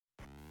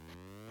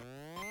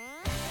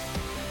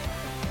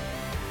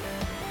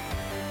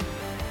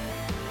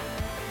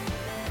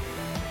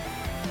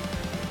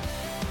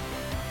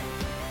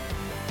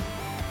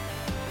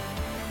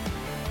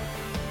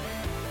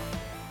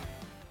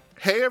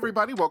Hey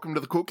everybody, welcome to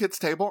the Cool Kids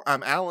Table.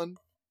 I'm Alan.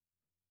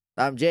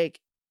 I'm Jake.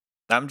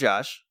 I'm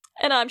Josh.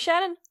 And I'm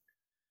Shannon.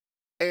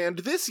 And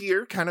this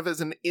year, kind of as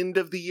an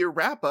end-of-the-year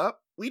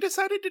wrap-up, we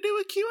decided to do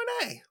a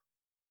Q&A.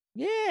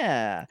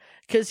 Yeah,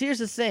 because here's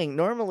the thing.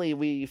 Normally,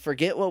 we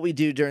forget what we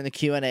do during the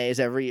Q&As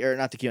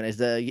not the Q&As,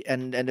 the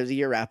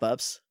end-of-the-year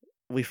wrap-ups.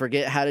 We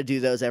forget how to do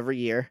those every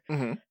year.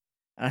 Mm-hmm. And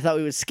I thought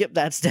we would skip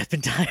that step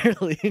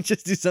entirely and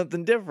just do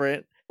something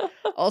different.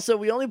 Also,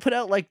 we only put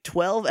out like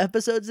 12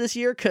 episodes this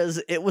year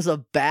because it was a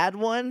bad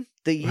one.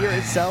 The year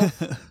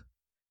itself,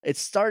 it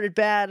started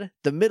bad.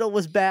 The middle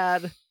was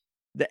bad.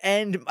 The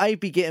end might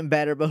be getting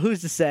better, but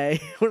who's to say?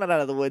 We're not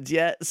out of the woods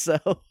yet, so.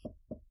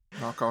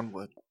 Knock on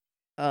wood.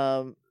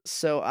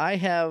 So I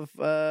have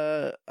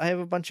a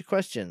bunch of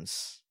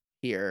questions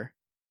here.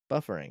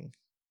 Buffering.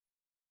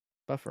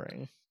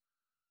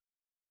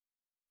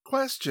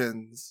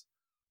 Questions.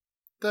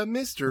 The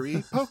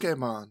mystery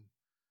Pokemon.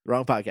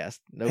 Wrong podcast.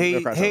 No Hey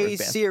crossover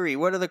fan. Siri,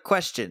 what are the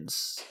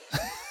questions?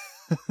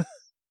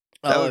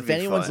 If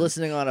anyone's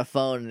listening on a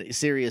phone,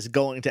 Siri is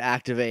going to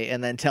activate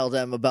and then tell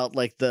them about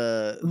like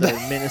the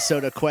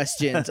Minnesota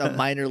questions, a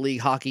minor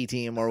league hockey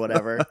team or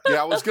whatever.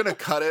 Yeah, I was gonna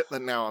cut it,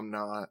 but now I'm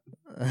not.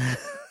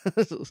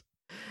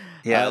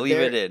 Yeah, leave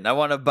it in. I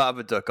want to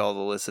Babadook all the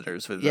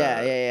listeners with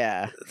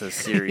the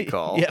Siri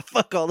call. Yeah,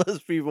 fuck all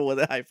those people with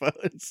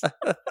iPhones.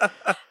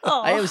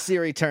 I have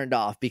Siri turned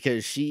off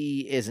because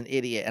she is an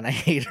idiot and I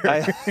hate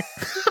her.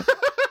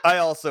 I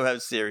also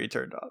have Siri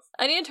turned off.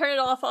 I need to turn it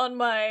off on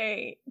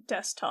my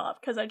desktop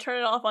because I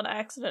turn it off on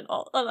accident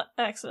all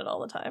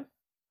the time,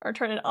 or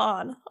turn it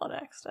on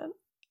accident.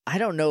 I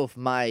don't know if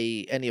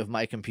any of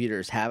my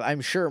computers have.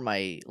 I'm sure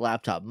my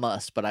laptop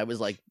must, but I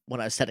was like,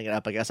 when I was setting it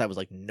up, I guess I was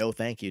like, no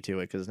thank you to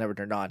it because it's never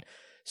turned on.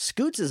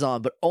 Scoots is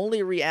on, but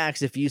only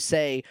reacts if you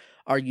say,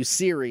 "Are you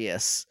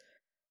serious?"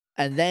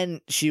 And then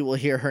she will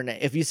hear her name.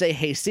 If you say,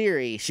 "Hey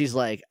Siri," she's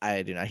like,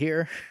 "I do not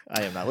hear.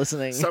 I am not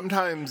listening."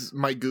 Sometimes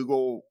my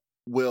Google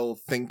will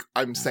think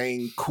I'm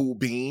saying cool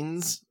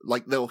beans.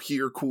 Like they'll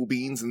hear cool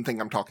beans and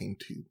think I'm talking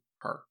to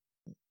her.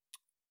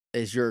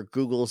 Is your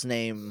Google's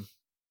name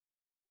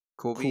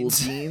Cool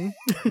Bean?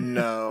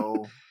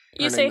 No.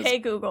 You say, "Hey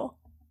Google."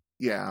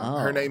 Yeah,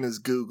 her name is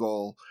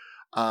Google.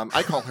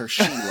 I call her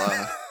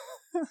Sheila,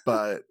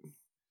 but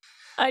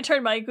I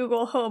turned my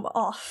Google Home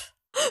off.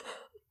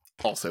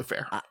 Also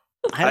fair. I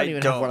don't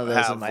even have one of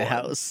those in my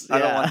house. I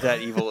don't want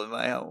that evil in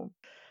my home.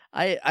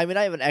 I mean,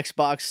 I have an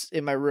Xbox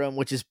in my room,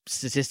 which is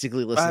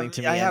statistically listening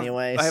to me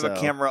anyway. I have a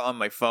camera on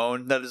my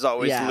phone that is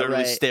always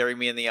literally staring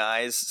me in the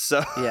eyes.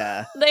 So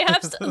yeah, they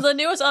have the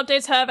newest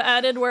updates have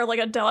added where like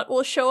a dot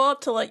will show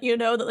up to let you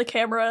know that the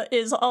camera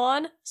is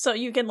on, so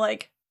you can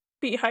like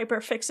be hyper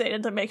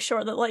fixated to make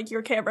sure that like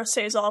your camera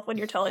stays off when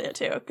you're telling it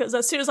to. Because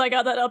as soon as I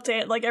got that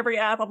update, like every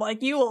app, I'm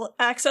like, you will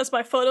access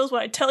my photos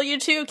when I tell you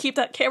to. Keep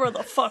that camera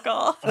the fuck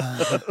off.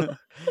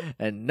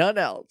 And none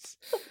else.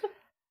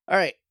 All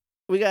right.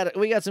 We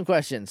got some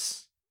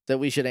questions that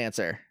we should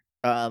answer.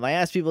 I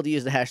asked people to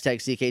use the hashtag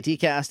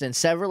CKTcast, and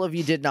several of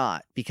you did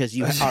not because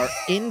you are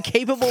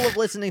incapable of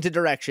listening to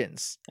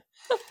directions.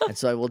 And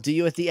so I will do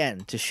you at the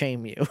end to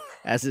shame you,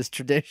 as is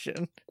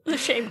tradition. The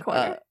shame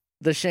corner.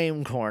 The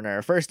shame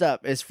corner. First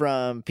up is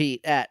from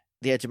Pete at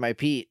The Edge of My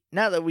Pete.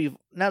 Now that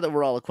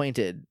we're all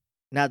acquainted.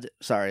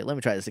 Sorry, let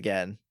me try this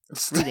again.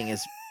 Reading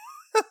is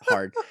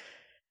hard.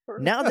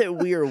 Now that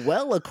we are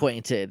well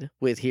acquainted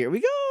with Here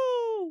We Go.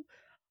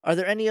 Are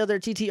there any other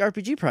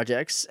TTRPG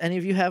projects any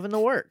of you have in the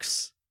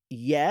works?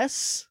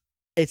 Yes.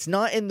 It's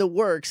not in the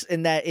works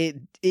in that it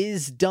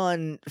is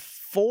done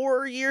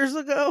 4 years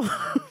ago,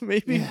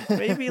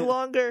 maybe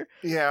longer.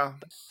 Yeah.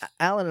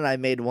 Alan and I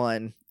made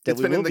one that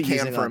we will be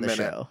using on the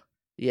show.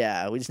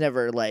 Yeah, we just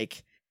never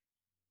like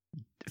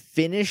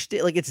finished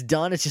it. Like it's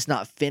done, it's just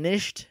not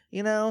finished,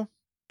 you know?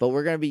 But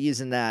we're gonna be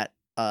using that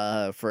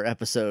for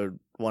episode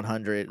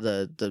 100,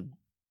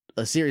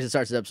 a series that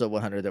starts at episode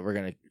 100 that we're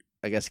gonna,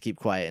 I guess, keep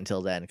quiet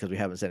until then because we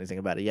haven't said anything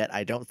about it yet.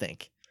 I don't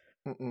think.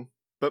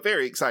 But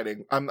very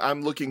exciting.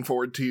 I'm looking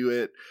forward to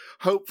it.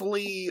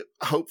 Hopefully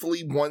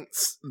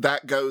once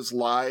that goes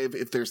live,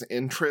 if there's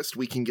interest,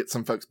 we can get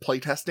some folks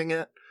playtesting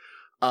it.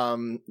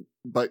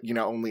 But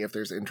only if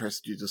there's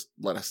interest, you just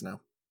let us know.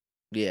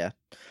 Yeah.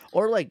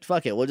 Or like,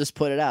 fuck it, we'll just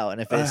put it out,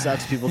 and if it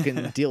sucks, people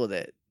can deal with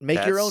it.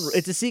 Make your own.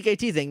 It's a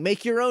CKT thing.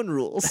 Make your own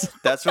rules.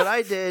 That's what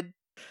I did.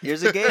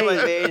 Here's a game I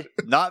made.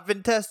 Not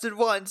been tested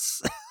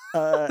once.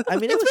 I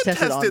mean, it was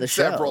tested on the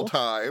show several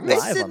times.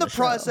 It's in the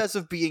process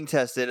of being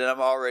tested, and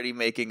I'm already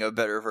making a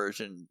better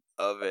version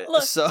of it.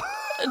 Look, so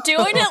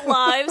doing it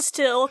live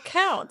still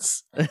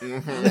counts.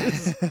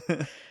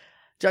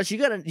 Josh, you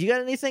got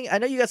anything? I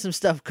know you got some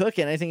stuff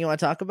cooking. Anything you want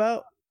to talk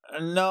about?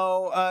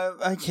 No,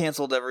 I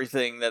canceled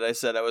everything that I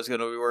said I was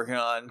going to be working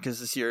on because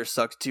this year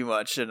sucked too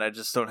much, and I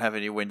just don't have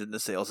any wind in the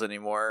sails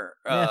anymore.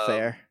 Yeah,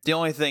 fair. The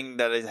only thing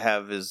that I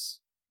have is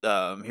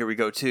Here We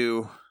Go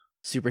 2.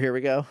 Super Here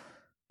We Go?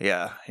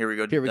 Yeah, Here We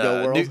Go. Here We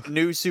Go World.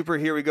 New Super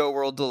Here We Go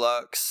World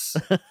Deluxe.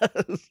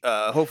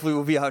 Hopefully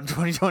we'll be out in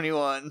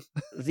 2021.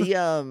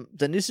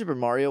 The new Super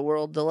Mario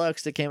World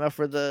Deluxe that came out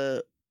for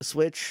the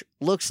Switch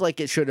looks like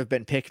it should have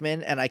been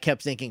Pikmin, and I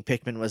kept thinking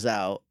Pikmin was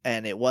out,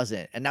 and it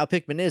wasn't. And now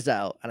Pikmin is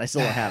out, and I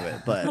still don't have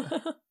it.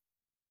 But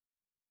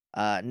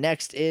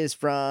next is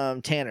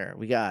from Tanner.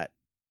 We got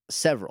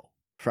several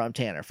from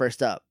Tanner.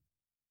 First up,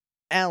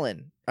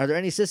 Alan, are there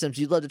any systems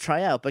you'd love to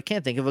try out but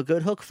can't think of a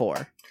good hook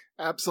for?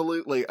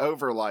 Absolutely,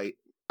 Overlight.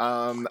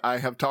 I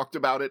have talked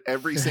about it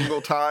every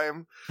single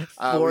time. We've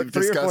 3 or 4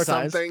 discussed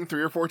times. something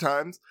 3 or 4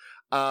 times.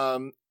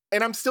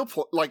 And I'm still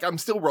I'm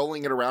still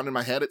rolling it around in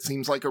my head. It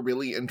seems like a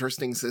really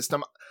interesting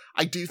system.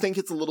 I do think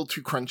it's a little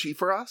too crunchy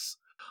for us.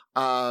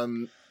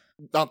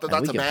 Not that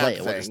that's a bad play it.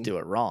 thing. We'll just do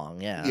it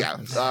wrong. Yeah. Yeah.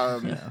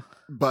 Yeah.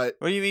 But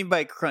What do you mean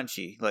by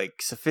crunchy?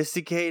 Like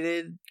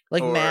sophisticated?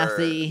 Like Or-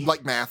 mathy.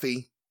 like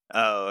mathy.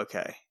 Oh,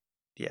 okay.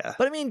 Yeah.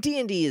 But I mean,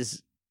 D&D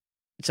is,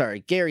 sorry,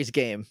 Gary's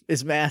game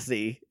is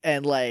mathy,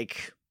 and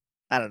like,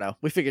 I don't know,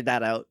 we figured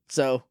that out.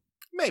 So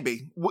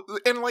Maybe.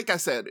 And like I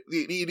said,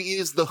 it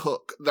is the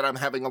hook that I'm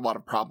having a lot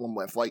of problem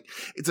with. Like,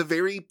 it's a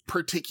very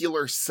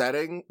particular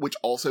setting, which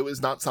also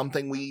is not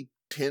something we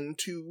tend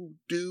to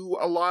do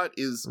a lot,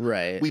 is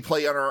right. we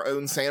play on our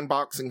own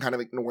sandbox and kind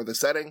of ignore the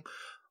setting.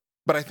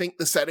 But I think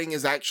the setting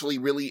is actually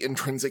really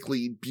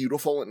intrinsically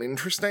beautiful and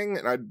interesting,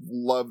 and I'd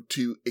love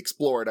to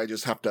explore it. I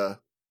just have to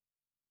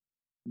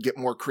get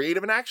more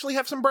creative and actually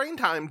have some brain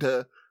time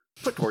to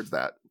put towards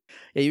that.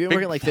 Yeah, you've been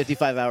working like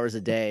 55 hours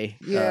a day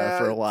Yeah,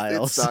 for a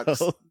while. it sucks.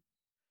 So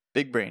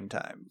Big brain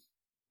time.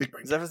 Big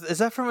brain. Is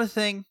that from a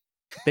thing?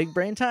 big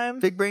brain time?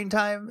 Big brain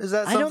time? Is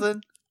that I don't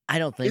something? I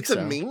don't think It's so.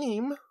 a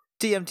meme.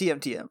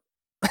 TM.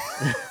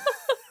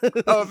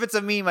 Oh, if it's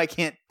a meme, I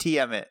can't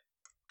TM it.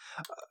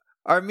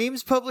 Are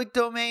memes public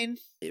domain?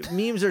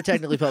 Memes are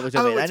technically public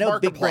Oh, domain. I it's know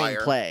Big Brain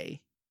Markiplier.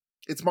 Play.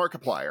 It's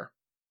Markiplier.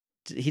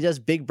 He does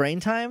Big Brain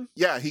Time?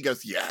 Yeah, he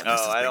goes, yeah. This is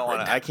Oh, I Big don't Brain want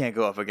to. Time. I can't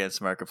go up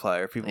against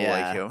Markiplier. People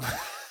Yeah. like him.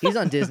 He's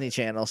on Disney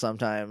Channel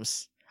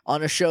sometimes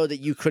on a show that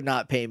you could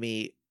not pay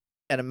me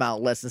an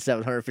amount less than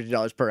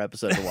 $750 per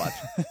episode to watch.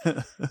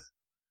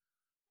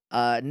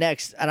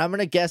 Next, and I'm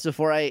gonna guess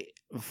before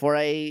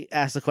I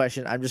ask the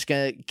question, I'm just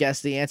gonna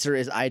guess the answer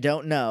is I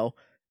don't know.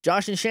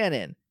 Josh and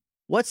Shannon,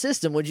 what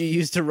system would you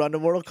use to run a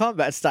Mortal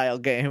Kombat style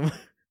game?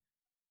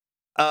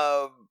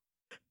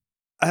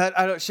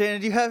 I don't.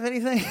 Shannon, do you have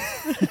anything?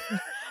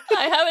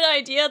 I have an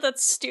idea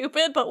that's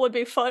stupid but would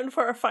be fun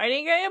for a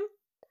fighting game.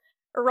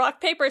 Rock,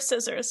 paper,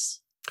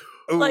 scissors.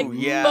 Ooh, Like,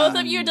 yeah. both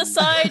of you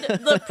decide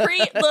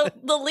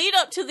the lead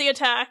up to the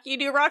attack. You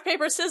do rock,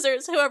 paper,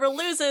 scissors. Whoever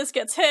loses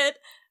gets hit,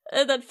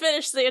 and then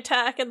finish the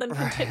attack, and then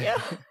continue.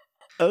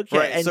 Okay,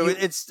 Right, and so you-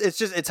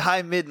 it's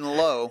high, mid, and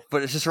low,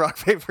 but it's just rock,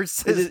 paper,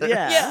 scissors.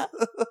 yeah. Yeah.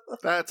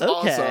 That's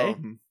Okay.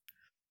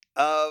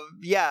 awesome.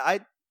 Yeah, I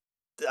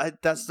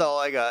that's all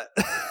I got.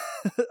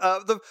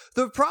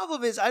 The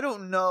problem is I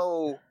don't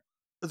know.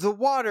 The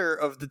water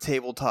of the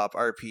tabletop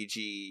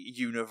RPG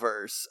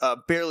universe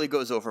barely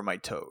goes over my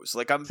toes.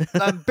 Like I'm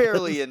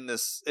barely in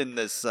this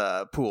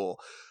pool.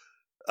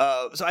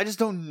 So I just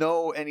don't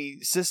know any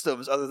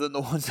systems other than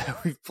the ones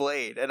that we've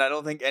played, and I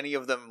don't think any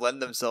of them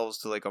lend themselves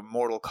to like a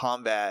Mortal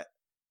Kombat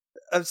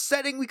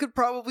setting. We could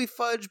probably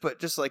fudge, but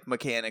just like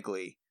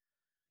mechanically.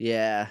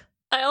 yeah.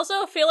 I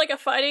also feel like a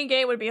fighting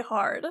game would be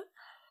hard.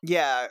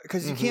 Yeah,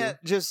 because you Mhm. can't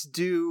just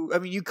do. I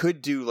mean, you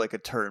could do like a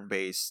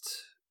turn-based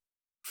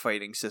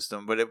fighting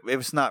system, but it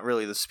was not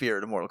really the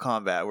spirit of Mortal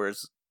Kombat, where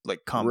it's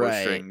like combo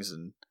Right. strings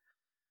and.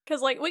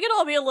 Because, like, we can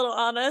all be a little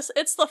honest.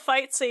 It's the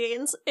fight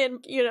scenes in,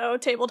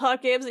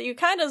 tabletop games that you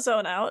kind of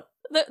zone out.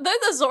 They're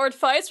the Zord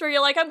fights where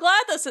you're like, I'm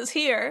glad this is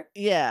here.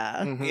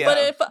 Yeah. Mhm. Yeah. But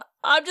if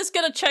I'm just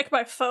gonna check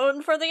my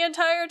phone for the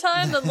entire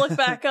time, then look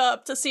back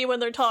up to see when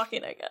they're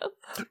talking again.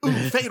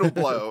 Ooh, fatal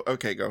blow.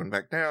 Okay, going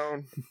back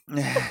down.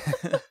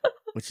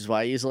 Which is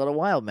why I use a little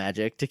wild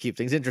magic to keep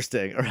things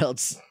interesting, or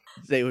else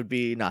they would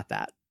be not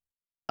that.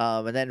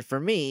 And then for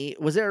me,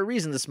 was there a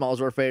reason the Smalls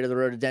were afraid of the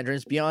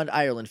rhododendrons beyond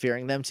Ireland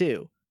fearing them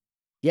too?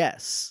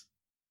 Yes.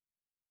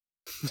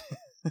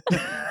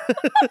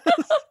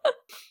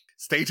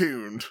 Stay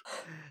tuned.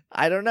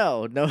 I don't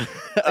know. No,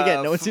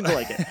 again, no one seemed to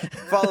like it.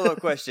 Follow-up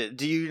question: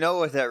 do you know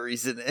what that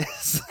reason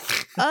is?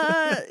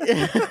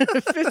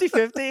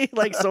 50-50,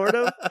 like sort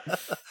of.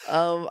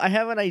 I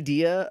have an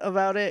idea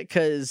about it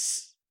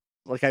because,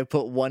 like, I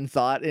put one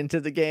thought into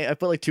the game. I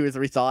put like 2 or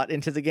 3 thought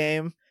into the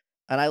game,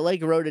 and I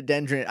like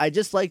rhododendron. I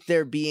just like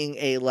there being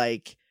a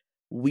like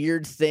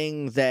weird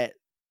thing that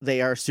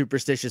they are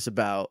superstitious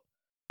about,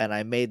 and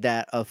I made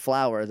that a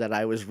flower that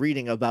I was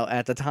reading about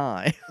at the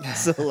time.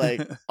 So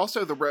like,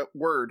 Also, the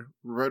word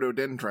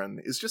rhododendron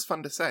is just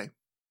fun to say.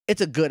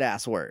 it's a good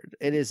ass word.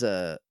 It is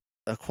a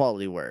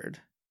quality word.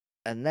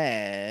 And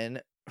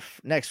then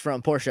next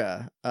from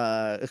Portia,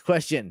 a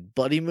question: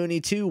 Bloody Mooney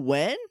 2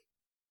 when?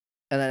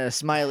 And then a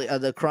smiley,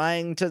 the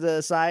crying to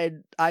the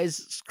side,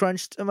 eyes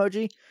crunched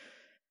emoji,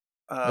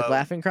 like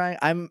laughing, crying.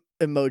 I'm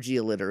emoji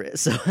illiterate,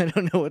 so I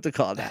don't know what to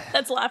call that.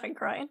 That's laughing,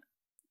 crying.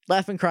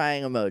 Laughing,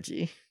 crying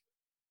emoji.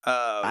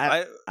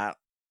 I-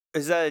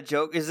 is that a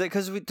joke? Is it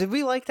because did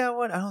we like that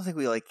one? I don't think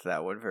we liked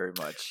that one very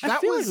much. I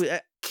That feel was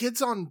like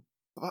Kids on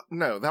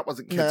No, that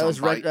wasn't Kids No, it on was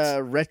Bikes.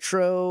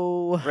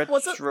 retro.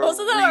 Wasn't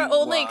that our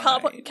only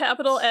Rewind.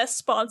 capital S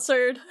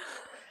sponsored?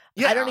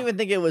 Yeah. I don't even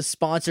think it was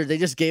sponsored. They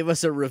just gave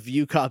us a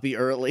review copy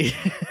early.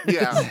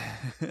 Yeah.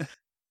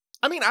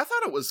 I mean, I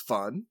thought it was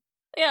fun.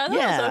 Yeah, that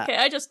Yeah. was okay.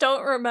 I just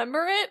don't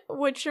remember it,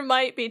 which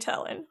might be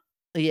telling.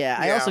 Yeah,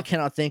 I Yeah. also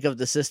cannot think of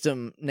the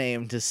system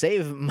name to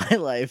save my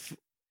life.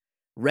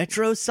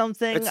 Retro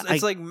something?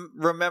 It's like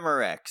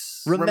Remember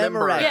X.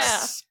 Remember X.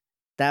 Yeah.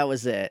 That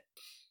was it.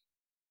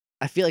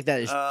 I feel like that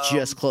is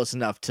just Um, close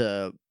enough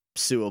to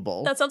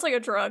suable. That sounds like a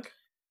drug.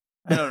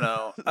 I don't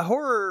know. A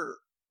horror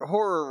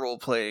role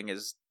playing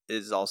is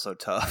also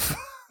tough.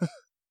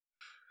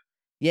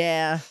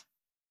 Yeah.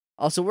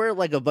 Also, we're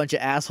like a bunch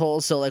of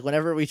assholes, so like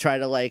whenever we try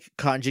to like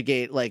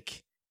conjugate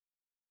like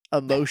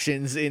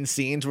emotions in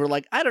scenes, we're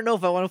like, I don't know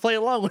if I want to play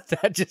along with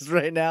that just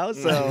right now,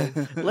 so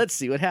let's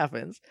see what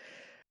happens.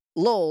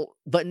 Lol,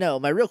 but no,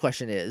 my real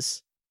question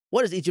is,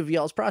 what is each of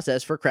y'all's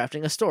process for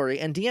crafting a story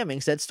and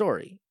DMing said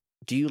story?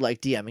 Do you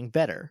like DMing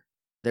better?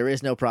 There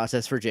is no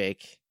process for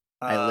Jake.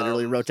 I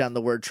literally wrote down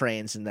the word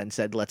trains and then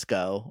said, let's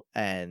go,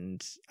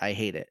 and I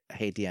hate it. I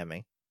hate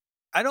DMing.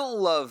 I don't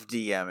love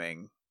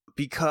DMing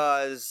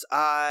because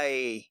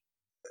I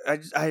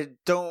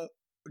don't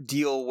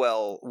deal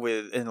well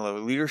in a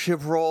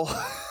leadership role.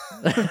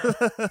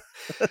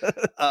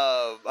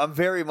 I'm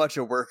very much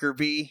a worker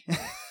bee.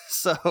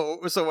 So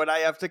when I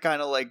have to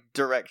kind of like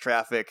direct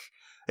traffic,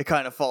 it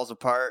kind of falls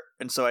apart,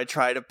 and so I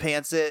try to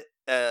pants it,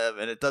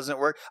 and it doesn't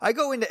work. I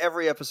go into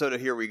every episode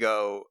of Here We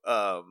Go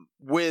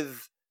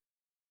with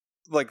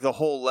like the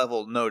whole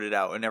level noted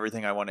out and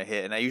everything I want to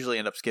hit, and I usually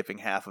end up skipping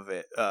half of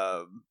it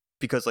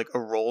because like a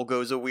roll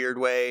goes a weird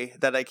way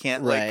that I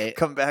can't Right. like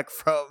come back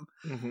from.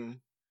 Mm-hmm.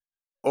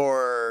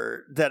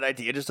 Or that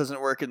idea just doesn't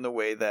work in the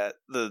way that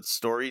the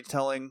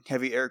storytelling,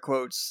 heavy air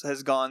quotes,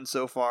 has gone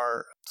so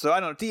far. So I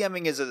don't know,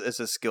 DMing is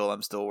a skill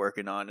I'm still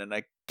working on, and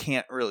I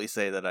can't really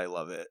say that I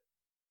love it.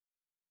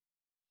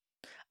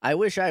 I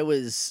wish I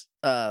was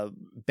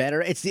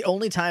better. It's the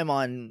only time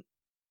on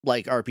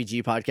like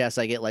RPG podcasts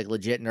I get like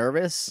legit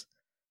nervous,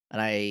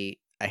 and I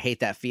hate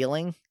that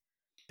feeling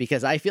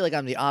because I feel like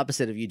I'm the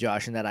opposite of you,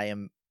 Josh, in that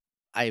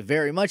I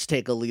very much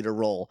take a leader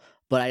role,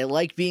 but I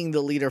like being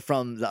the leader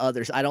from the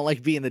others. I don't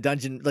like being the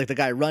dungeon, like the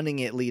guy running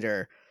it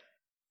leader.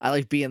 I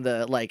like being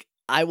the like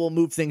I will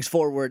move things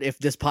forward if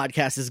this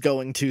podcast is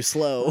going too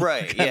slow,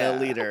 Right, kind yeah.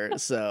 of leader.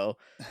 So,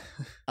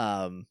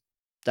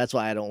 that's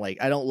why I don't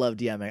love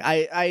DMing.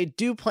 I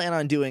do plan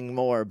on doing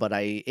more, but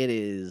it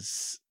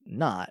is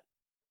not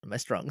my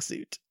strong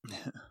suit.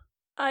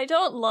 I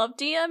don't love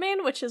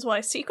DMing, which is why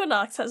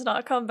Sequinox has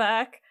not come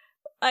back.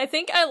 I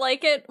think I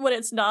like it when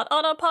it's not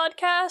on a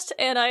podcast,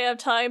 and I have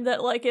time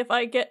that, like,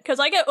 because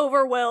I get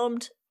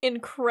overwhelmed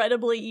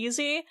incredibly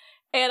easy,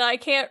 and I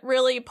can't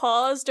really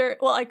pause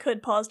I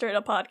could pause during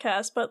a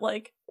podcast, but,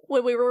 like,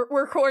 when we were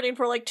recording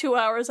for, like, 2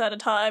 hours at a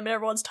time and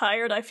everyone's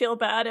tired, I feel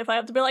bad if I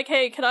have to be like,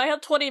 hey, can I have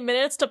 20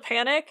 minutes to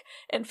panic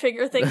and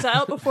figure things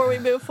out before we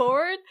move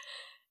forward?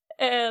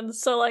 And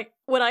so, like,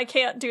 when I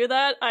can't do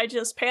that, I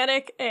just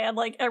panic, and,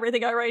 like,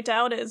 everything I write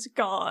down is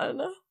gone.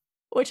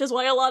 Which is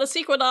why a lot of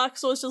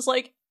Sequinox was just,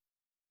 like,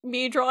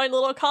 me drawing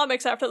little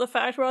comics after the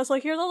fact, where I was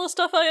like, here's all the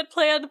stuff I had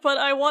planned, but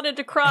I wanted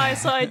to cry,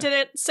 so I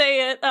didn't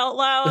say it out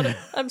loud.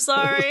 I'm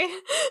sorry.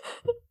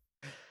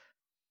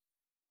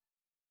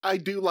 I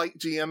do like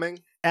GMing.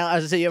 I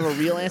was gonna say, you have a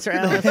real answer,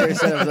 Alex, or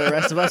instead of the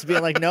rest of us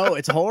being like, no,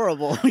 it's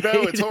horrible. No,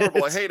 it's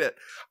horrible. I hate it.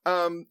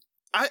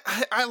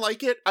 I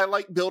like it. I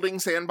like building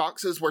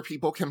sandboxes where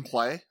people can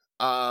play.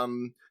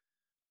 My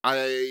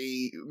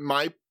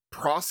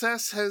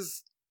process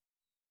has.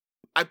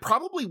 I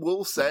probably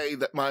will say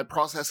that my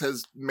process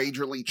has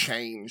majorly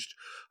changed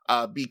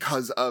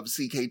because of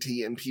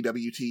CKT and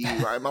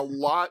PWTU. I'm a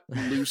lot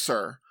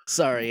looser.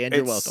 Sorry, and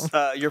you're welcome.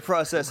 Your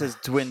process has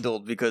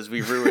dwindled because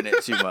we ruin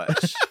it too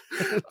much.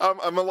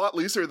 I'm a lot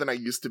looser than I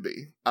used to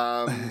be.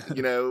 I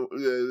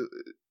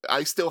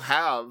still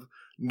have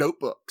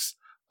notebooks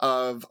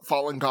of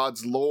Fallen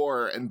Gods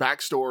lore and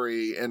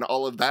backstory and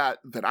all of that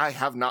I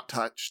have not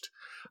touched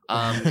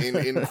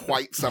in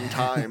quite some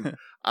time.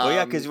 Well,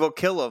 yeah, because we'll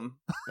kill them.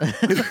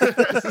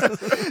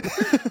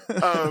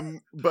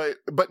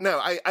 But no,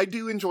 I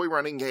do enjoy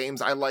running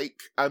games. I'm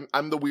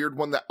the weird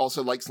one that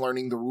also likes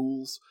learning the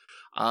rules.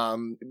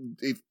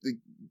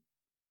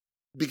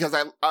 Because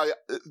I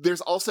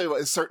there's also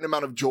a certain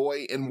amount of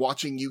joy in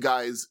watching you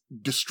guys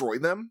destroy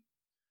them.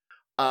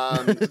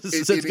 So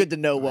it's good to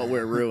know what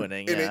we're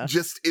ruining. And Yeah.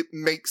 it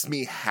makes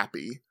me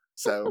happy.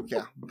 So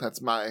yeah,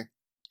 that's my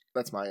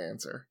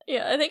answer.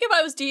 Yeah, I think if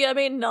I was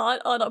DMing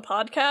not on a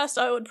podcast,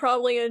 I would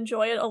probably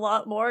enjoy it a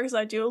lot more, because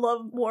I do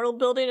love world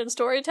building and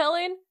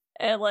storytelling.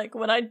 And, like,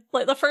 when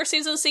the first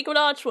season of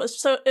Sequinox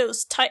it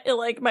was tight,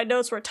 like, my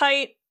notes were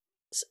tight.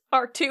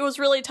 Arc 2 was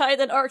really tight,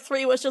 then Arc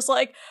 3 was just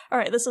like,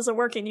 alright, this isn't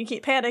working, you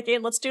keep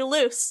panicking, let's do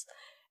loose.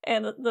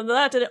 And then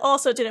that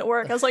also didn't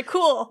work. I was like,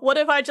 cool, what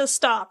if I just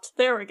stopped?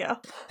 There we go.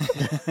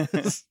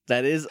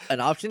 That is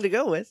an option to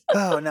go with.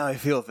 Oh, now I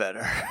feel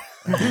better.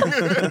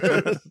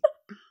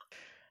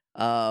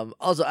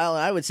 Also,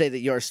 Alan, I would say that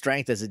your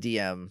strength as a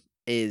DM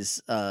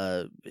is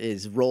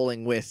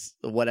rolling with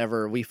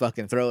whatever we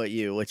fucking throw at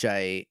you, which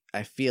I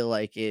feel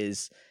like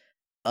is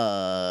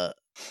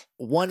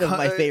one of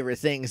my favorite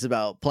things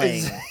about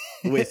playing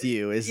with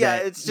you is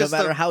that it's no just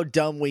matter how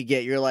dumb we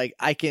get, you're like,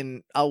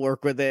 I'll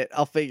work with it,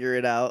 I'll figure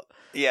it out.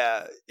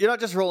 Yeah, you're not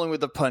just rolling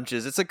with the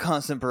punches. It's a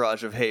constant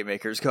barrage of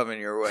haymakers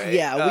coming your way.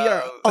 Yeah, we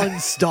are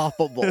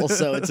unstoppable,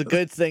 so it's a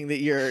good thing that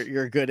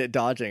you're good at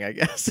dodging, I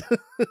guess.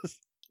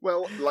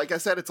 Well, like I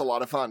said, it's a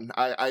lot of fun.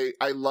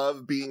 I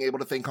love being able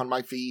to think on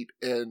my feet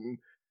and,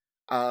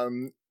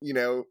 you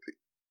know,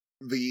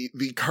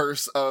 the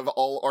curse of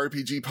all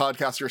RPG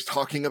podcasters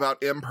talking about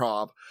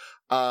improv.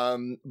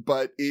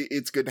 But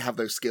it's good to have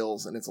those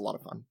skills, and it's a lot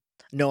of fun.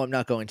 No, I'm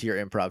not going to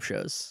your improv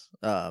shows.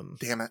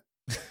 Damn it.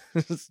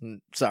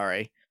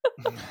 Sorry.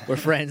 We're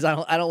friends.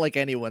 I don't like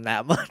anyone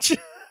that much.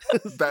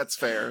 That's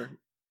fair.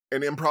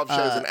 And improv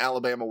shows in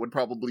Alabama would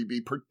probably be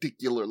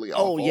particularly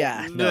awful. Oh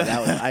yeah, no,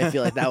 I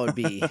feel like that would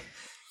be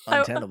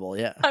untenable.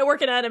 Yeah. I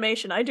work in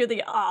animation. I do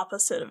the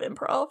opposite of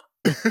improv.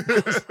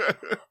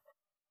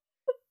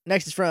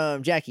 Next is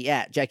from Jackie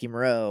at Jackie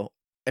Moreau.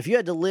 If you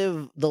had to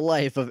live the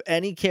life of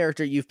any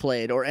character you've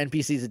played or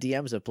NPCs that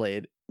DMs have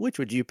played, which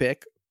would you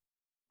pick?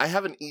 I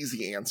have an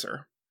easy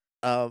answer.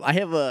 I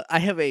have a I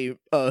have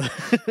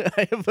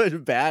a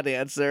bad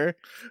answer.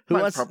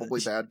 Mine's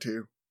probably bad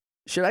too.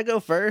 Should I go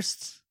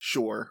first?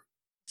 Sure.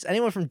 Is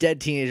anyone from Dead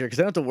Teenager? Because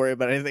I don't have to worry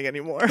about anything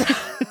anymore.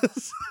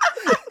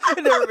 I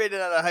never made it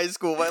out of high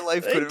school. My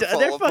life couldn't fall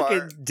They're apart.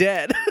 fucking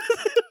dead.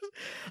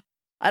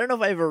 I don't know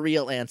if I have a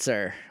real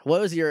answer. What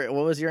was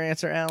your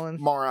answer,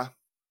 Alan? Mara.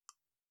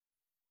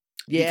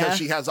 Yeah. Because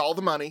she has all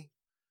the money.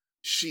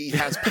 She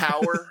has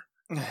power.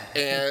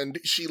 And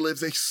she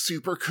lives a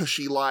super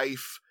cushy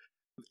life.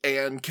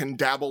 And can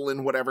dabble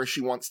in whatever she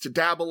wants to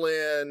dabble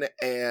in,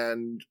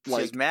 and She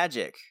has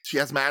magic. She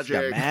has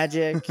magic. Got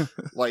magic.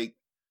 Like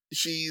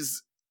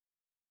she's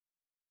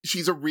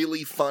a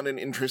really fun and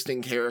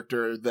interesting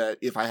character that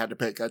if I had to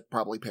pick, I'd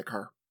probably pick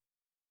her.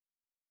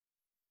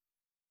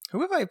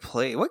 Who have I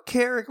played? What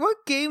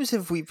games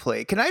have we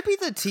played? Can I be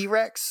the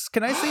T-Rex?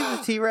 Can I say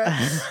the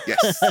T-Rex?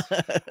 Yes.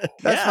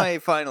 That's my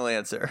final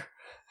answer.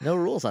 No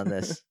rules on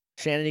this.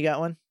 Shannon, you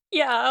got one?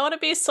 Yeah, I want to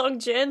be Sung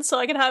Jin so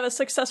I can have a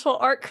successful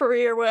art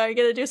career where I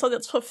get to do something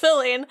that's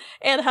fulfilling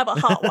and have a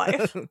hot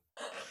wife.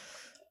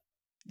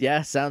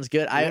 Yeah, sounds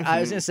good.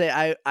 I was gonna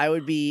say I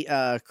would be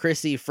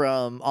Chrissy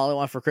from All I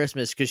Want for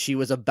Christmas because she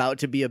was about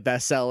to be a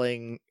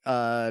best-selling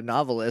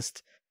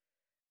novelist,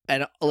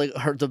 and like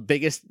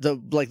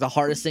the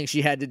hardest thing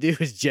she had to do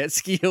is jet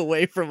ski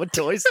away from a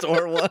toy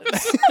store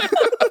once.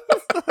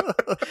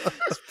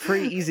 It's a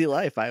pretty easy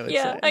life, I would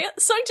say.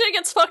 Sung Jin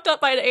gets fucked up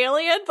by an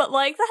alien, but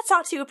like that's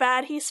not too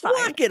bad. He's fine.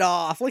 Knock it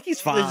off, like he's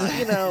fine.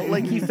 You know,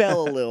 like he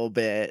fell a little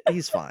bit.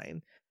 He's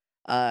fine.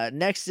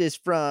 Next is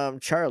from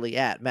Charlie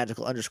at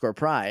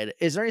magical_pride.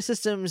 Is there any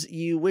systems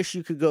you wish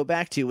you could go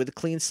back to with a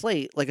clean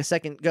slate, like a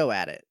second go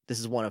at it? This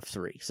is one of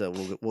three, so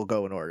we'll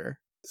go in order.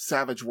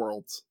 Savage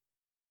Worlds.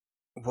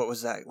 What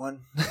was that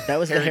one? That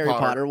was the Harry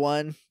Potter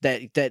one.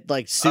 That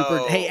like super.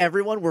 Oh. Hey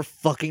everyone, we're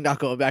fucking not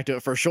going back to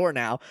it for sure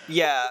now.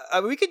 Yeah,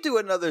 we could do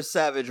another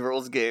Savage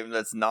Worlds game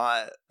that's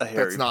not a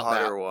Harry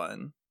Potter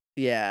one.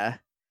 Yeah.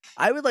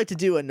 I would like to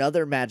do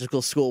another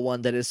magical school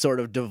one that is sort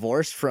of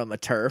divorced from a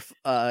turf,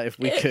 if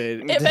we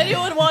could. If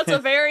anyone wants a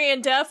very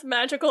in-depth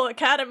magical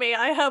academy,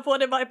 I have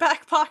one in my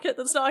back pocket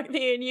that's not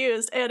being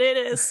used, and it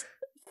is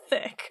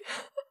thick.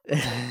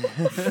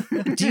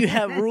 Do you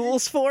have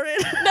rules for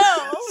it?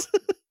 No!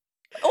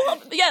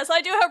 Well, yes,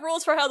 I do have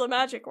rules for how the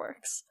magic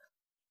works.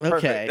 Okay,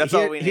 Perfect. That's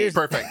all we need. Here's,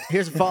 Perfect.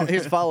 Here's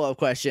a follow-up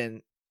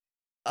question.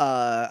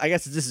 I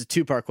guess this is a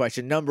two-part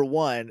question. Number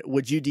one,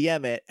 would you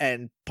DM it?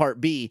 And part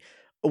B,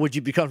 would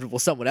you be comfortable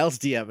with someone else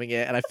DMing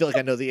it? And I feel like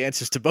I know the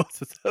answers to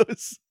both of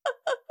those.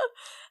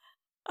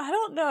 I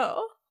don't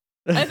know.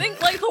 I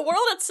think, like, the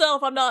world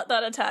itself I'm not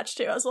that attached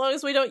to. As long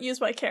as we don't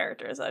use my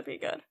characters, that'd be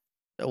good.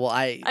 Well,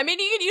 I mean,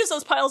 you can use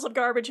those piles of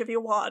garbage if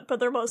you want, but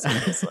they're mostly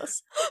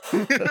useless.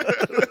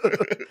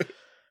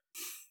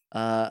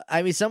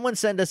 I mean, someone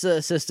send us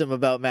a system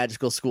about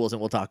magical schools and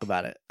we'll talk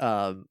about it.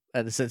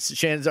 And since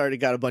Shannon's already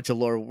got a bunch of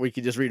lore, we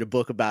could just read a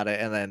book about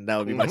it and then that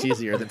would be much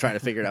easier than trying to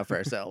figure it out for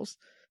ourselves.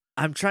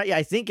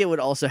 I think it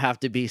would also have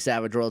to be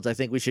Savage Worlds. I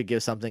think we should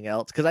give something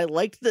else because I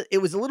liked it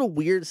was a little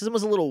weird. The system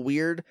was a little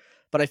weird,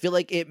 but I feel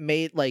like it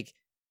made like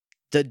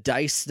the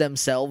dice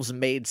themselves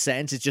made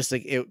sense. It's just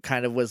like it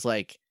kind of was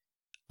like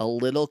a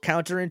little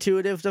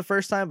counterintuitive the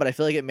first time, but I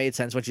feel like it made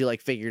sense once you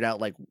like figured out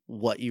like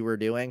what you were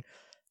doing.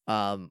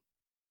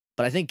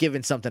 But I think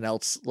given something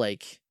else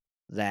like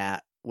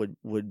that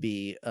would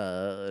be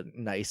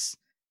nice.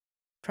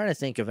 I'm trying to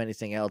think of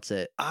anything else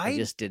that I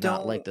just did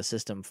not like the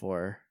system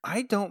for.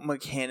 I don't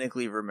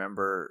mechanically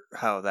remember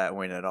how that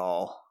went at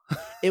all.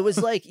 It was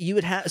like you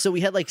would have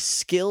we had like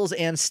skills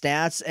and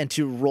stats, and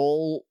to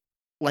roll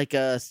like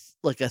a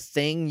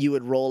thing you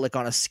would roll like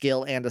on a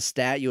skill and a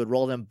stat, you would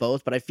roll them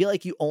both, but I feel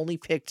like you only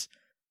picked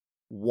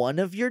one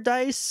of your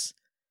dice.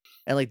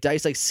 and like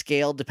dice like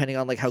scaled depending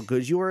on like how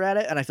good you were at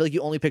it, and I feel like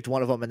you only picked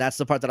one of them, and that's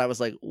the part that I was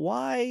like,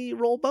 why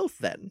roll both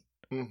then?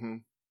 Mm-hmm.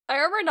 I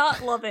remember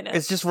not loving it.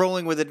 It's just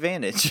rolling with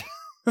advantage,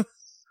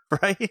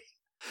 right?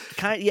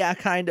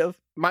 Kind of.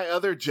 My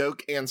other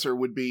joke answer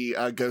would be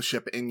Ghost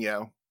Ship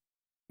Inyo.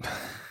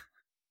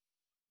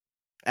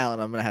 Alan,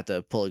 I'm gonna have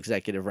to pull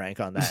executive rank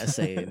on that and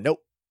say nope,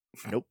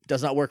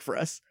 does not work for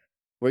us.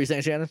 What are you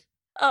saying, Shannon?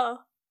 Oh,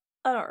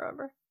 I don't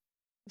remember.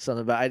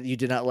 Something about you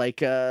did not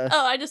like. Oh,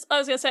 I was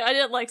gonna say I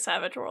didn't like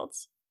Savage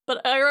Worlds,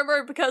 but I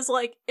remember because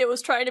like it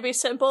was trying to be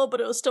simple,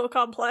 but it was still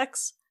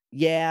complex.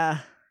 Yeah.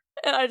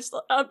 And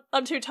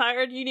I'm too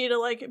tired. You need to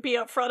like be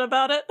upfront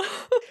about it.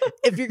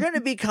 If you're gonna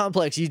be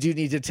complex, you do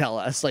need to tell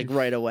us like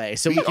right away,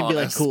 so Be we can be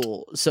like, honest.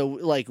 cool. So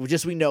like,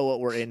 we know what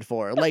we're in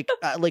for. Like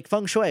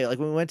feng shui. Like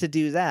when we went to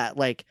do that,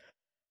 like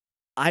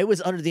I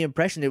was under the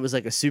impression it was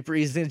like a super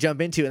easy thing to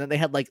jump into, and then they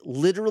had like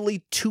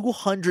literally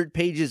 200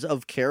 pages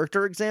of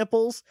character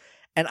examples,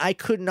 and I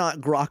could not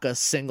grok a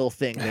single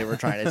thing they were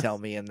trying to tell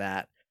me in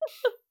that.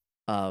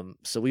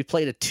 So we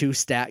played a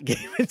 2-stat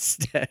game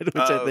instead, which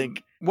I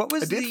think. What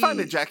was I did find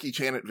a Jackie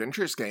Chan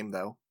Adventures game,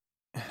 though.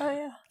 Oh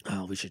yeah.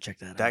 Oh, we should check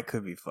that out. That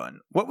could be fun.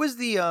 What was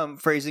the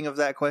phrasing of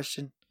that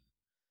question?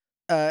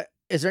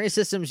 Is there any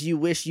systems you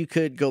wish you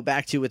could go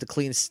back to with a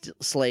clean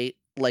slate,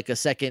 like a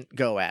second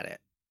go at it?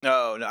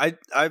 Oh no,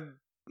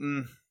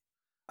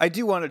 I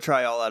do want to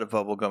try All Out of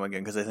Bubblegum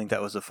again because I think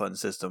that was a fun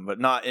system, but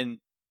not in.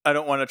 I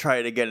don't want to try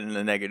it again in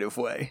a negative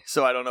way,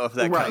 so I don't know if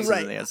that counts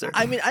as an answer.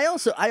 I mean, I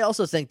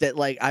also think that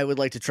like I would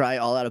like to try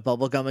All Out of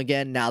Bubblegum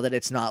again now that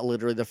it's not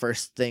literally the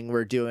first thing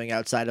we're doing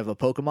outside of a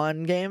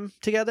Pokemon game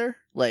together.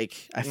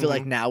 Like, I feel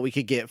like now we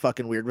could get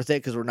fucking weird with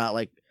it because we're not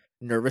like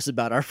nervous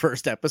about our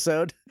first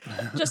episode.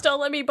 Just don't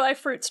let me buy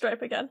Fruit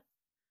Stripe again.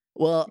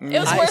 Well, It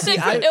was worth it.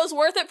 It was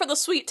worth it for the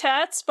sweet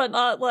tats, but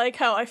not like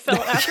how I felt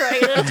after I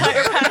ate an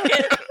entire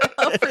packet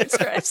of Fruit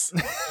Stripes.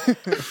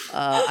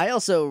 I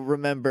also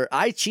remember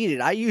I cheated.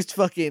 I used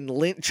fucking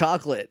Lindt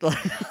chocolate.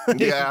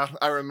 Yeah,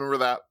 I remember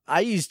that. I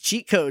used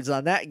cheat codes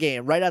on that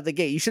game right out the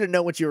gate. You should have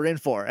known what you were in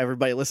for,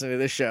 everybody listening to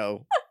this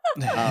show.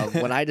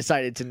 When I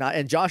decided to not,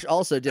 and Josh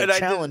also did a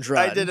challenge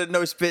run. I did a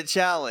no spit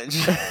challenge.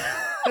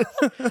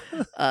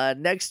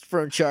 Next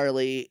from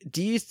Charlie,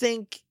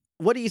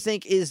 what do you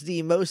think is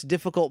the most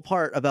difficult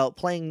part about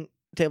playing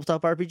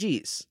tabletop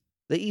RPGs?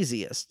 The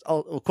easiest?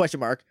 Oh, question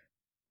mark.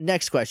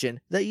 Next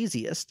question. The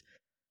easiest.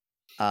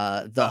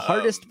 The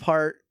hardest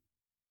part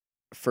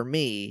for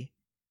me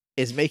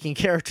is making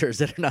characters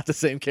that are not the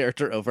same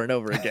character over and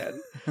over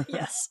again.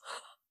 Yes.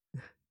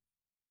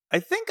 I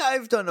think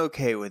I've done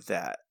okay with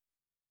that.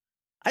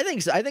 I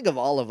think so. I think of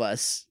all of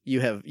us,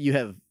 you have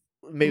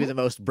maybe the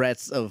most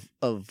breadth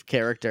of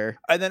character.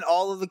 And then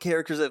all of the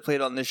characters that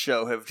played on this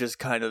show have just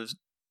kind of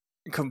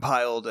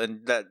compiled,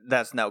 and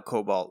that's now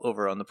Cobalt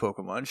over on the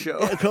Pokemon show.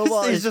 Yeah,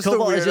 Cobalt He's is just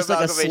Cobalt a weird is just like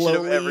a amalgamation of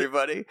slowly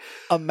everybody.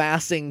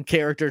 amassing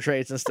character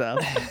traits and stuff.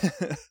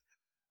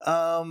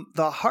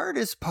 The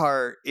hardest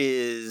part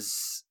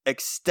is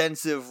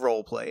extensive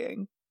role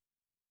playing.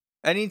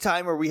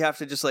 Anytime where we have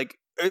to just like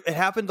it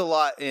happened a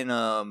lot in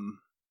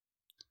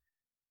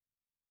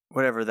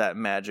whatever that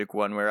magic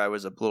one where I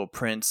was a little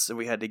prince and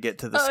we had to get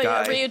to the sky.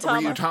 Yeah,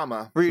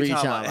 Ryutama.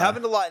 Ryutama. It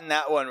happened a lot in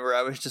that one where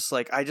I was just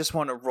like, I just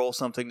want to roll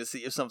something to see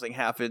if something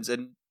happens.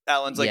 And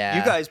Alan's like,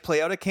 you guys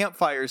play out a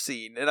campfire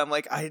scene. And I'm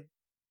like, I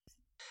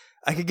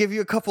could give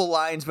you a couple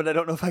lines, but I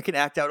don't know if I can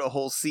act out a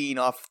whole scene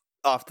off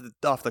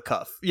the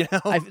cuff, you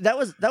know? That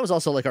was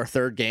also like our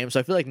third game,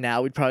 so I feel like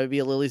now we'd probably be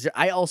a little easier.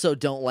 I also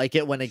don't like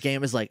it when a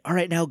game is like, all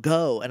right, now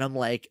go. And I'm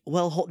like,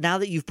 well, now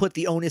that you've put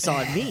the onus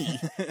on me,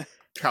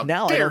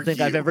 now I don't think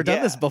I've ever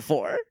done this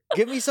before.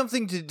 Give me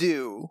something to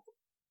do,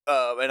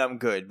 and I'm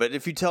good. But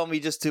if you tell me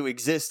just to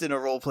exist in a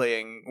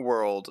role-playing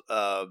world,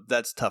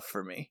 that's tough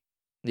for me.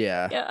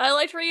 Yeah. Yeah, I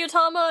liked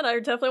Ryutama, and I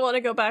definitely want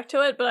to go back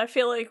to it, but I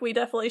feel like we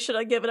definitely should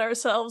have given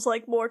ourselves,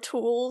 like, more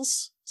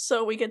tools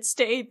so we could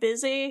stay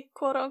busy,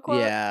 quote-unquote.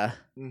 Yeah.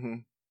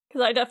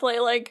 Because I definitely,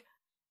 like,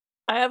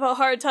 I have a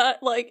hard time,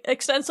 like,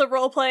 extensive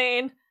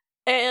role-playing,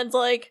 and,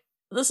 like,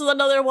 this is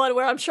another one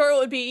where I'm sure it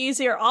would be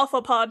easier off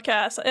a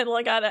podcast and,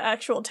 like, at an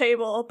actual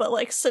table, but,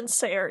 like,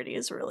 sincerity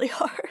is really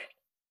hard.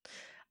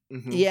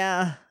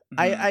 Yeah.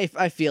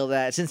 I feel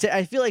that.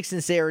 I feel like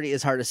sincerity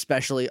is hard,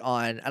 especially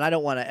on, and I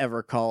don't want to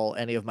ever call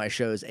any of my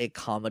shows a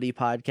comedy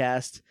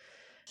podcast,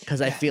 because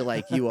I feel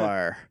like you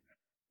are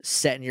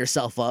setting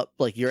yourself up,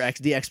 like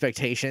the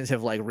expectations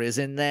have like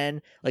risen.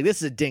 Then like this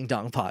is a ding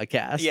dong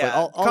podcast. Yeah,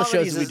 like, all the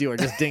shows we do are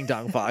just ding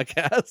dong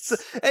podcasts.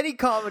 Any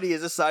comedy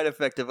is a side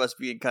effect of us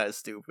being kind of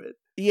stupid.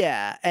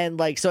 Yeah, and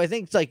like so I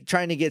think like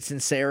trying to get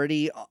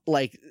sincerity,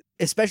 like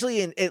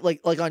especially in it, like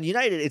on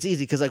United, it's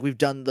easy because like we've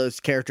done those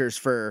characters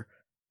for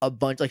a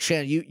bunch. Like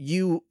Shannon,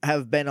 you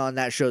have been on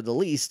that show the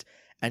least,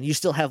 and you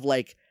still have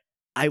like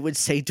I would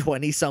say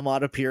 20 some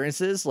odd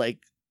appearances. Like,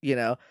 you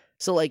know,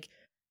 so like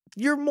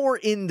you're more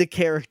in the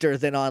character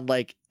than on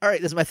like, all right,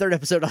 this is my third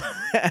episode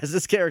as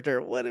this character.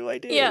 What do I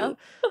do? Yeah.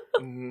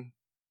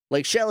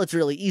 Like Shell, it's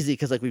really easy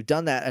because like we've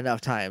done that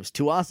enough times.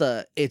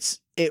 Tuatha,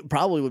 it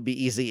probably would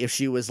be easy if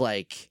she was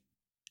like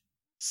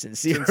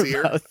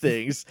Sincere. about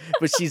things,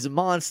 but she's a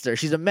monster.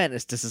 She's a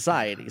menace to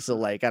society. So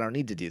like, I don't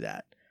need to do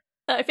that.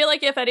 I feel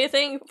like if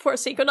anything for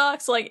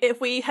Sequinox, like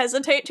if we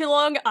hesitate too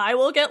long, I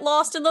will get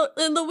lost in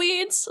the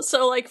weeds.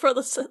 So like for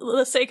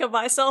the sake of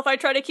myself, I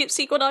try to keep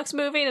Sequinox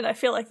moving, and I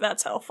feel like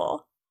that's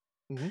helpful.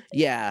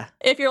 Yeah.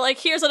 If you're like,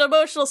 here's an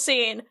emotional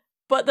scene,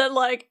 but then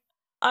like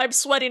I'm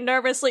sweating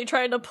nervously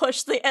trying to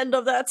push the end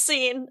of that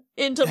scene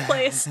into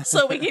place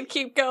so we can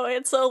keep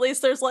going. So at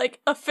least there's like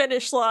a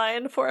finish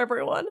line for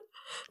everyone.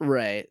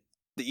 Right.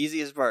 The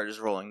easiest part is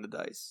rolling the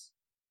dice.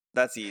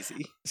 That's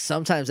easy.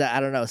 Sometimes I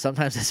don't know.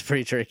 Sometimes it's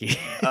pretty tricky.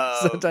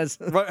 Sometimes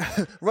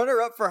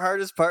runner up for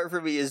hardest part for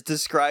me is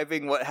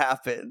describing what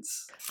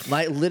happens.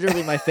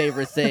 literally my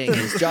favorite thing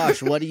is,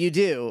 Josh, what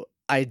do?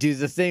 I do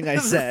the thing I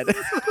said.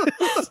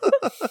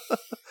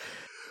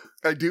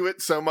 I do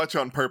it so much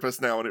on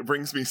purpose now, and it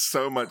brings me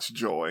so much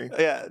joy.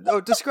 Yeah.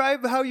 Oh,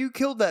 describe how you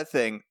killed that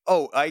thing.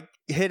 Oh, I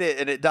hit it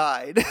and it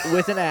died.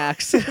 With an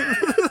axe.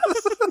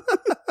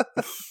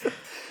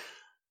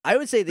 I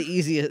would say the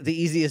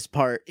easiest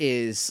part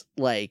is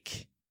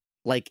like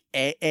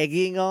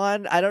egging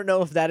on. I don't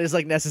know if that is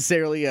like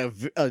necessarily a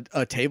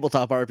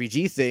tabletop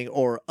RPG thing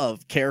or a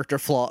character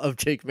flaw of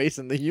Jake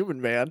Mason, the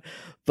human man,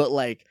 but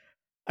like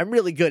I'm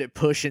really good at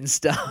pushing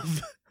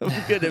stuff.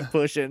 I'm good at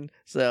pushing.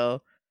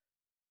 So,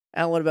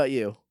 Alan, what about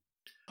you?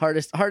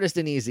 Hardest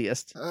and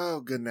easiest.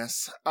 Oh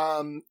goodness.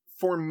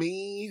 For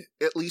me,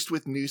 at least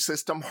with new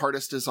system,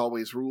 hardest is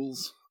always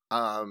rules.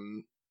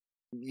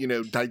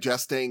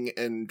 Digesting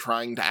and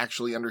trying to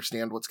actually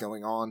understand what's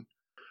going on.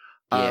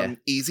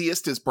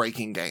 Easiest is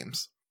breaking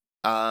games.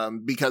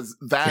 Because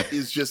that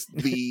is just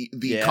the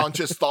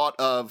conscious thought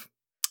of,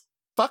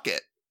 fuck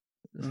it.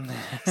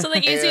 So the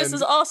easiest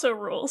is also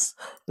rules.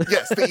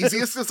 Yes, the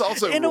easiest is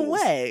also in rules. a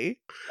way.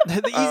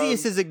 The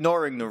easiest is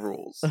ignoring the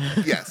rules.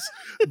 Yes,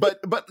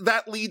 but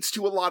that leads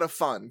to a lot of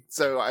fun.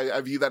 So I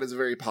view that as a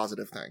very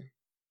positive thing.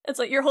 It's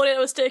like you're holding it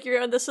with a stick, you're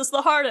going, this is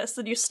the hardest,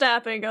 and you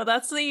snap it and go,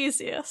 that's the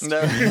easiest. No.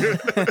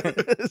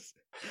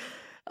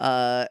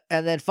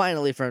 And then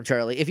finally from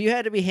Charlie, if you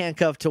had to be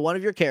handcuffed to one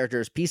of your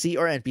characters, PC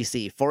or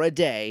NPC, for a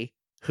day,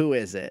 who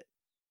is it?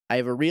 I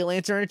have a real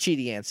answer and a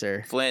cheaty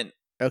answer. Flint.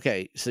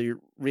 Okay, so your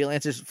real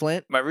answer is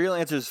Flint? My real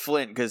answer is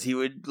Flint, because he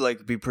would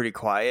like be pretty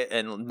quiet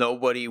and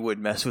nobody would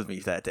mess with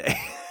me that day.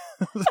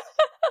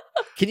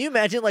 Can you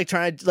imagine like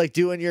trying to like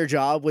doing your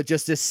job with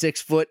just this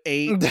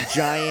 6'8"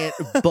 giant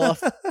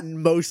buff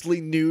mostly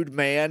nude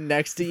man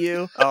next to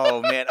you?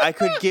 Oh man, I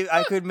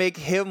could make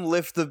him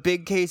lift the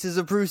big cases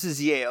of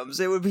Bruce's yams.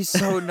 It would be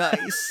so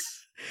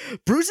nice.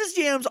 Bruce's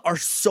yams are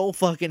so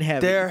fucking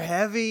heavy. They're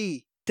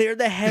heavy. They're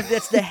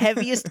that's the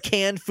heaviest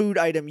canned food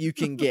item you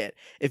can get.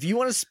 If you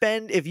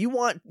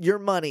want your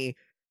money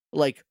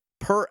like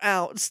per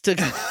ounce to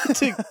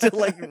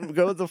like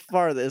go the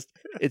farthest,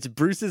 it's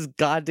Bruce's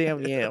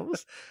goddamn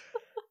yams.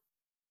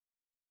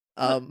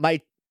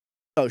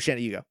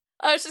 Shanna, you go.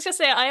 I was just gonna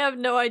say, I have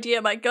no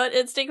idea. My gut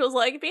instinct was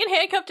like, being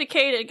handcuffed to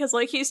Caden, because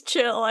like he's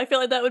chill. I feel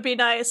like that would be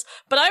nice.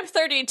 But I'm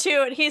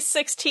 32 and he's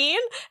 16,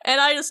 and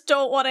I just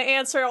don't want to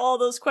answer all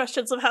those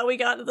questions of how we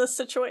got into this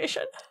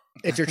situation.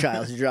 It's your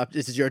child.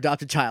 This is your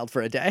adopted child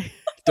for a day.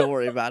 Don't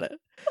worry about it.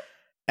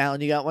 Alan,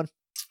 you got one?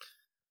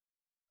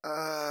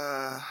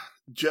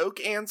 Joke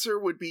answer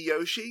would be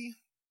Yoshi.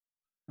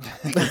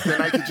 Because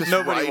then I could just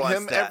ride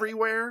him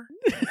everywhere.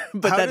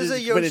 But how does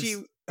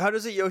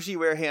a Yoshi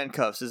wear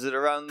handcuffs? Is it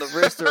around the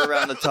wrist or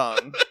around the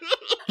tongue?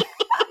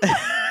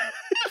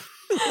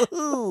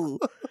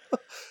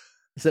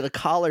 Is it a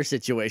collar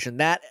situation?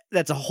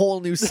 That's a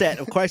whole new set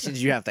of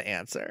questions you have to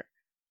answer.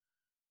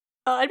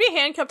 I'd be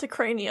handcuffed to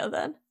Crania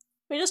then.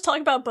 We just talk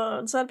about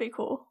bones. That'd be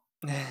cool.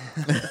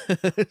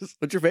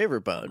 What's your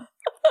favorite bone?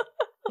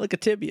 Like a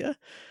tibia.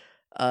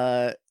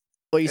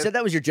 Well, you said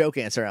that was your joke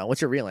answer, Alan.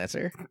 What's your real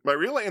answer? My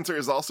real answer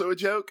is also a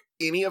joke.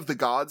 Any of the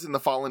gods and the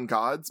fallen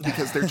gods,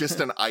 because they're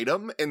just an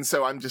item, and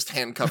so I'm just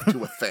handcuffed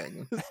to a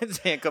thing. It's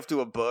handcuffed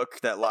to a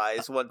book that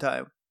lies one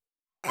time.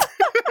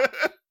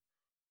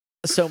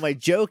 So my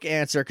joke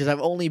answer, because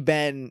I've only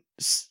been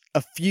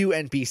a few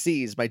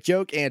NPCs, my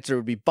joke answer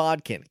would be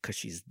Bodkin, because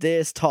she's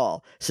this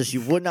tall, so she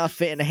would not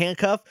fit in a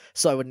handcuff,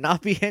 so I would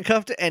not be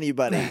handcuffed to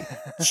anybody.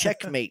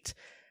 Checkmate.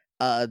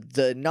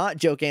 The not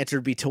joke answer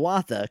would be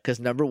Tuatha, because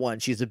number one,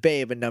 she's a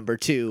babe, and number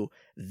two,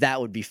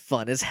 that would be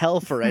fun as hell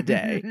for a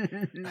day.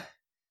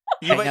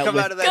 You might come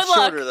out of that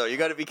shorter, though. You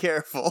got to be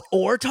careful.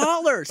 Or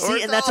taller.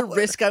 See, and that's a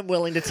risk I'm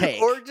willing to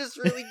take. Or just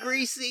really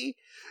greasy.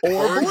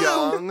 Or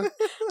young.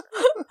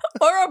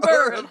 Or a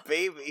bird. Or a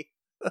baby.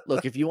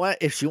 Look,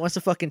 if she wants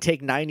to fucking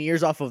take 9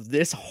 years off of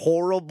this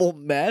horrible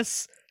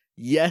mess,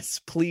 yes,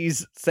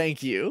 please,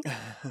 thank you.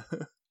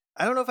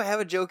 I don't know if I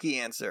have a jokey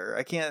answer.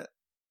 I can't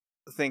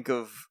think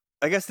of...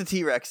 I guess the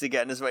T-Rex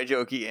again is my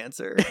jokey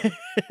answer.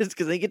 It's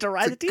because they get to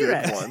ride the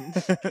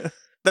T-Rex.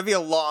 That'd be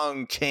a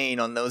long chain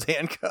on those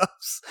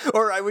handcuffs.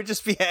 Or I would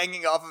just be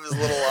hanging off of his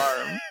little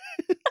arm.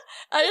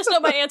 I just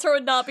know my answer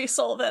would not be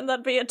Sullivan.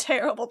 That'd be a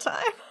terrible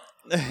time.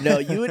 No,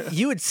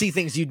 you would see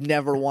things you'd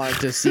never wanted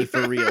to see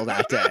for real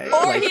that day.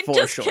 Or like, he'd for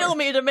just sure. kill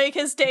me to make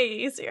his day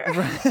easier.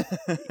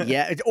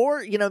 Yeah,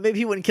 or maybe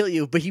he wouldn't kill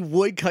you, but he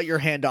would cut your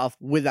hand off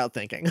without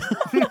thinking.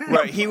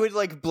 Right, he would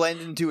like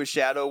blend into a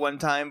shadow one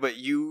time, but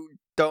you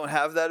don't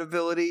have that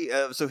ability,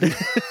 so he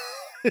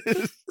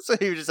so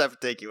he would just have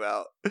to take you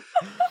out.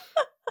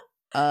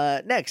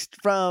 Next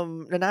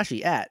from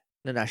Nanashi at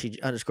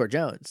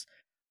Nanashi_Jones.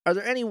 Are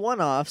there any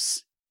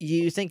one-offs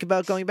you think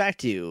about going back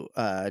to?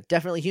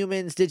 Definitely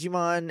humans,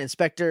 Digimon,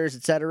 inspectors,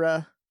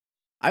 etc.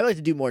 I would like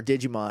to do more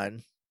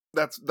Digimon.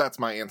 That's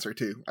my answer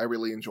too. I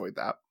really enjoyed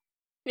that.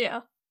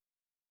 Yeah.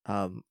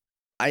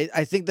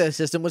 I think the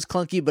system was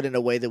clunky, but in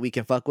a way that we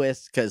can fuck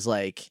with, because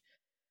like,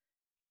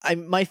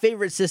 my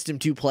favorite system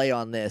to play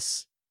on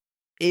this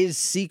is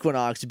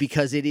Sequinox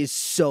because it is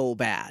so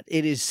bad.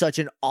 It is such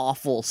an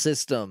awful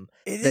system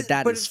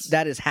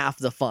that is half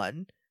the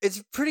fun.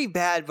 It's pretty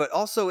bad, but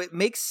also it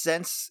makes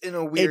sense in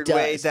a weird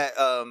way that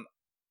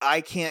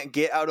I can't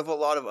get out of a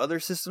lot of other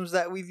systems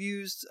that we've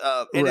used.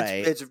 And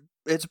Right.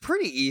 it's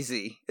pretty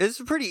easy. It's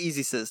a pretty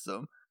easy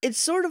system. It's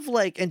sort of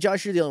like, and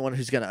Josh, you're the only one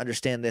who's going to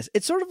understand this.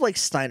 It's sort of like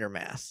Steiner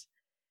math,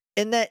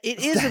 in that it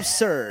is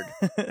absurd,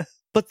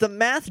 but the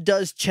math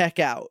does check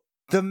out.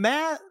 The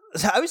math.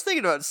 I was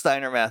thinking about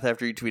Steiner math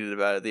after you tweeted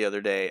about it the other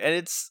day, and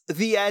it's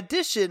the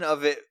addition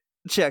of it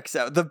checks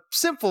out. The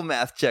simple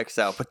math checks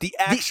out, but the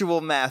actual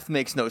math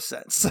makes no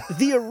sense.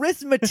 The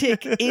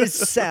arithmetic is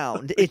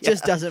sound. It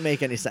just doesn't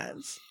make any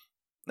sense.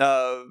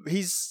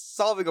 He's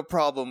solving a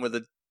problem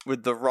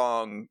with the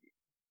wrong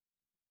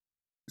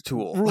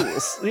tool.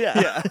 Rules.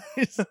 Yeah.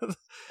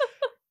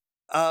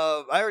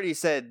 I already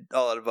said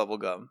All Out of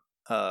Bubblegum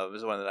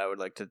is one that I would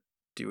like to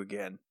do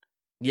again.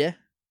 Yeah.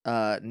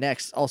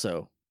 Next,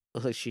 also,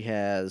 looks like she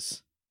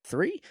has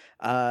 3.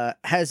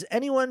 Has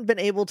anyone been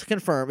able to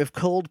confirm if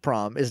cold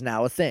prom is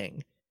now a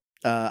thing?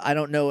 I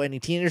don't know any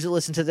teenagers that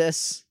listen to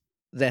this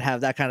that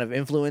have that kind of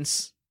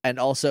influence, and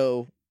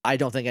also I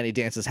don't think any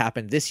dances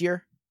happened this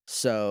year,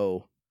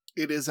 so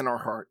It is in our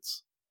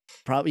hearts.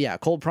 probably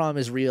cold prom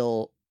is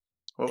real.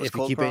 What was If you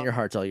Cold keep it Prom? in your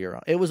hearts all year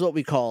round. It was what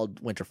we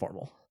called winter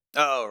formal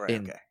Oh, right.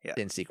 in- Okay. Yeah.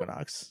 in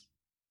Sequinox.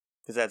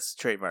 Because that's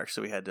trademark,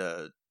 so we had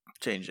to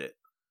change it.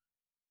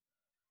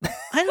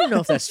 I don't know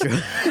if that's true.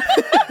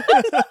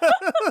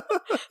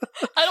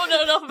 I don't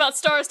know enough about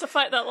stars to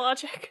fight that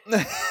logic.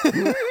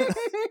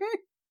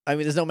 I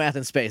mean, there's no math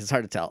in space. It's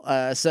hard to tell.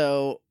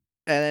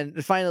 And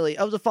then finally,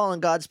 of the Fallen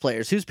Gods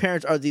players, whose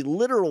parents are the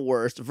literal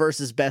worst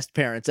versus best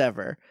parents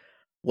ever?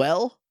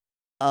 Well,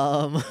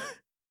 I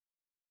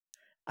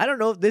don't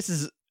know if this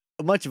is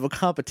much of a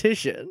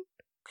competition.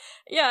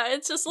 Yeah,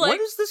 it's just like What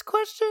is this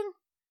question?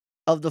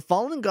 Of the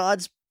Fallen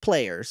Gods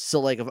players, so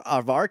like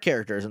of our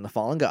characters in the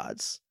Fallen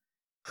Gods,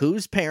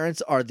 whose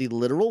parents are the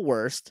literal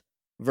worst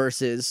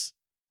versus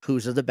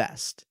whose are the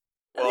best?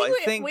 Well, I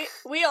I think- think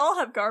we all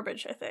have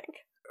garbage, I think.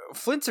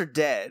 Flints are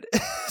dead.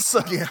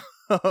 So Yeah.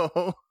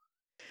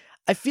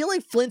 I feel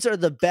like Flints are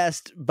the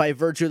best by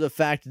virtue of the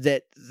fact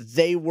that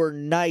they were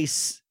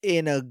nice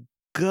in a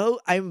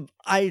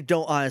I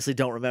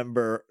don't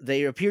remember.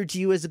 They appeared to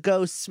you as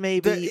ghosts,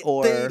 maybe, they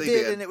They did,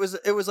 did. and it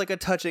was like a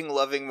touching,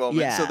 loving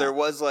moment. So Yeah. there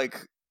was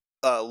like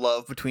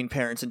love between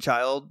parents and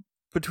child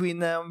between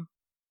them.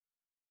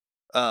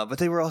 But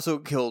they were also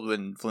killed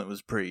when Flint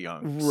was pretty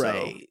young.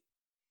 right?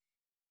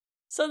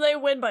 So they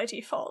win by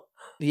default.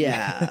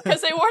 Yeah.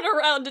 Because they weren't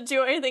around to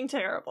do anything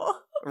terrible.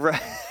 So.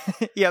 Right.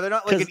 Yeah, they're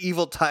not like 'Cause- an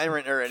evil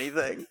tyrant or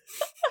anything.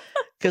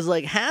 Because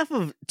like half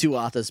of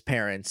Tuatha's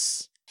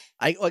parents,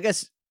 I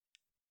guess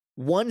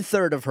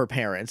 1/3 of her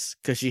parents,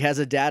 because she has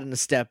a dad and a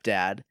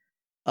stepdad.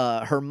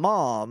 Her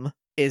mom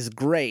is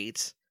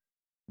great,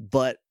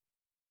 but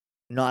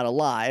not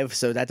alive,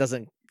 so that does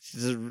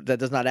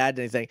not add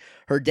anything.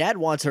 Her dad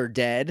wants her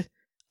dead,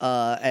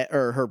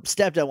 or her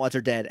stepdad wants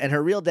her dead, and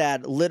her real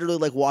dad literally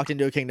like walked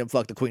into a kingdom,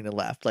 fucked the queen, and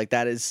left. Like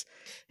that is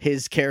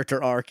his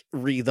character arc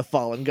re the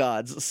Fallen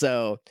Gods.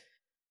 So,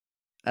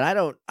 and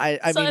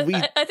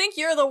I think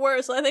you're the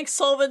worst. I think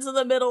Solvin's in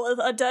the middle with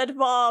a dead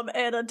mom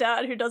and a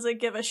dad who doesn't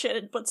give a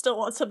shit but still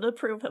wants him to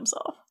prove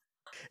himself.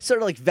 sort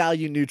of like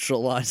value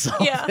neutral on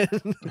something. Yeah.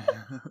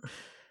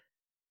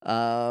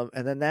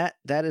 And then that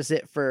is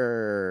it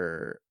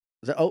for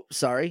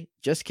sorry,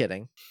 just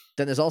kidding.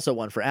 Then there's also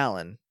one for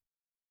Alan.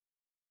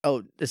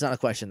 Oh, it's not a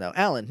question though.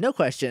 Alan, no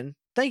question.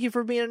 Thank you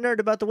for being a nerd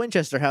about the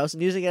Winchester house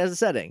and using it as a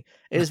setting.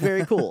 It is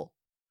very cool.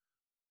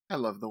 I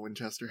love the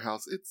Winchester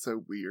house. It's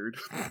so weird.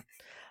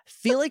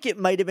 Feel like it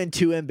might have been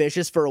too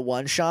ambitious for a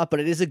one shot, but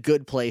it is a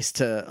good place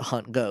to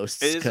hunt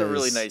ghosts. It is a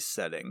really 'cause nice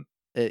setting.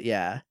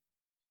 yeah.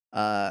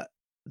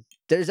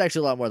 There's actually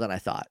a lot more than I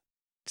thought.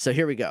 So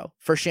here we go.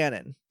 For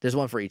Shannon, there's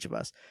one for each of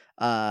us.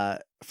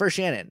 For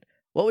Shannon,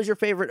 what was your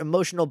favorite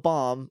emotional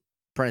bomb,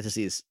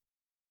 parentheses,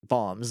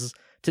 bombs,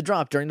 to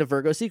drop during the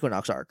Virgo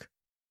Sequinox arc?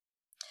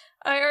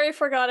 I already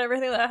forgot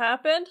everything that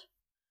happened,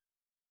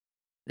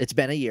 It's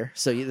been a year,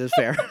 so that's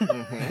fair.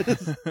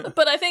 Mhm.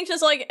 but I think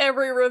just like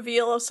every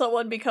reveal of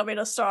someone becoming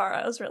a star,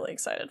 I was really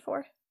excited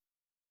for.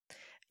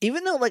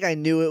 Even though like I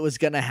knew it was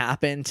gonna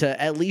happen to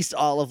at least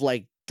all of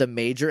like the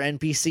major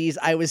NPCs,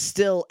 I was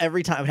still,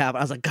 every time it happened,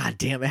 I was like, God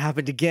damn, it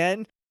happened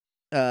again.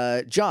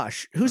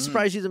 Josh, who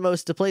surprised you the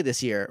most to play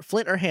this year?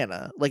 Flint or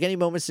Hannah? Like any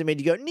moments that made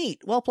you go,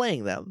 neat, while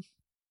playing them?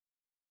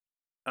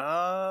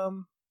 I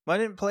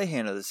didn't play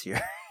Hannah this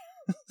year.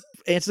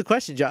 Answer the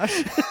question,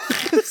 Josh.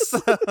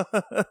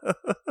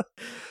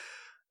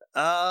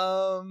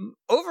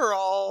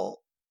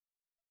 Overall,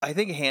 I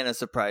think Hannah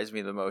surprised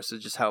me the most.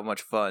 Is just how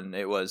much fun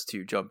it was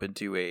to jump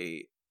into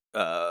a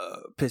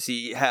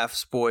pissy, half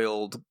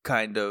spoiled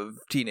kind of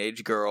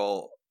teenage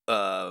girl,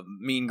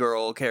 mean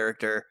girl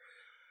character.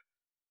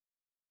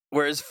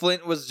 Whereas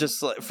Flint was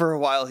just like, for a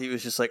while, he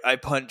was just like, I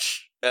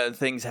punch and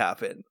things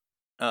happen.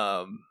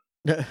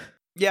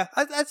 Yeah,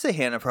 I'd say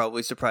Hannah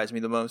probably surprised me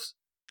the most.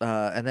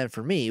 And then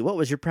for me, what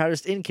was your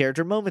proudest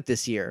in-character moment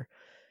this year?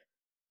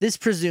 This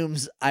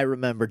presumes I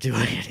remember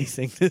doing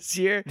anything this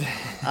year.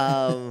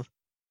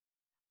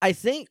 I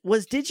think,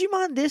 was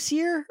Digimon this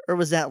year, or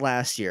was that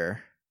last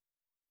year?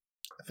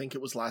 I think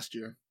it was last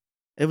year.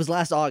 It was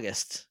last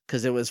August,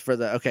 because it was for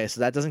the, okay,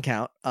 so that doesn't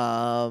count.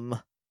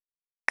 That,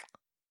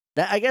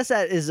 I guess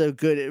that is a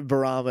good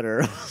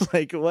barometer.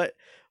 Like, what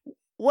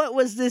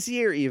was this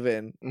year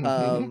even?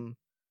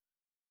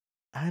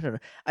 I don't know.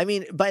 I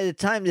mean, by the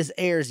time this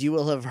airs, you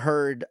will have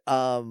heard,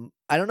 I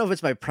don't know if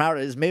it's my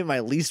proudest, maybe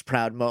my least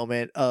proud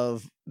moment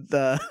of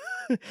the,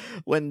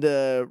 when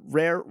the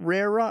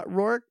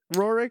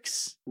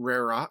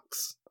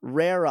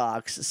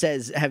Rarerox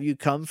says, have you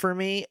come for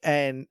me?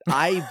 And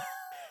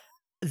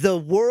the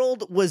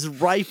world was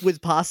rife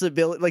with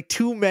possibility, like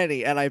too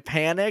many, and I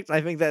panicked.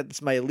 I think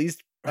that's my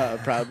least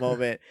proud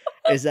moment,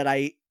 is that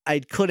I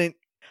couldn't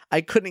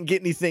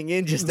get anything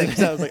in just then,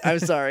 because I was like, I'm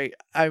sorry,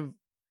 I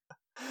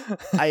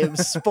am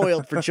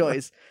spoiled for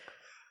choice.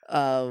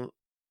 So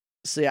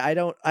yeah, I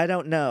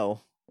don't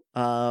know.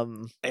 Yeah,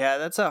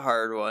 that's a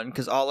hard one,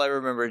 because all I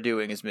remember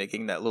doing is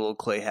making that little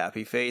clay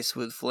happy face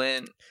with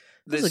Flint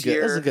this year.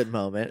 That was a good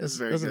moment. It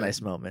was a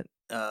nice moment.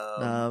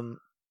 I'm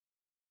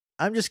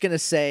just gonna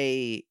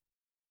say,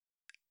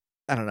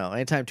 I don't know.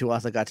 Anytime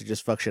Tuatha got to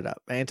just fuck shit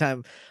up.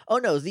 Anytime. Oh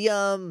no,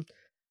 the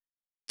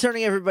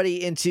turning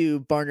everybody into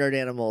barnyard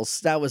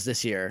animals. That was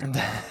this year.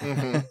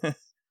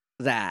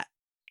 That.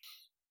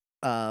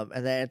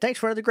 And then thanks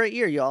for another great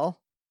year,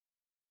 y'all.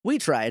 We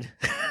tried.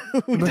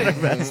 We did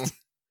our best.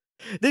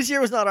 This year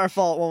was not our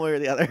fault one way or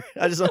the other.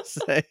 I just want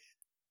to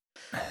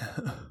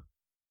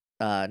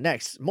say.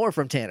 Next, more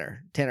from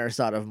Tanner. Tanner has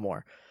thought of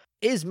more.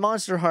 Is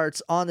Monster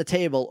Hearts on the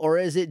table, or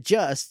is it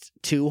just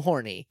too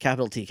horny?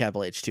 Capital T,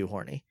 capital H, too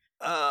horny.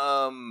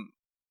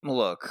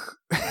 Look.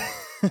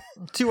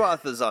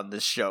 Tuatha's on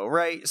this show,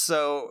 right?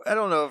 So I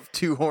don't know if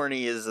too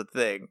horny is a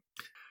thing.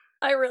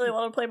 I really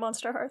want to play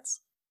Monster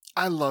Hearts.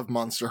 I love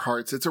Monster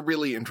Hearts. It's a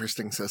really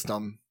interesting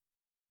system.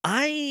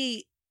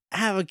 I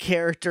have a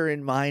character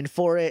in mind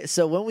for it,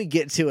 so when we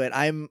get to it,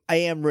 I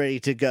am ready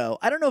to go.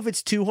 I don't know if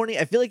it's too horny.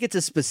 I feel like it's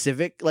a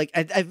specific, like,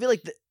 I feel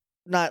like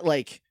not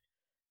like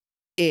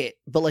it,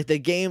 but like the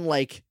game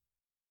like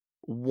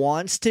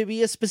wants to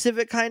be a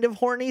specific kind of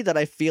horny that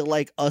I feel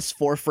like us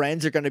four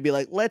friends are going to be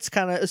like, let's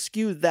kind of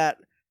eschew that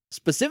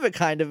specific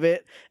kind of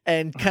it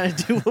and kind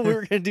of do what we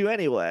were going to do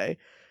anyway.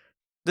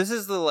 This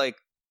is the like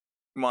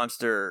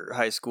Monster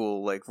High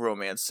School like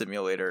romance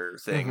simulator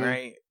thing,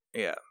 right?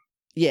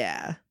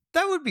 Yeah,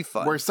 that would be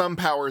fun. Where some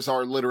powers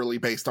are literally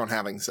based on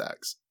having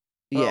sex.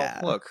 Well,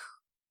 Yeah, look,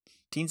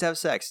 teens have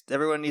sex.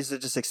 Everyone needs to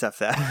just accept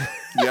that.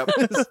 Yep.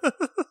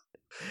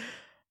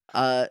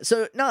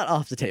 So not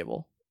off the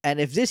table. And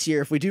if this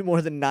year, if we do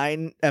more than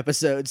 9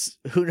 episodes,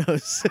 who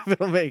knows if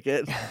it'll make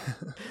it.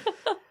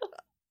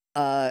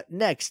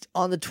 Next,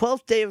 on the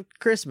 12th day of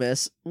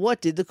Christmas,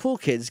 what did the cool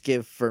kids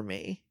give for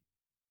me?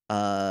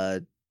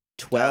 12?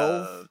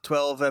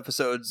 12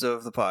 episodes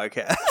of the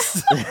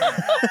podcast.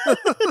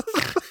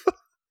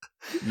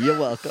 You're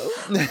welcome.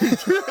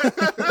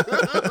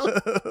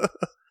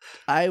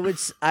 I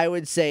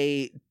would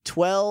say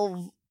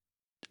 12.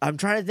 I'm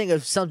trying to think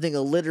of something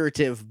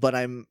alliterative, but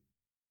I'm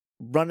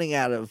running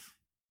out of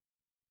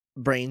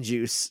brain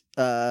juice.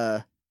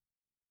 12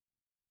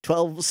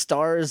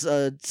 stars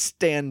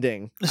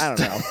standing. I don't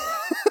know.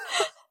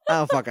 I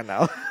don't fucking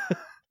know.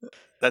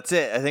 That's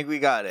it. I think we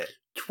got it.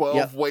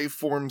 12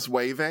 waveforms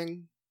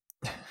waving.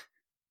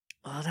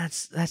 Oh,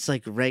 that's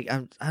like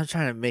I'm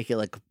trying to make it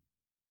like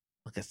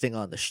a thing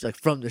on the like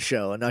from the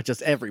show, and not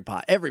just every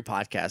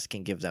podcast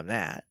can give them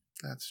that.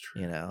 That's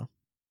true. You know.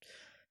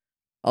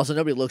 Also,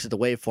 nobody looks at the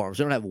waveforms.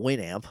 We don't have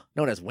Winamp.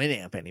 No one has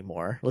Winamp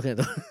anymore. Looking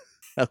at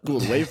how cool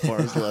the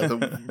waveforms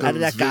look. Out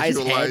of that guy's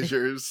head.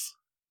 Does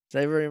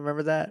everybody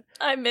remember that?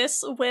 I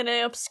miss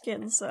Winamp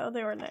skins, though.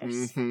 They were nice.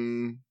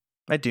 Mm-hmm.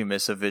 I do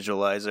miss a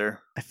visualizer.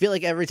 I feel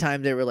like every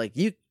time they were like,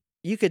 you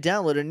could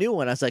download a new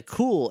one. I was like,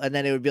 cool. And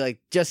then it would be like,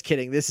 just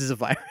kidding. This is a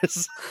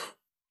virus.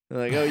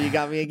 Like, oh, you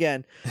got me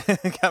again.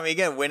 Got me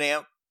again,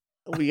 Winamp.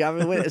 We got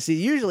me. See,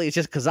 usually it's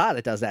just Kazaa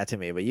that does that to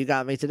me, but you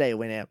got me today,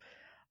 Winamp.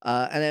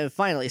 And then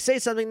finally, say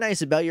something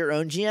nice about your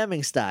own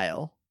GMing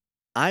style.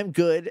 I'm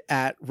good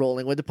at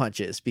rolling with the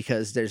punches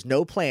because there's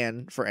no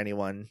plan for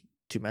anyone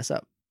to mess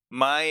up.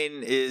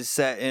 Mine is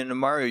set in a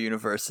Mario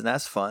universe, and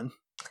that's fun.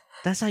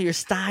 That's not your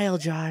style,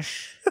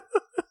 Josh.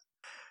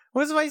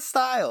 What's my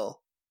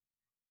style?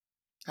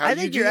 I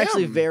think you're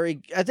actually very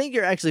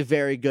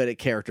good at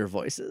character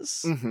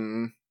voices.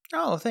 Mm-hmm.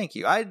 Oh, thank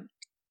you. I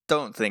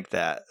don't think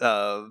that,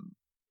 but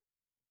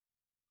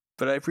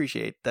I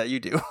appreciate that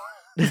you do.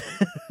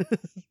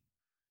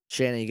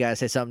 Shannon, you gotta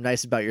say something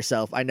nice about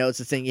yourself. I know it's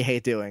a thing you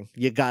hate doing.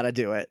 You gotta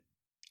do it.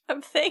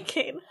 I'm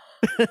thinking.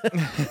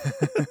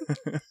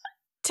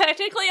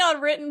 Technically,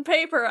 on written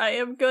paper, I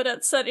am good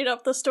at setting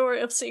up the story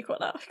of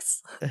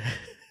Sequinox.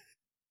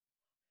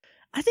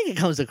 I think it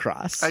comes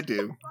across. I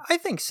do. I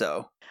think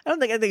so. I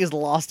think it's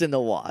lost in the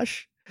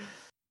wash.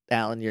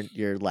 Alan,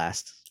 you're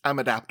last. I'm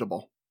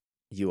adaptable.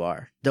 You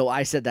are. Though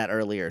I said that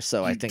earlier,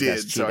 so I think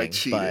that's cheating. So I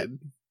cheated.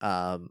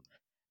 But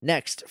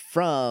next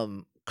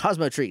from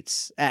Cosmo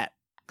Treats at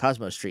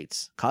Cosmos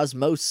Treats.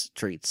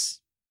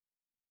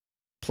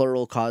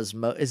 Plural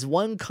Cosmo. Is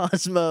one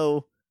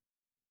Cosmo?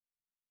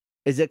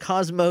 Is it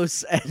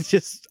Cosmos and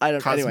just I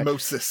don't know.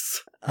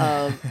 Cosmosis.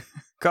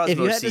 Anyway, if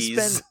you had to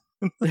spend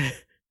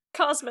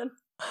Cosmin.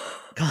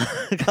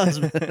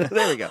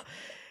 There we go.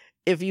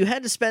 If you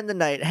had to spend the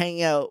night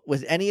hanging out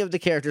with any of the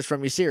characters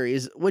from your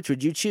series, which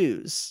would you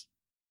choose?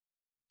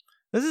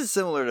 This is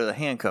similar to the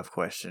handcuff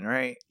question,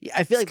 right? Yeah,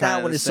 I feel like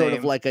that one is sort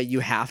of like a you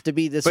have to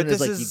be. This one is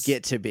like you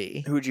get to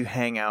be. Who would you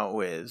hang out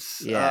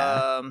with?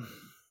 Yeah.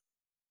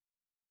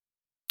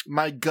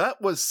 My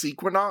gut was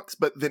Sequinox,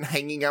 but then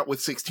hanging out with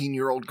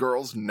 16-year-old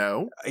girls,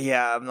 no.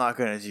 Yeah, I'm not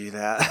going to do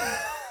that.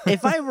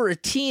 If I were a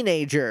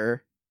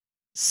teenager,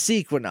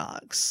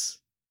 Sequinox.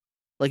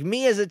 Like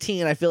me as a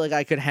teen, I feel like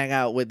I could hang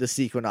out with the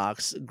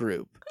Sequinox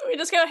group. We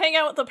just go hang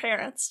out with the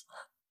parents.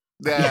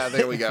 Yeah,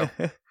 there we go.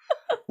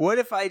 What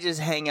if I just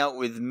hang out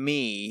with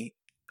me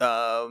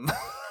from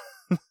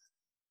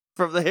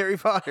the Harry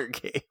Potter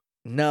game?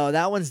 No,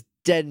 that one's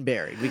dead and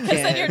buried. We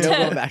then you're can't. No dead.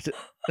 going back to.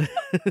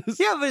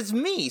 Yeah, but it's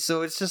me,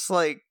 so it's just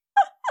like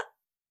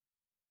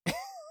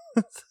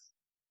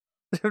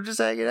I'm just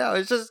hanging out.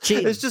 It's just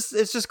Cheating. it's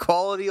just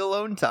quality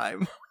alone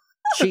time.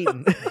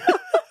 Cheating.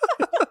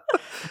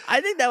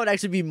 I think that would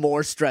actually be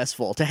more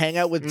stressful to hang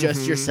out with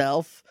just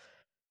yourself.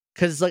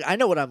 Because like I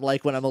know what I'm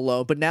like when I'm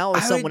alone, but now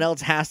if someone else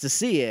has to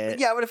see it.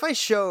 Yeah, but if I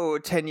show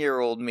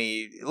 10-year-old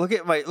me, look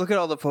at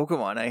all the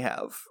Pokemon I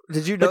have.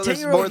 Did you know But there's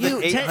 10-year-old more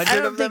than 800 I don't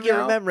of them think you're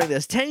now? remembering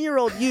this.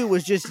 10-year-old you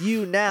was just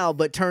you now,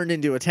 but turned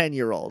into a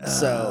 10-year-old.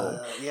 So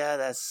yeah,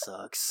 that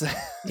sucks.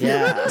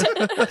 yeah.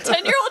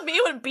 10-year-old me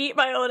would beat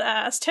my own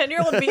ass.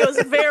 10-year-old me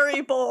was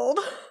very bold.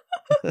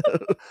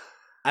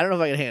 I don't know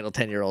if I can handle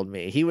 10-year-old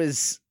me. He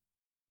was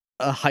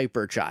a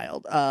hyper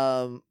child.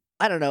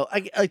 I don't know.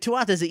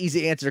 Tuatha is an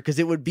easy answer because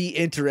it would be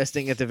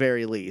interesting at the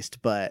very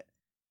least. But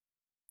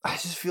I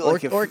just feel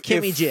like or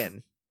Kimmy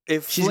Jin,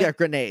 if she's got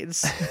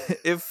grenades.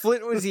 If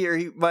Flint was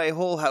here, my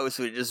whole house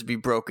would just be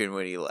broken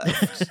when he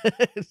left.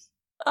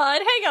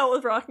 I'd hang out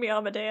with Rock Me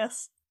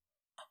Amadeus.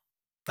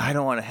 I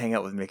don't want to hang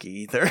out with Mickey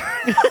either.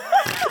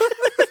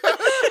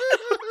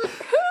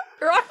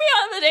 Rock Me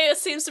Amadeus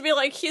seems to be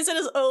like he's in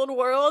his own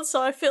world, so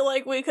I feel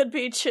like we could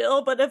be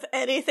chill, but if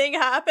anything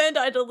happened,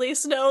 I'd at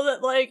least know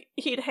that like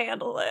he'd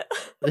handle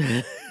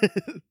it.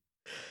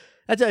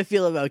 That's how I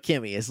feel about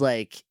Kimmy. Is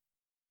like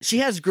she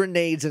has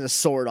grenades and a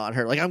sword on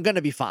her. Like I'm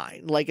gonna be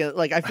fine. Like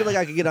I feel like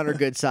I could get on her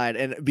good side,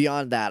 and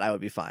beyond that, I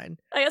would be fine.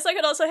 I guess I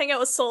could also hang out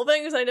with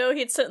Solving because I know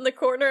he'd sit in the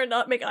corner and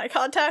not make eye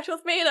contact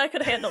with me, and I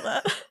could handle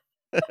that.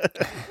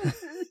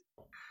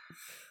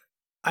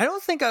 I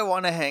don't think I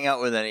want to hang out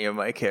with any of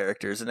my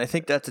characters, and I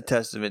think that's a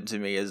testament to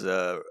me as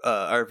a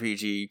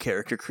RPG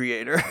character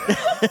creator.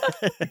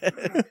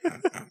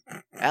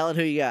 Alan,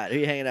 who you got? Who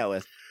you hanging out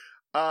with?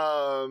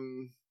 I'll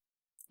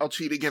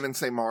cheat again and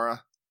say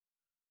Mara.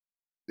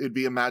 It'd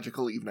be a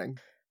magical evening.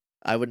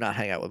 I would not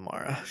hang out with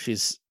Mara.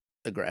 She's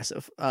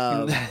aggressive.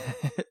 I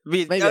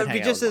maybe would I'd be hang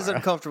out just with as Mara.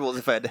 uncomfortable as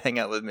if I had to hang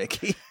out with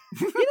Mickey.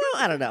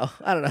 I don't know.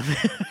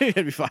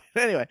 It'd be fine.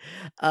 Anyway,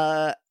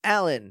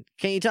 Alan,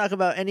 can you talk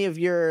about any of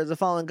the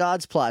Fallen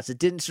Gods plots that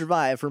didn't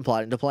survive from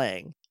plotting to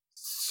playing?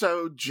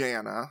 So,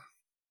 Janna.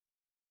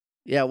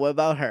 Yeah, what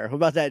about her? What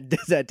about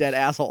that dead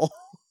asshole?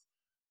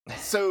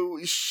 So,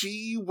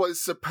 she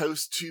was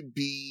supposed to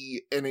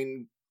be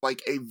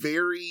a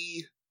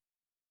very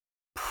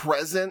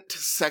present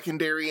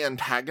secondary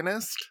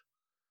antagonist,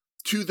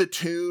 to the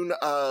tune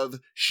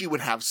of she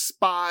would have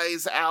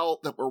spies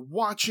out that were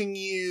watching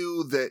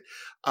you, that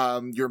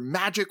your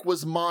magic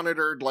was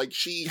monitored. Like,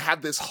 she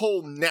had this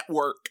whole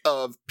network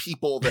of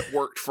people that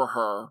worked for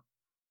her.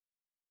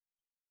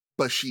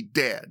 But she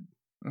dead.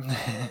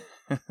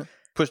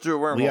 Pushed through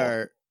a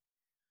wormhole.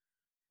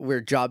 We're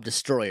job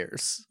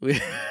destroyers.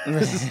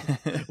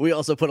 We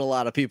also put a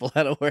lot of people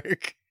out of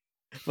work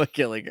by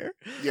killing her.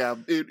 Yeah,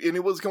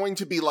 it was going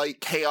to be like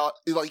Chaos.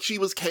 Like, she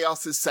was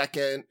Chaos's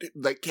second.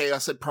 Like,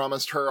 Chaos had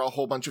promised her a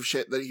whole bunch of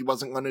shit that he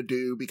wasn't going to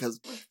do because,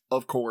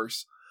 of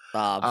course.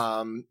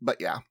 But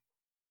yeah.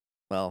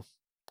 Well,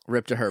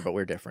 rip to her, but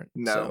we're different.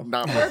 No, so.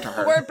 not rip to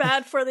her. We're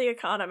bad for the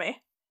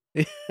economy.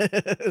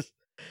 Anything?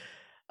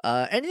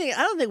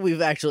 I don't think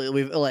we've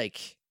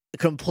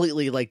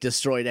completely like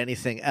destroyed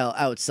anything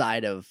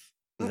outside of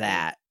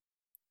that.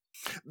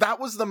 That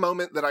was the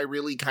moment that I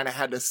really kind of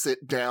had to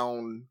sit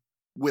down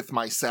with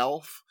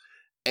myself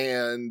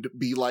and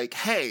be like,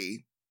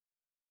 hey,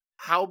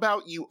 how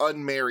about you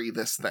unmarry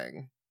this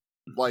thing?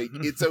 Like,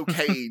 it's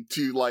okay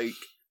to, like,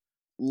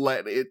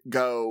 let it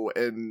go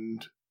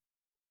and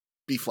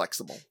be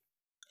flexible.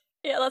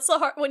 Yeah, that's the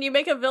hard. When you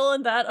make a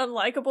villain that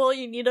unlikable,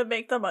 you need to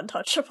make them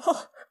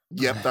untouchable.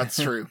 Yep, that's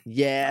true.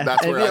 Yeah,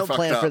 That's and where if we I don't fucked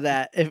plan for up.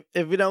 that,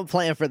 if we don't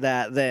plan for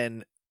that,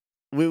 then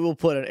we will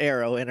put an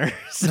arrow in her.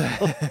 So,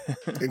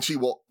 And she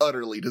will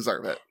utterly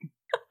deserve it.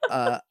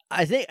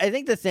 I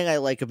think the thing I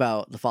like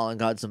about the Fallen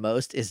Gods the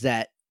most is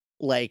that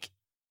like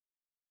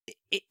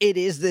it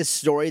is this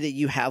story that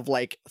you have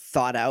like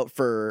thought out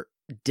for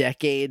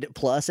decade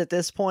plus at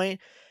this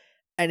point.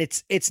 And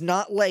it's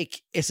not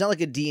like a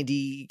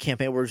D&D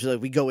campaign where it's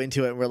like we go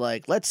into it and we're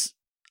like, let's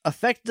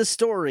affect the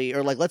story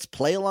or like let's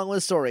play along with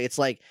the story. It's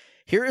like,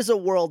 here is a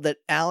world that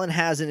Alan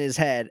has in his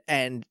head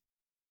and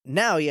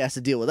now he has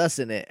to deal with us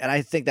in it. And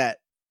I think that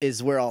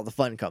is where all the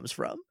fun comes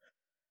from.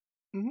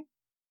 Mm-hmm.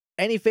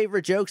 Any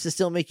favorite jokes that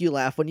still make you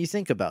laugh when you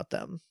think about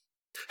them?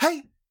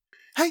 Hey,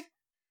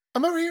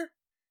 I'm over here.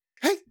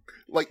 Hey,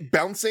 like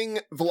bouncing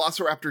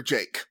Velociraptor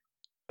Jake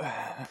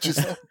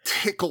just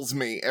tickles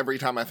me every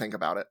time I think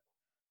about it.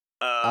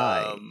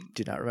 I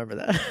do not remember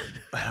that.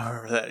 I don't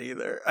remember that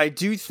either. I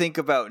do think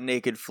about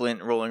Naked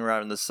Flint rolling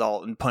around in the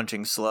salt and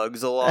punching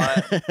slugs a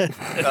lot.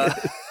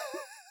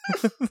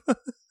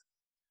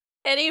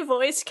 Any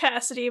voice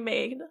Cassidy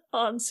made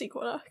on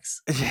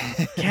Sequinox.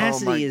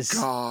 Cassidy oh my is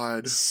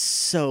God.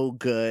 so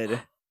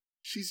good.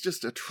 She's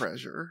just a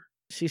treasure.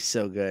 She's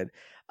so good.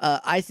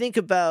 I think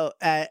about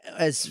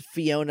as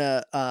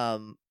Fiona,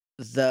 in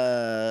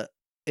the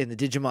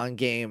Digimon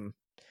game.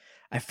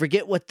 I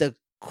forget what the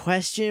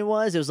question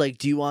was. It was like,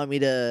 do you want me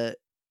to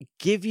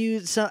give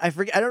you some? I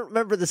forget. I don't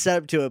remember the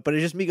setup to it, but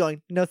it's just me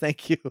going, no,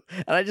 thank you.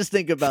 And I just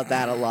think about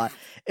that a lot.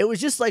 It was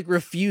just like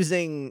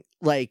refusing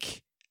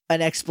like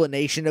an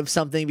explanation of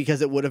something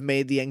because it would have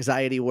made the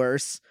anxiety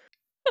worse.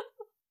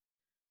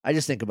 I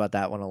just think about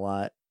that one a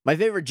lot. My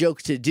favorite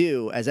joke to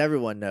do, as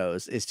everyone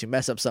knows, is to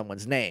mess up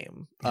someone's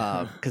name,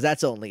 because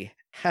that's only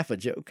half a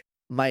joke.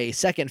 My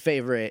second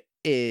favorite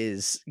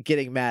is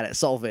getting mad at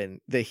Sullivan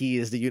that he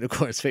is the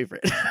unicorn's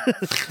favorite.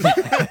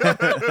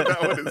 That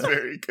one is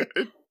very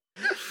good.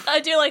 I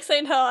do like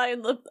saying how I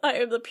am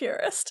the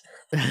purist.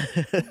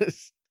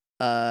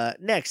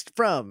 Next,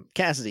 from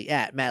Cassidy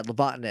at Mad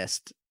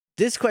Lobotanist.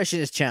 This question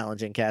is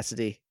challenging,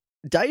 Cassidy.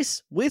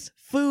 Dice with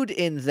food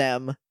in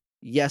them,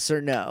 yes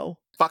or no?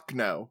 Fuck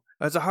no.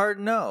 That's a hard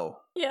no.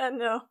 Yeah,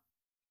 no.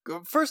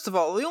 First of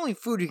all, the only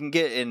food you can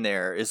get in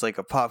there is like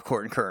a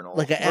popcorn kernel.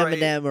 Like an right?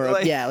 M&M or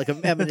like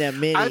an M&M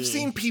mini. I've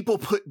seen people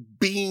put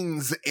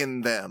beans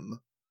in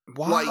them.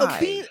 Why? A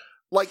bean-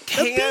 Like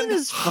bean canned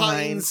is fine.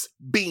 Heinz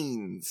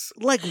beans.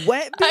 Like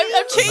wet beans?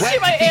 I'm changing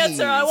Wet my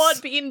answer. I beans.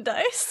 want bean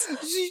dice.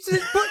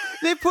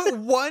 They put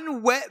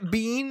one wet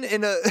bean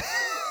in a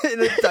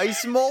in a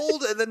dice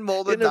mold and then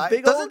mold In a a die.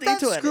 big Doesn't old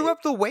that D20. screw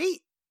up the weight?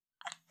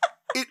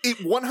 It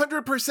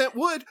 100%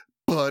 would,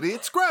 but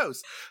it's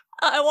gross.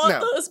 I want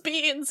No. those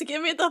beans.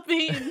 Give me the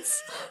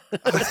beans.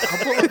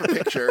 I'll pull up a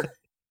picture.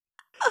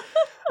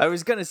 I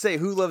was gonna say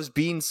who loves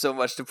beans so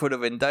much to put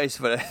them in dice,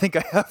 but I think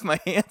I have my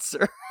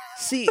answer.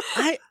 See,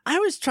 I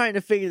was trying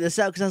to figure this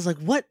out because I was like,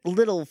 what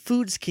little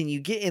foods can you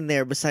get in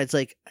there besides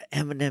like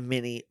M&M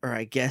mini or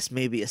I guess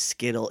maybe a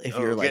Skittle if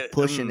you're like get-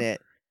 pushing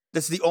it.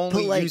 That's the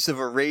only But, like- use of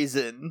a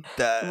raisin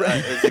that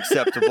Right. is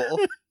acceptable.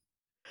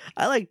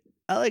 I like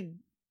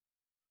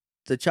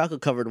the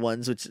chocolate covered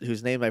ones,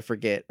 whose name I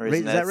forget.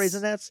 Is that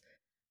Raisinets? Raisinets?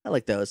 I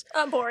like those.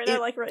 I'm boring. I It-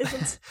 like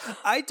raisins.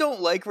 I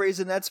don't like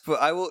Raisinets,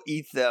 but I will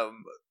eat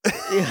them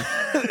Yeah.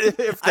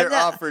 if they're I'm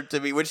not- offered to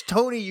me, which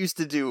Tony used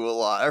to do a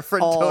lot. Our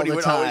friend All Tony the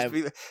would time.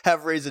 always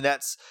have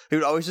Raisinets. He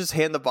would always just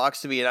hand the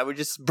box to me, and I would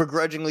just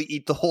begrudgingly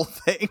eat the whole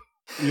thing.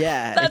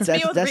 Yeah, That's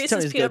me with Reese's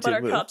Tony's peanut go-to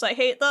butter move. cups. I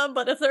hate them,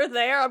 but if they're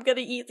there, I'm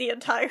gonna eat the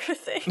entire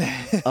thing.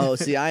 Oh,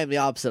 see, I am the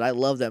opposite. I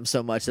love them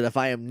so much that if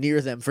I am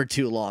near them for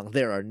too long,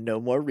 there are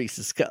no more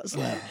Reese's cups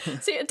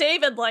left. See,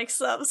 David likes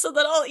them, so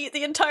then I'll eat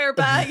the entire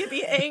bag and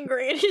be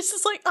angry, and he's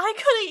just like, I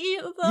couldn't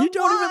eat them. You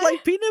don't even Why?"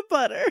 like peanut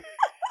butter.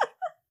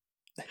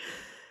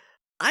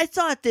 I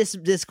thought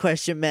this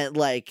question meant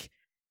like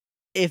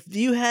if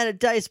you had a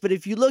dice, but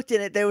if you looked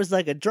in it, there was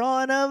like a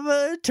drawing of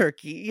a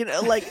turkey,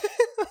 like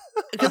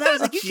because I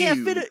was like,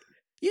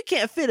 you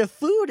can't fit a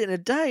food in a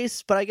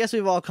dice. But I guess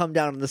we've all come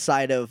down on the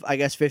side of I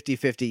guess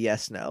 50-50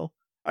 yes no.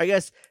 Or I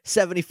guess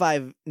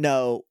 75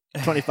 no,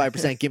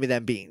 25% give me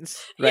them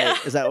beans. Right? Yeah.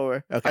 Is that what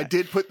we're okay? I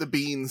did put the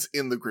beans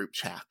in the group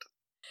chat.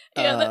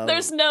 Yeah,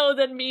 there's no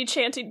than me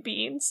chanting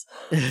beans.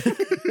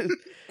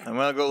 I'm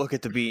gonna go look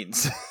at the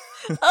beans.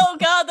 Oh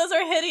god, those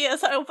are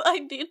hideous. I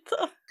need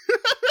them.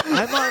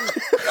 I'm on.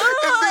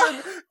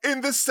 And then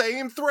in the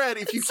same thread,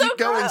 if you It's keep so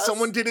going, gross.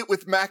 someone did it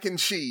with mac and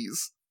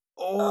cheese.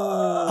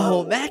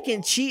 Oh, mac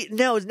and cheese.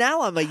 No,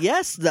 now I'm a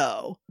yes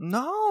though.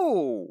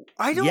 No,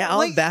 I don't. Yeah, I'm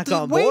like back the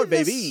on way board,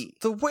 this- baby.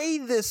 The way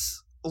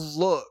this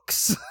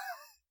looks,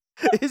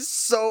 is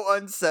so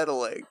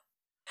unsettling.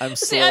 I'm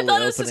See, I slowly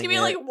thought it was just opening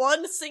gonna be it. like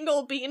one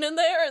single bean in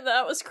there, and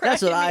that was cracking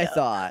That's what me I up.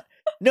 thought.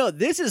 No,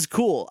 this is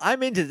cool.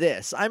 I'm into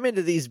this. I'm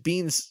into these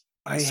beans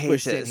I hate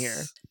squished this. in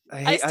here.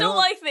 I still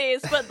like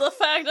these, but the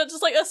fact that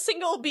just like a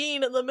single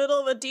bean in the middle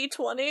of a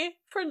D20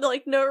 for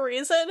like no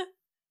reason,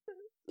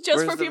 just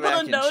Where's for the people mac to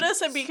and notice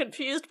cheese? and be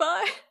confused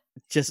by.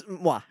 Just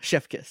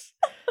chef kiss.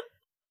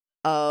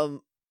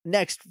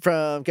 Next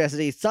from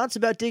Cassidy, thoughts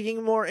about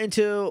digging more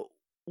into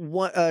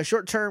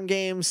short-term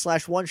games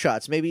 /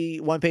 one-shots, maybe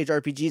one-page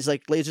RPGs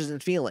like Lasers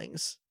and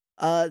Feelings.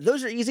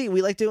 Those are easy.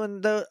 We like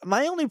doing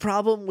my only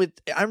problem with,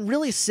 I'm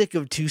really sick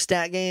of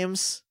 2-stat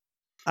games.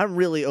 I'm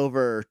really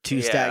over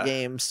 2-stat Yeah.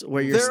 games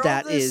where your They're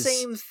stat all the is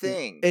same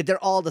thing.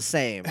 They're all the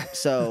same.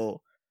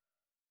 So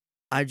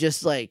I'm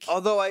just like,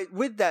 Although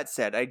with that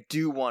said, I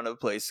do want to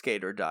play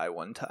Skate or Die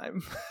one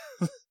time,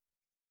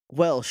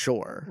 well,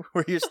 sure.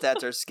 where your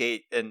stats are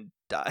skate and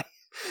die.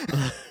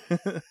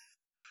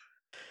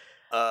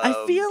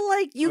 I feel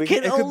like you it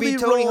can could only be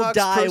Tony roll Hawk's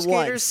die Pro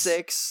Skater once.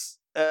 6.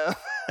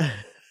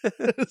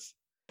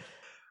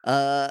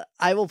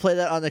 I will play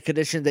that on the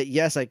condition that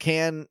yes, I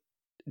can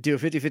do a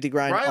 50-50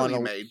 grind Riley on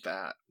a made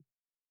that.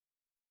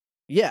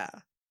 yeah.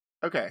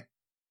 Okay.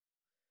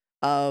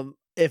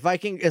 If I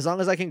can, as long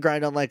as I can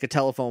grind on like a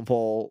telephone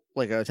pole,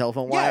 like a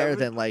telephone wire,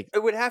 then like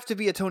It would have to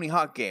be a Tony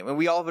Hawk game, and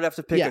we all would have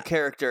to pick Yeah.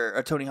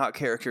 a Tony Hawk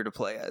character to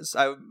play as.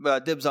 I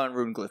dibs on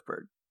Rune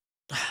Glifberg.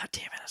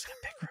 damn it, I was gonna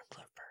pick Rune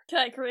Glifberg. Can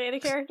I create a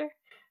character?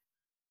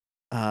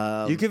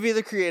 You could be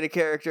the creative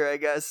character, I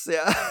guess.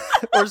 Yeah,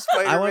 or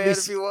Spider-Man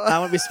if you want. I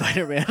want to be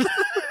Spider-Man.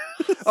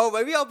 Oh,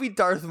 maybe I'll be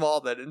Darth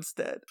Maul then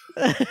instead.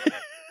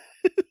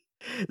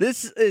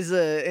 This is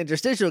an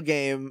interstitial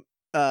game.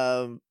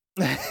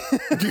 Yeah,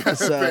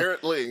 So-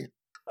 apparently.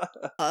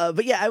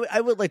 But yeah,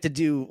 I would like to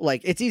do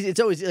like it's easy. It's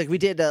always like we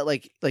did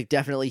like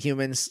Definitely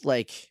Humans.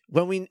 Like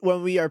when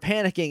we are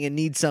panicking and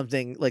need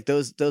something, like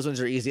those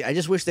ones are easy. I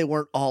just wish they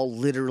weren't all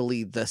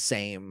literally the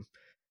same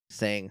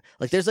thing.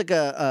 Like there's like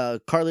a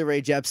Carly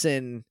Rae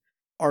Jepsen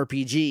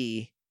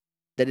RPG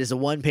that is a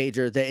one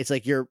pager that it's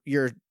like your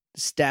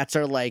stats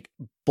are like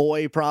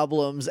boy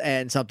problems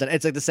and something.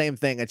 It's like the same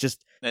thing. It's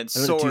just And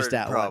I'm gonna choose sword,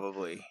 that one.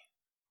 probably.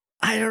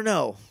 I don't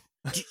know.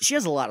 She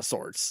has a lot of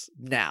swords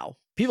now.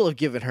 People have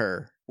given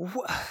her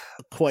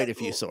quite a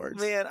few swords.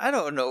 Man, I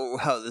don't know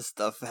how this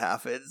stuff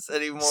happens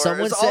anymore.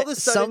 Someone It's said- all of a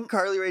sudden, some-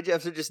 Carly Rae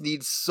Jepsen just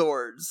needs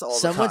swords all the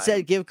time. Someone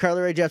said give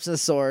Carly Rae Jepsen a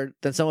sword,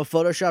 then someone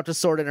photoshopped a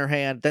sword in her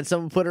hand, then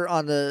someone put her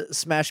on the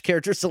Smash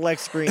character select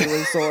screen with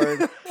a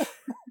sword.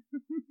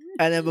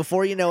 And then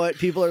before you know it,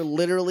 people are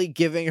literally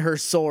giving her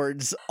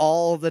swords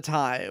all the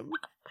time.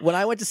 When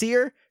I went to see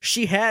her,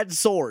 she had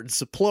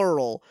swords,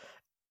 plural,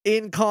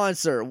 in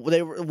concert.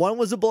 One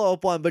was a blow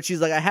up one, but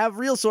she's like, I have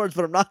real swords,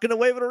 but I'm not going to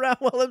wave it around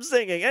while I'm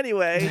singing.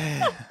 Anyway,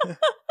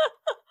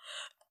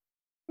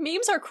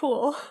 Memes are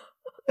cool.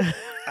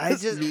 I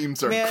just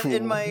Memes are man, cool.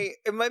 in my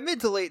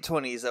mid to late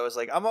 20s, I was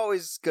like, I'm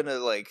always gonna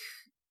like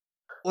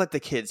let the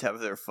kids have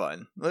their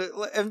fun. But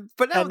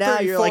now, and now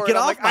you're like, get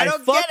I'm off like, my I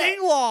don't get fucking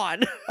it.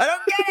 lawn. I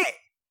don't get it.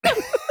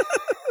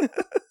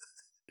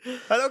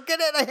 I don't get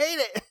it. I hate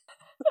it.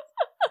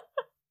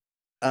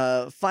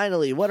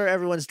 Finally, what are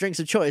everyone's drinks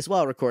of choice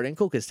while recording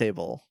Cool Kids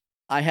Table?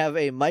 I have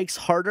a Mike's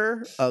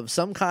Harder of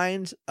some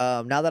kind.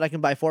 Now that I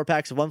can buy 4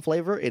 packs of one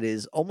flavor, it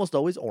is almost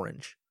always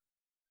orange.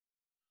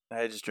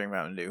 I just drink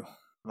Mountain Dew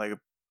like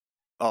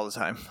all the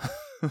time.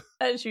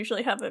 I just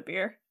usually have a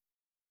beer.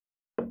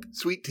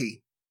 Sweet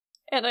tea.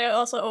 And I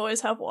also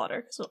always have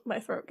water because my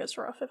throat gets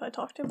rough if I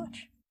talk too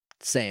much.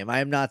 Same. I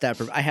am not that.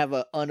 I have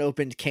an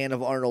unopened can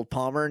of Arnold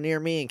Palmer near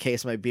me in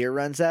case my beer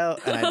runs out.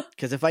 And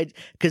because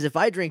if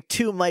I drink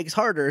 2 Mike's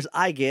Harders,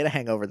 I get a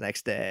hangover the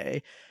next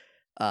day.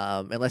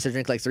 Unless I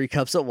drink like 3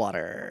 cups of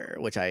water,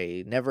 which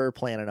I never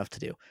plan enough to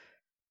do.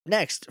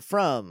 Next,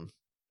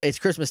 it's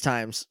Christmas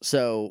times,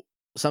 so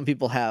some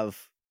people have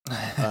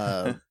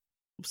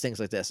things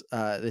like this.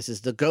 This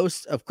is The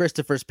Ghost of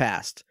Christopher's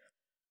Past.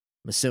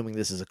 I'm assuming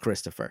this is a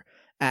Christopher.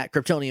 At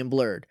Kryptonian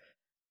Blurred.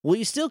 Will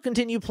you still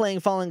continue playing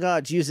Fallen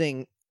Gods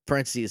using,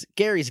 parentheses,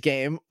 Gary's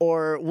game,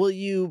 or will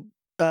you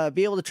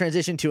be able to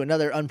transition to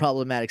another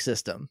unproblematic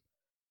system?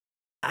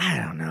 I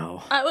don't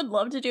know. I would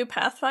love to do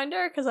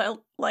Pathfinder because I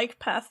like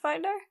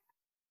Pathfinder.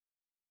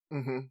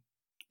 Mm-hmm.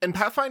 And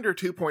Pathfinder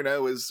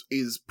 2.0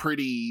 is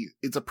pretty.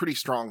 It's a pretty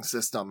strong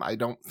system. I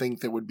don't think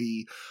there would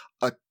be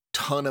a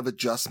ton of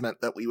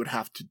adjustment that we would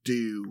have to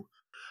do.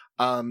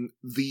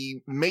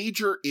 The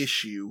major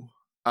issue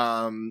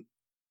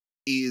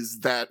is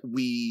that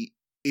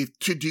if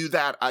to do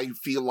that, I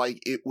feel like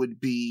it would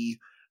be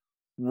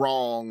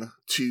wrong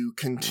to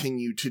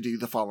continue to do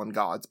the Fallen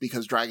Gods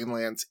because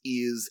Dragonlance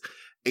is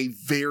a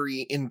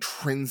very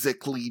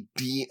intrinsically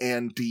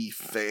D&D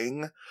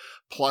thing.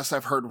 Plus,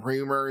 I've heard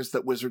rumors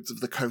that Wizards of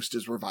the Coast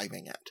is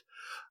reviving it.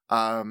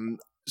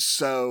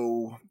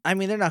 So I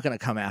mean, they're not going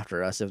to come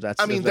after us if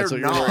that's. I mean, if that's they're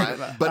what you're worried not.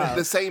 about. But at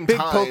the same Big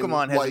time,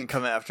 Pokemon hasn't like,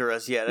 come after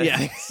us yet. I yeah.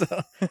 think.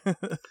 So.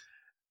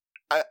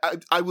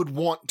 I would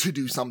want to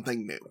do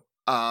something new.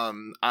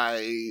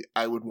 I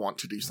would want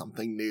to do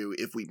something new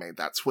if we made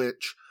that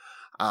switch.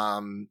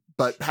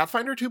 But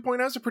Pathfinder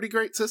 2.0 is a pretty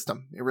great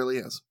system. It really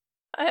is.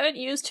 I haven't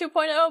used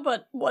 2.0,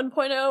 but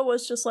 1.0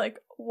 was just like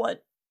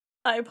what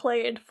I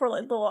played for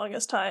like the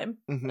longest time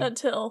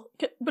until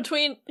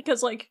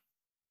because like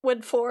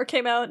when 4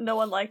 came out and no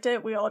one liked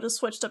it, we all just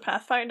switched to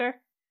Pathfinder.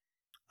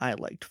 I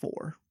liked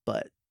 4,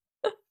 but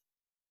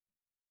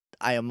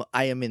I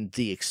am in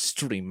the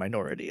extreme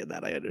minority in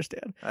that. I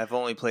understand. I've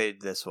only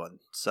played this one,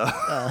 so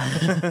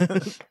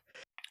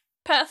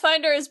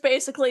Pathfinder is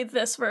basically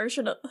this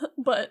version of,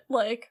 but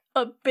like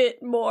a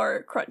bit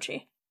more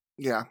crunchy.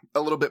 Yeah, a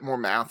little bit more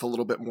math, a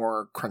little bit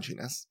more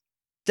crunchiness.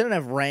 They don't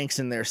have ranks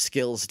in their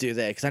skills, do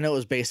they? Because I know it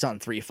was based on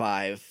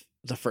 3.5,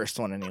 the first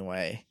one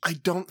anyway. I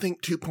don't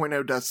think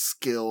 2.0 does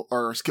skill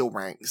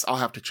ranks. I'll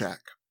have to check.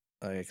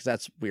 Okay, because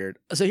that's weird.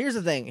 So here's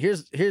the thing.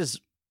 Here's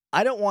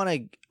I don't want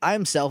to.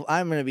 I'm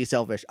going to be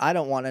selfish. I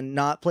don't want to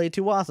not play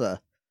Tuatha.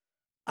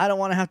 I don't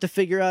want to have to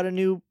figure out a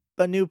new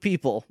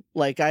people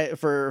like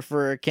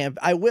for a camp.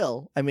 I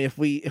will. I mean, if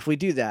we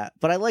do that,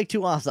 but I like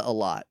Tuatha a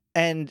lot,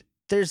 and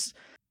there's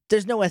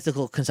no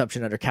ethical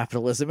consumption under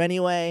capitalism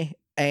anyway,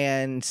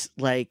 and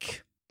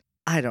like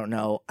I don't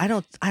know. I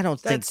don't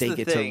think they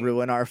get to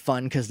ruin our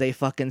fun because they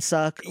fucking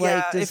suck.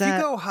 Yeah, like, if you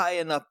go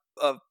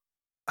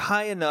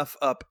high enough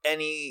up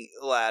any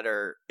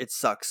ladder, it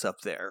sucks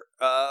up there.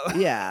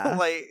 Yeah.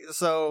 Like,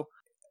 so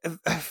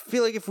I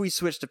feel like if we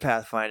switched to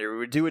Pathfinder, we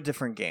would do a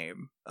different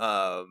game,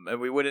 and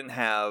we wouldn't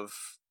have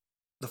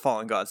the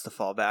Fallen Gods to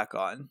fall back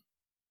on.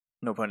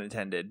 No pun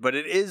intended. But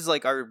it is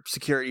like our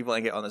security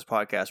blanket on this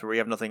podcast where we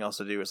have nothing else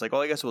to do. It's like,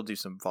 well, I guess we'll do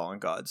some Fallen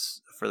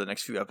Gods for the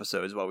next few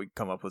episodes while we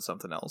come up with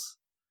something else.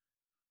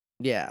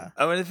 Yeah.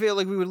 I mean, I feel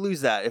like we would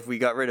lose that if we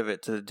got rid of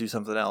it to do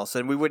something else,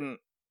 and we wouldn't.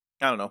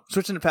 I don't know.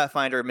 Switching to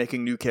Pathfinder,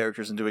 making new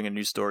characters, and doing a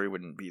new story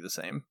wouldn't be the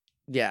same.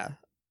 Yeah.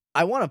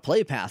 I want to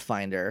play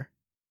Pathfinder.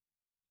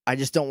 I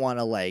just don't want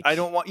to like. But I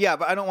don't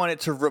want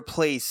it to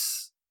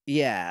replace.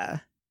 Yeah.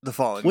 The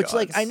Fallen Which, Gods.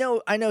 like, I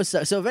know.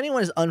 So if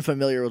anyone is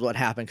unfamiliar with what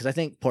happened, because I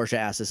think Portia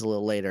asked this a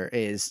little later,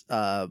 is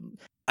I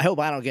hope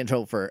I don't get in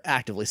trouble for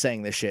actively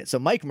saying this shit. So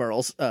Mike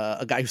Merles,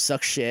 a guy who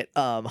sucks shit,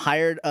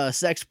 hired a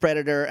sex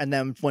predator, and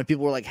then when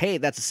people were like, "Hey,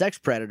 that's a sex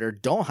predator,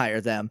 don't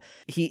hire them,"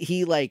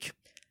 he like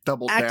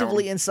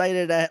actively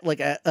incited a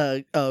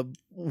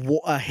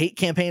hate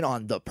campaign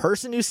on the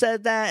person who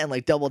said that, and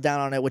like doubled down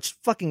on it, which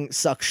fucking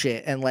sucks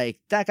shit. And like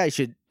that guy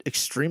should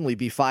extremely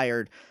be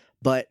fired,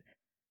 but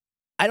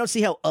I don't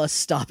see how us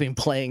stopping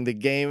playing the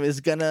game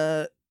is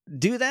gonna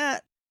do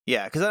that.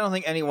 Yeah, because I don't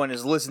think anyone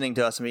is listening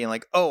to us and being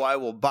like, oh, I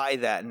will buy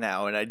that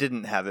now, and I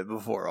didn't have it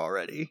before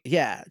already.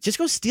 Yeah, just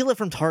go steal it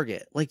from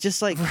Target. Like,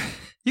 just like...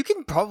 You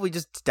can probably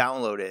just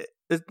download it.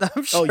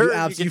 I'm sure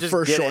you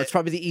for sure. It's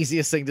probably the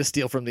easiest thing to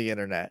steal from the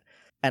internet.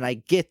 And I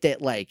get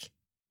that, like,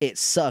 it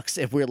sucks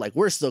if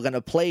we're still gonna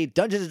play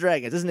Dungeons &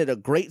 Dragons. Isn't it a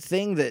great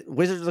thing that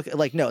Wizards look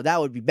like? No, that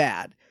would be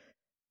bad.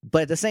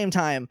 But at the same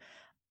time,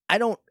 I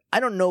don't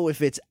know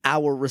if it's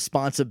our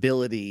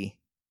responsibility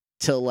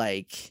to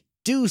like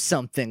do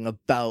something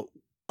about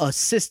a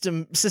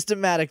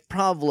systematic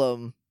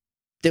problem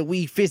that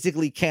we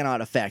physically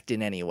cannot affect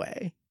in any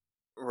way.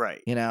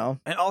 Right. You know?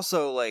 And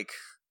also, like,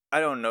 I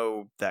don't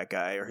know that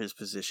guy or his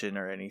position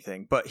or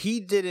anything, but he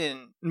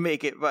didn't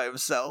make it by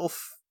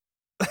himself.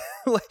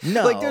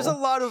 No. Like, there's a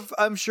lot of,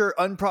 I'm sure,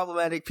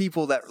 unproblematic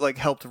people that like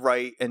helped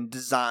write and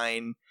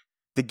design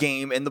the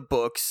game and the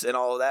books and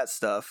all of that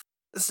stuff.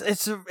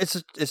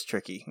 It's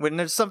tricky. When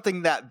there's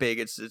something that big,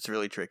 it's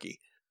really tricky.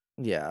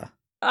 Yeah.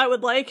 I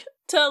would like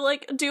to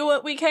like do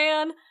what we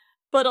can,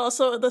 but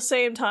also at the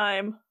same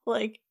time,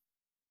 like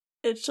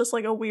it's just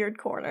like a weird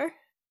corner.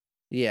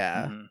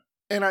 Yeah. Mm-hmm.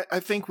 And I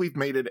think we've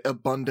made it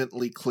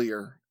abundantly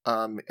clear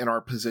in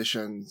our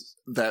positions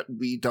that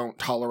we don't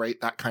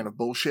tolerate that kind of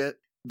bullshit.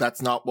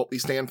 That's not what we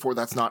stand for.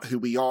 That's not who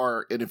we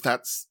are. And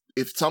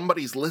if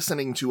somebody's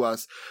listening to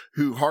us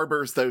who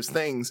harbors those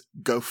things,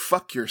 go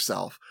fuck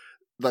yourself.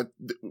 That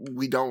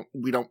we don't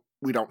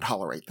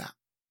tolerate that.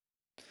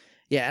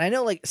 Yeah, and I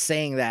know like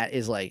saying that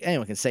is like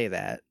anyone can say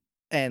that,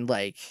 and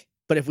like,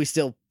 but if we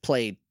still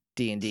play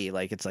D&D,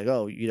 like it's like,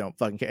 oh, you don't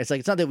fucking care. It's like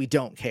it's not that we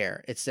don't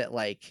care. It's that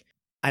like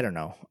I don't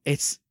know.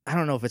 I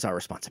don't know if it's our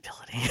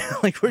responsibility.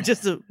 Like we're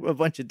just a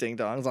bunch of ding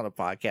dongs on a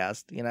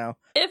podcast, you know.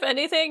 If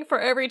anything, for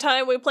every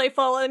time we play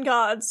Fallen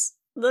Gods,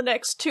 the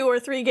next 2 or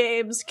 3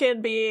 games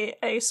can be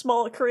a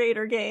small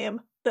creator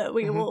game that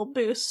we will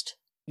boost.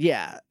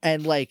 Yeah,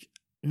 and like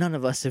none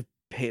of us have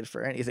paid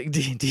for anything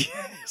D&D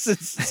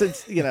since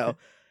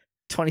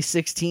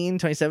 2016,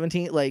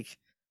 2017. Like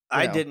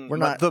I didn't. We're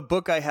not. The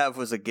book I have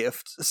was a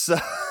gift, so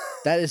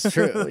that is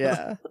true.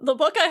 Yeah. The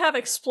book I have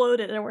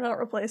exploded, and we're not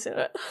replacing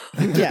it.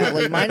 Yeah,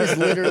 like mine is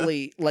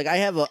literally like I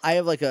have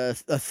like a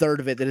third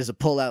of it that is a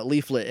pull out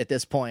leaflet at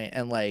this point,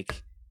 and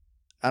like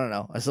I don't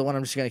know. That's the one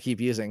I'm just gonna keep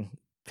using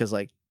because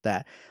like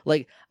that.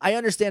 Like I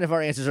understand if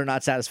our answers are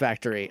not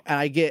satisfactory, and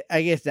I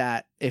get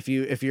that if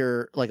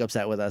you're like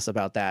upset with us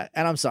about that,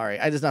 and I'm sorry.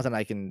 There's nothing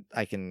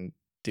I can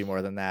do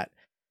more than that.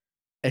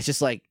 It's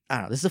just like I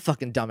don't know. This is a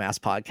fucking dumbass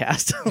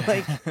podcast.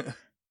 Like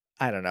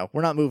I don't know.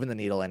 We're not moving the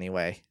needle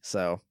anyway.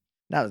 So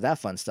now that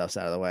fun stuff's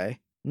out of the way,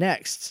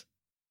 Next,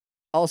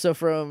 also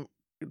from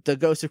the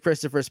Ghost of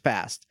Christopher's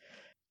Past.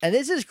 And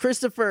this is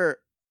Christopher's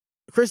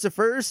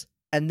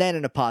and then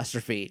an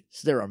apostrophe.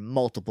 So there are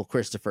multiple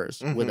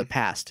Christophers with a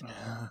past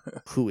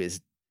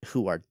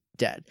who are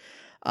dead.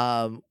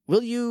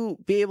 Will you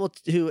be able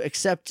to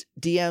accept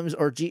DMs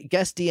or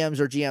guest DMs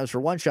or GMs for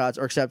one shots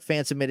or accept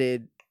fan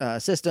submitted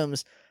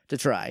systems to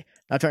try?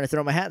 Not trying to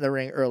throw my hat in the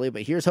ring early,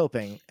 but here's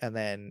hoping. And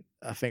then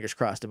a fingers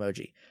crossed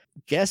emoji.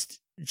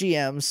 Guest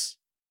GMs,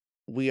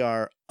 we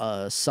are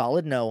a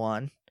solid no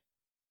on.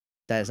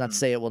 That is not to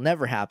say it will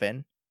never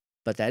happen,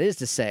 but that is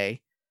to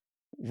say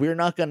we're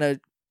not going to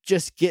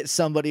just get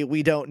somebody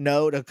we don't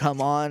know to come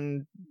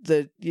on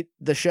the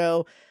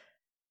show.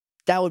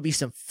 That would be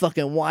some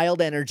fucking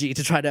wild energy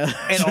to try to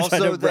and to also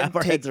try to then wrap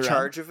our take heads around.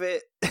 charge of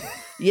it.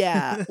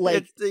 Yeah,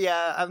 like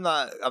I'm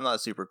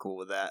not super cool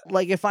with that.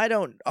 Like if I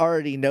don't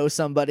already know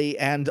somebody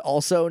and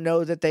also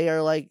know that they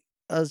are like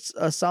a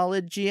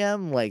solid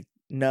GM, like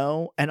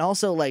no, and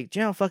also like do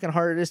you know how fucking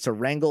hard it is to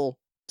wrangle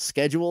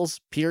schedules?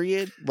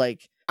 Period.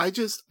 Like I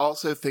just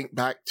also think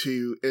back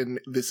to, and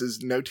this is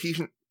no tea,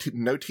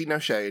 no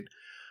shade,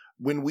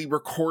 when we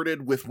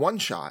recorded with One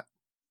Shot,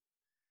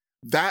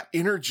 that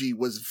energy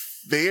was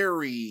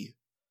very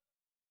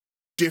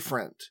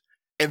different.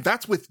 And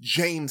that's with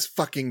James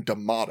fucking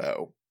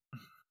D'Amato.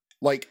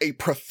 Like a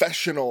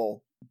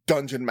professional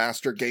dungeon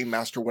master, game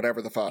master,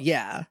 whatever the fuck.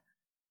 yeah.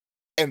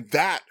 And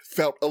that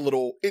felt a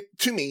little,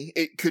 to me,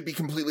 it could be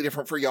completely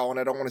different for y'all, and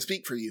I don't want to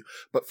speak for you.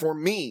 But for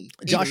me,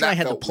 Josh and I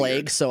had the felt plague,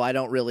 weird. so I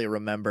don't really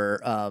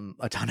remember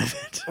a ton of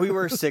it. We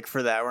were sick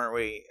for that, weren't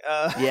we?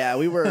 Yeah,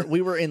 we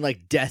were in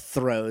like death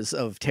throes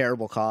of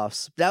terrible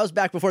coughs. That was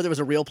back before there was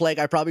a real plague.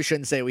 I probably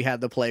shouldn't say we had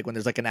the plague when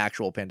there's like an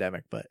actual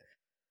pandemic, but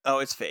Oh,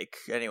 it's fake.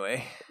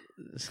 Anyway.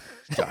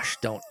 Josh,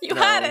 don't. You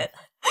had it.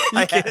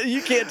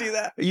 You can't do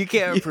that. You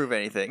can't improve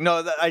anything.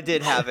 No, I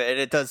did have it, and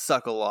it does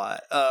suck a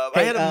lot. I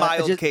had a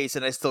mild case,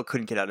 and I still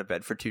couldn't get out of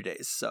bed for 2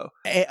 days. So,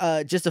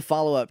 just a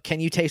follow up: can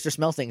you taste or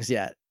smell things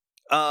yet?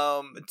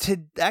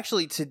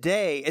 Actually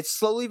today, it's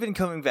slowly been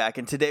coming back,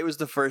 and today was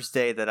the first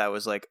day that I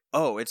was like,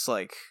 oh, it's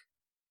like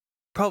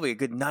probably a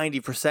good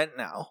 90%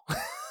 now.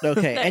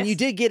 Okay, Nice. and you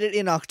did get it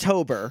in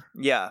October,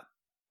 Yeah,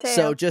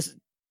 so just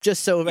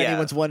so if Yeah.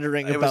 anyone's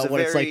wondering It was about a what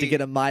it's like to very-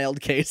 get a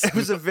mild case, it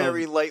was a of-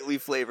 very lightly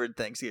flavored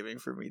Thanksgiving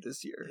for me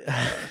this year.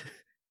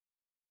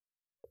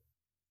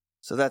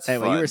 So that's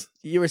Anyway, fun.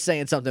 you were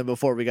saying something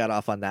before we got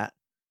off on that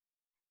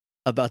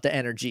about the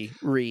energy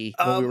when we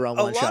were on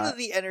a one lot shot. of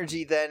the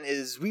energy then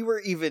is we were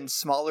even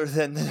smaller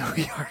than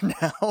we are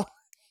now,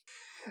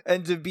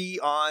 and to be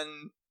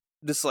on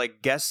this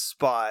like guest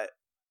spot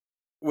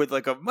with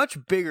like a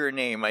much bigger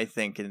name, I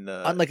think in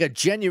the on like a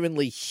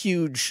genuinely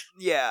huge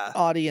yeah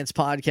audience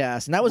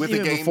podcast, and that was with a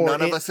even game before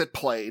none of us had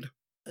played.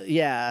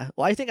 Yeah,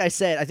 well, I think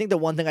the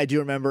one thing I do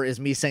remember is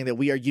me saying that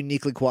we are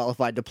uniquely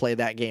qualified to play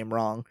that game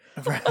wrong.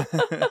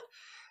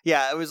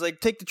 yeah. It was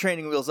like take the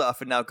training wheels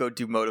off and now go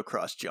do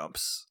motocross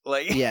jumps.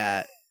 Like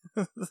Yeah,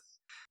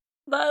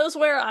 That was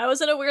where I was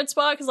in a weird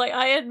spot because like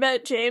I had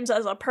met James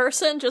as a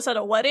person just at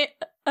a wedding,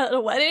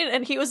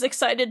 and he was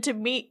excited to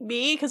meet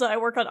me because I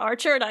work on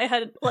Archer, and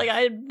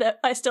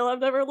I still have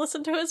never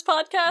listened to his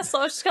podcast, so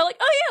I was just kind of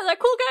like, oh yeah, that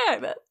cool guy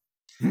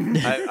I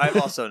met. I've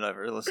also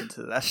never listened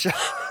to that show.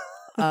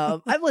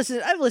 I've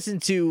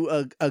listened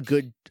to a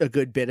good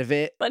bit of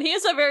it. But he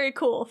is a very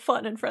cool,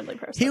 fun, and friendly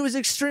person. He was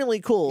extremely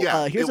cool.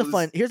 Yeah, Here's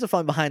a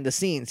fun behind the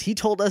scenes. He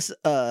told us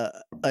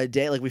a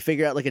day, like we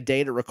figured out like a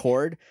day to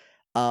record.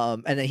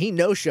 And then he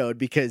no-showed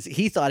because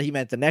he thought he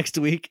meant the next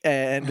week,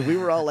 and we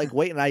were all like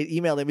waiting. I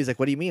emailed him. He's like,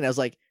 "What do you mean?" I was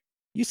like,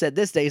 "You said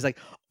this day." He's like,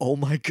 "Oh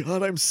my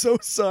god, I'm so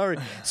sorry."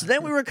 So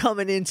then we were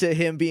coming into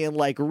him being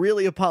like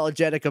really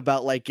apologetic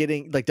about like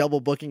getting like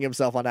double booking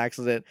himself on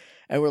accident,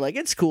 and we're like,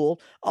 "It's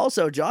cool."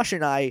 Also, Josh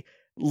and I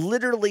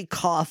literally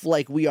cough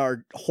like we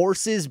are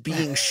horses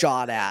being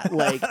shot at,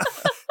 like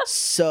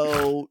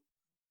so.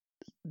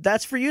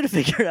 That's for you to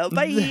figure out.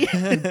 Bye.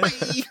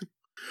 Bye.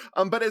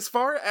 But as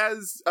far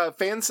as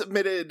fan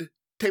submitted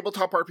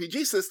tabletop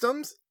RPG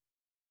systems,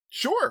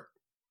 sure.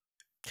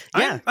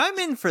 Yeah. I'm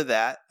in for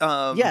that.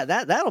 Yeah,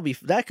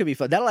 that could be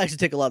fun. That'll actually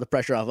take a lot of the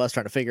pressure off us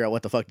trying to figure out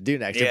what the fuck to do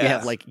next. If we Yeah.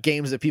 have like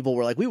games that people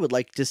were like, we would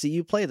like to see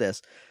you play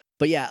this.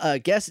 But yeah,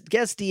 guest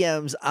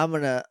DMs,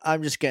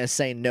 I'm just gonna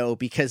say no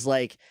because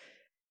like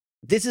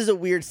this is a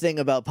weird thing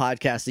about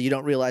podcasts that you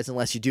don't realize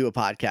unless you do a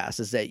podcast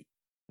is that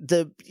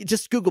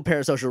just Google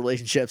parasocial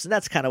relationships, and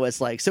that's kind of what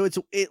it's like. So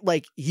it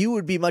like you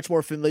would be much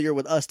more familiar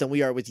with us than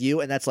we are with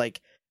you, and that's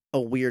like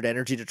a weird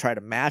energy to try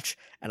to match.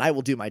 And I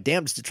will do my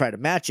damnedest to try to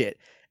match it,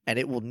 and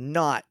it will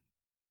not.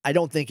 I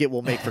don't think it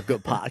will make for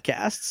good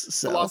podcasts.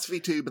 So Philosophy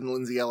Tube and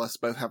Lindsay Ellis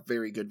both have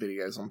very good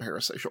videos on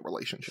parasocial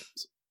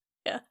relationships.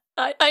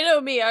 I know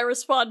me. I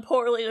respond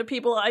poorly to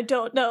people I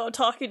don't know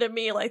talking to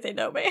me like they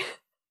know me.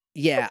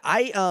 yeah,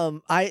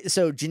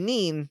 so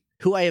Janine,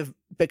 who I have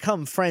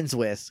become friends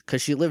with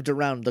because she lived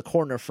around the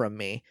corner from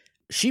me,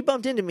 she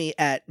bumped into me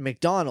at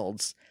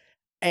McDonald's,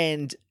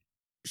 and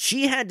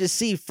she had to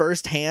see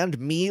firsthand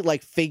me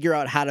like figure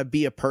out how to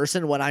be a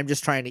person when I'm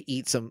just trying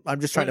to I'm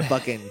just trying to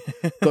fucking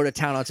go to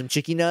town on some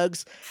chicky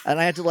nugs. And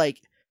I had to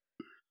like,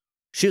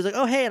 she was like,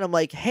 oh, hey. And I'm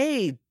like,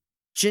 hey,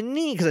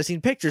 Janine, because I've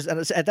seen pictures. And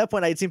at that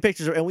point I had seen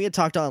pictures and we had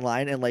talked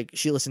online and like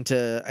she listened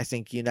to, I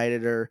think,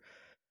 United or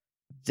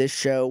this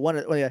show.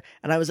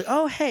 And I was like,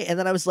 oh, hey. And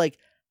then I was like,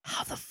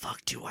 how the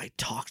fuck do I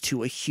talk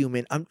to a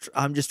human?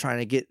 I'm just trying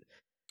to get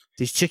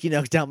these chicky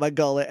nugs down my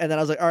gullet. And then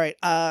I was like, all right,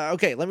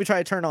 okay, let me try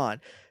to turn on.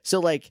 So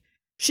like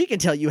she can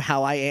tell you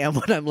how I am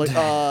when I'm like,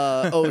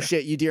 oh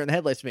shit, you deer in the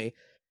headlights me.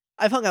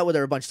 I've hung out with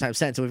her a bunch of times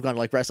since, and we've gone to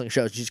like wrestling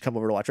shows. She's come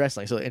over to watch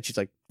wrestling. So, and she's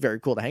like very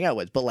cool to hang out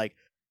with. But like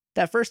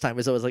that first time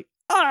was always like,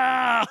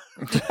 I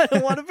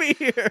don't want to be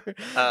here.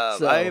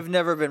 So, I have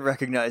never been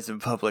recognized in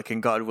public,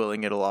 and God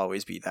willing, it'll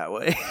always be that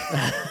way.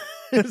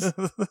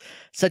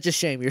 such a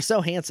shame. You're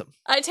so handsome.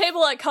 I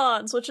table at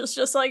cons, which is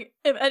just like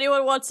if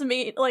anyone wants to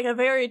meet like a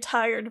very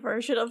tired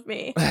version of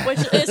me, which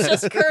is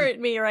just current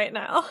me right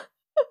now.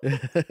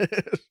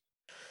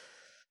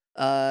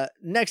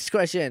 Next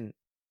question.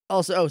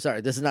 Also,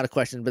 sorry, this is not a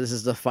question, but this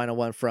is the final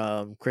one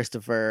from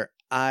Christopher.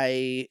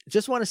 I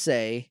just want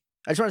to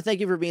thank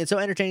you for being so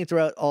entertaining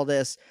throughout all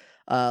this.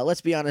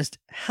 Let's be honest,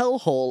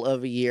 hellhole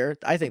of a year.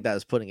 I think that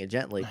was putting it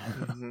gently.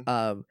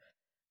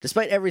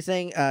 Despite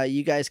everything,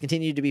 you guys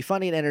continue to be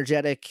funny and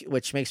energetic,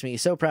 which makes me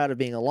so proud of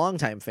being a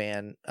longtime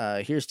fan.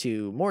 Here's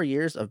to more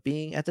years of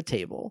being at the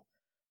table.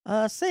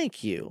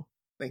 Thank you.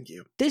 Thank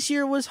you. This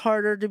year was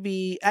harder to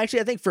be...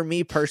 Actually, I think for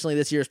me personally,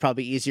 this year is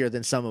probably easier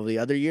than some of the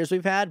other years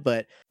we've had,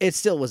 but it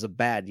still was a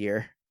bad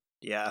year.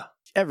 Yeah.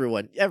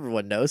 Everyone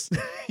knows.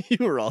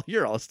 You're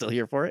all still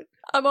here for it.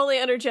 I'm only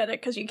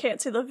energetic because you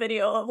can't see the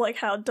video of like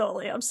how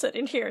dully I'm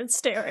sitting here and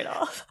staring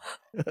off.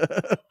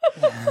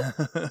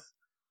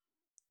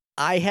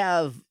 I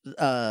have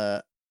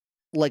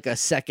like a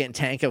second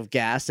tank of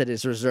gas that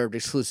is reserved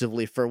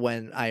exclusively for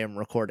when I am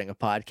recording a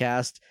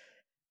podcast.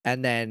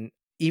 And then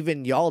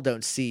even y'all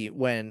don't see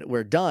when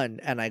we're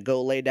done and I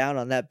go lay down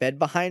on that bed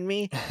behind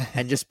me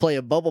and just play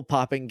a bubble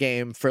popping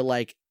game for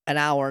like an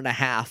hour and a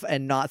half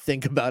and not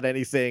think about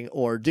anything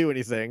or do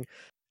anything.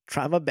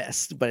 Try my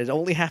best, but it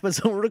only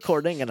happens when we're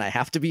recording and I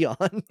have to be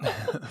on.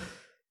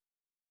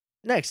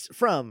 Next,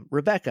 from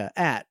Rebecca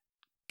at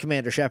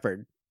Commander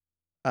Shepard.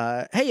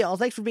 Hey y'all,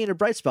 thanks for being a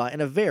bright spot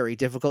in a very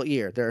difficult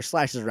year. There are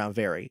slashes around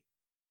very.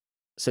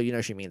 So you know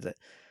she means it.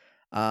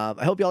 I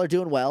hope y'all are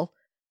doing well.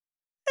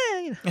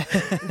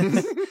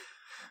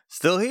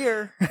 Still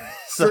here.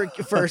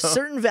 For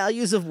certain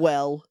values of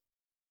well,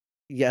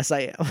 yes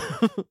I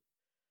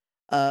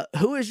am.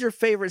 Who is your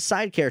favorite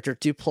side character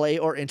to play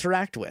or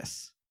interact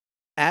with?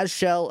 As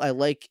Shell, I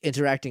like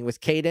interacting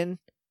with Caden,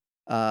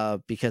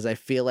 because I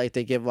feel like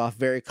they give off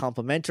very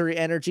complimentary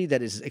energy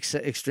that is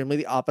extremely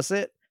the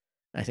opposite.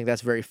 I think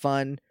that's very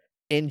fun.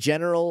 In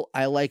general,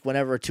 I like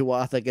whenever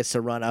Tuatha gets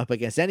to run up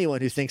against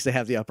anyone who thinks they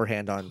have the upper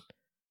hand on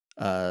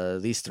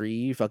these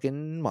three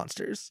fucking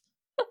monsters.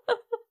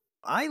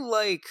 I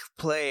like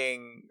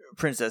playing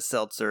Princess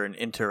Seltzer and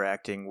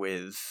interacting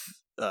with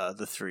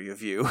the three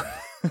of you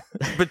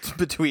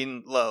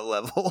between low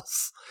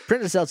levels.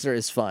 Princess Seltzer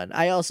is fun.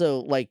 I also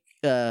like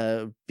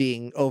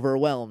being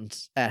overwhelmed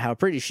at how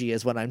pretty she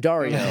is when I'm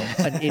Dario,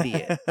 an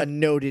idiot, a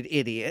noted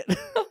idiot.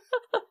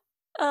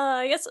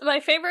 I guess my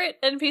favorite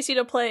NPC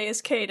to play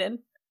is Caden,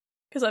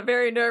 because I'm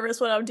very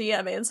nervous when I'm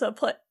DMing,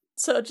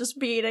 so just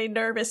being a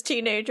nervous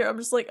teenager, I'm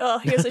just like, oh,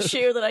 here's a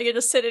shoe that I can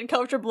just sit in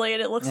comfortably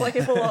and it looks like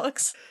it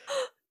belongs.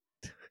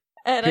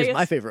 And Here's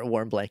my favorite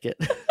warm blanket.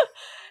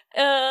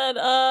 And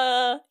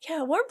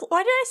yeah, why did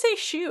I say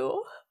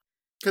shoe?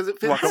 Because it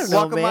fits.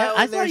 Walk a mile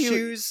I in their thought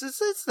shoes.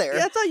 It's there.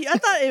 Yeah,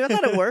 I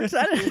thought it worked.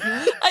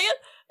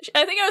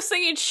 I think I was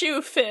thinking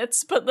shoe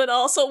fits, but then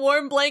also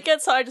warm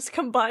blanket, so I just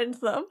combined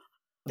them.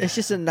 It's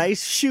just a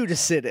nice shoe to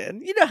sit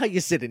in. You know how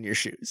you sit in your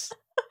shoes.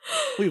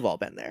 We've all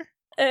been there.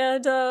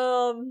 And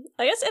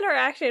I guess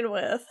interacting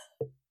with,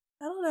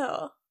 I don't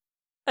know.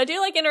 I do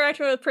like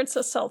interacting with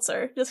Princess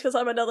Seltzer, just because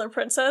I'm another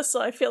princess,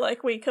 so I feel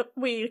like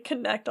we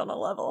connect on a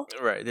level.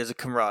 Right, there's a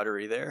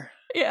camaraderie there.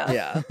 Yeah.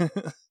 Yeah.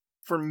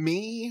 For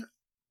me,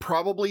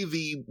 probably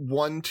the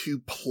one to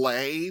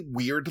play,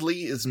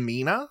 weirdly, is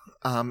Mina.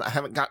 I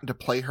haven't gotten to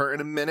play her in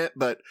a minute,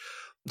 but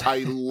I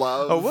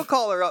love... Oh, we'll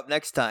call her up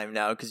next time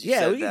now, because you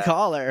said we can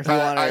call her if you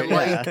want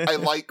her. I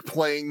like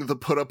playing the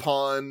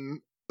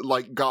put-upon,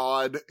 like,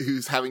 god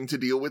who's having to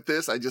deal with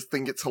this. I just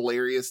think it's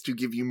hilarious to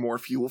give you more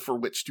fuel for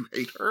which to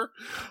hate her.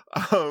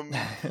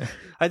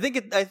 I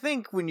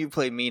think when you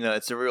play Mina,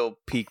 it's a real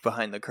peek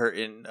behind the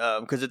curtain,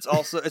 because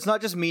it's not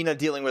just Mina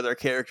dealing with our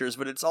characters,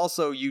 but it's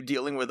also you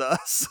dealing with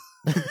us.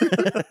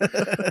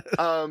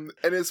 And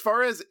as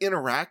far as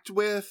interact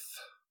with,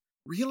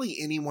 really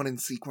anyone in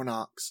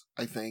Sequinox,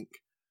 I think.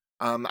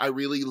 I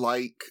really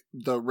like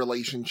the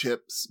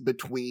relationships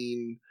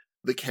between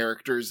the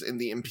characters and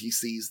the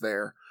NPCs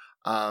there.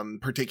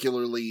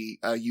 Particularly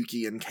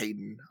Yuki and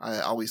Caden,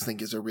 I always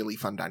think is a really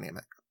fun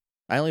dynamic.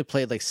 I only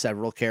played like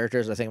several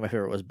characters. I think my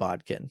favorite was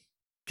Bodkin,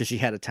 because she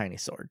had a tiny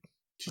sword.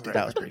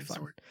 That was pretty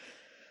fun.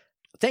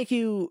 thank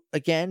you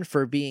again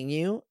for being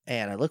you,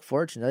 and I look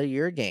forward to another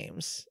year of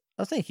games.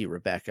 Oh, thank you,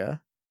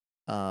 Rebecca.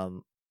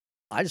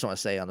 I just want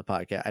to say on the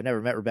podcast, I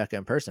never met Rebecca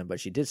in person, but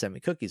she did send me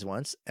cookies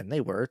once, and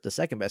they were the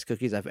second best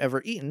cookies I've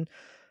ever eaten,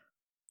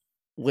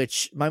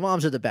 which my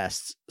mom's are the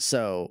best,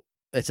 so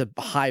it's a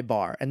high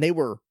bar, and they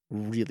were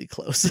really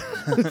close.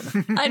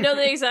 I know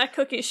the exact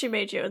cookies she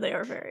made you, and they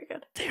are very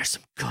good. They are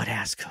some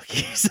good-ass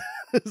cookies.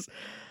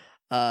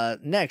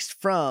 Next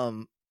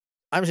from,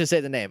 I'm just going to say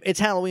the name. It's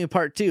Halloween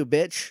Part 2,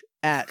 bitch,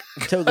 at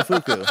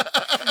Togafuku.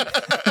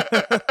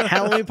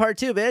 Halloween Part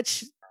 2,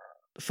 bitch.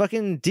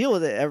 Fucking deal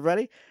with it,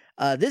 everybody.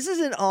 This is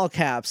in all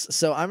caps,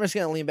 so I'm just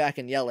gonna lean back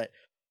and yell it.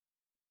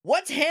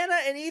 What's Hannah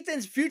and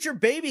Ethan's future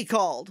baby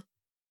called?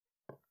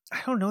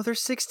 I don't know. They're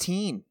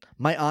 16.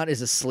 My aunt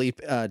is asleep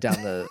on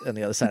the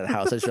other side of the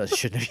house. I just realized I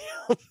shouldn't have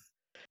yelled.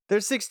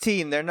 They're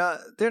 16. They're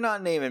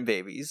not naming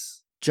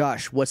babies.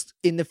 Josh, what's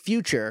in the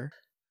future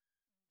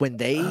when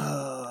they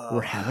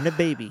were having a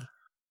baby?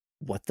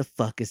 What the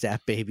fuck is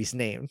that baby's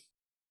name?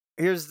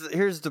 Here's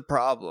the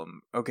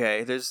problem.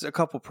 Okay, there's a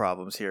couple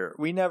problems here.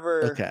 We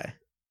never. Okay.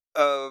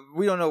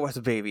 We don't know what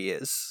the baby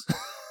is,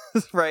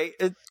 right?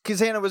 Because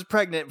Hannah was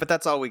pregnant, but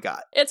that's all we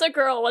got. It's a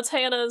girl. What's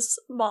Hannah's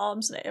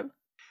mom's name?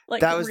 Like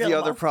that was the real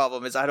other mom.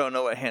 problem. Is I don't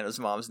know what Hannah's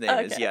mom's name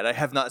is Okay. yet. I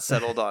have not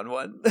settled on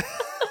one.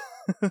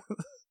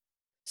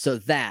 So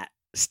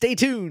stay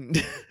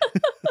tuned.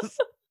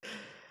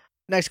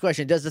 Next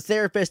question: does the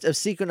therapist of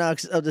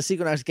the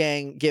Sequinox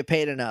gang get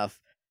paid enough?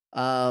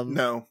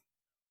 No.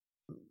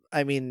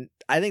 I mean,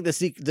 I think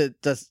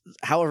the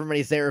however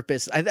many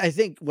therapists, I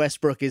think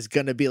Westbrook is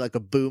gonna be like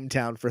a boom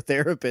town for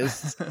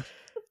therapists.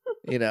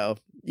 You know,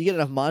 you get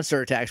enough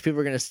monster attacks, people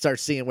are gonna start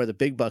seeing where the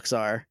big bucks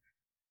are.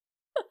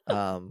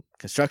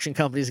 Construction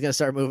companies gonna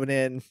start moving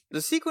in.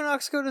 Does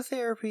Sequinox go to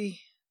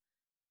therapy?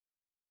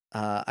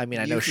 I mean,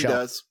 I know Yuki Shell,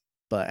 does.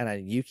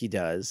 but Yuki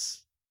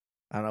does.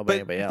 I don't know about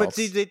anybody else. But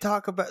did they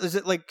talk about? Is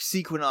it like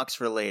Sequinox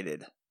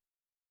related?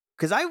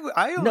 Because I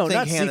don't no, think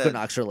not Hannah.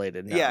 Sequinox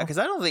related. No. Yeah, because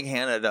I don't think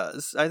Hannah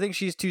does. I think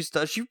she's too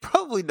stubborn. She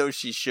probably knows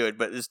she should,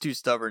 but is too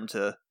stubborn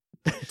to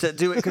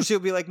do it. Because she'll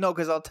be like, no,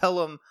 because I'll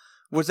tell him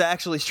what's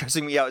actually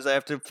stressing me out is I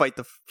have to fight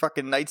the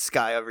fucking night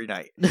sky every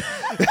night.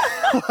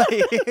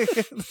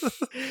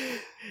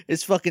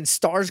 His fucking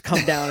stars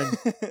come down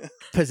and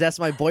possess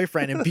my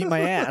boyfriend and beat my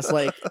ass.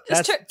 Like,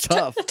 that's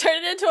tough.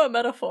 Turn it into a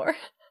metaphor.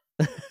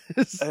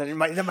 And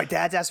then my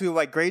dad's asking me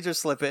why grades are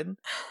slipping.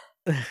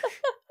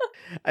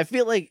 I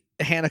feel like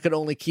Hannah could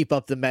only keep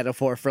up the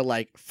metaphor for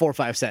like 4 or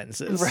 5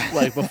 sentences, Right.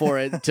 like before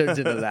it turns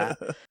into that.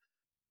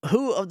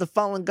 Who of the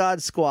Fallen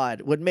God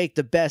squad would make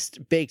the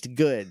best baked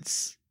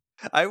goods?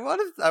 I want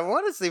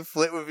to say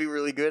Flint would be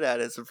really good at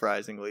it,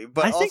 surprisingly,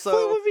 but I think also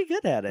Flint would be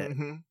good at it.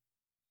 Mhm.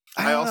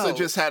 I I don't also know.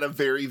 just had a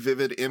very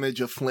vivid image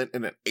of Flint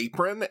in an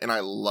apron, and I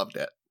loved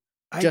it.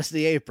 Just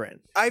the apron.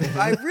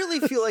 I really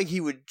feel like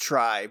he would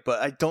try,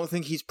 but I don't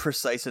think he's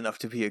precise enough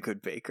to be a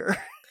good baker.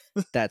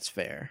 That's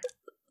fair.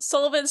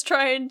 Sullivan's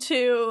trying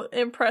to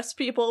impress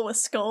people with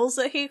skulls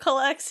that he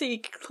collects. He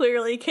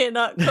clearly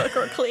cannot cook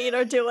or clean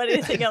or do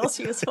anything else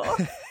useful.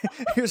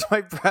 Here's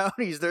my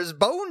brownies. There's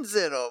bones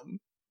in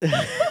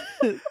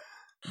them.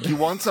 You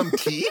want some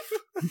teeth?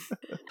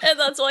 And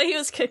that's why he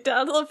was kicked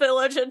out of the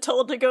village and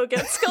told to go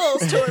get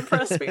skulls to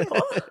impress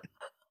people.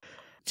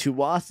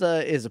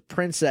 Tuatha is a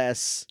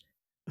princess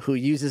who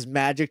uses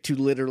magic to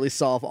literally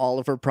solve all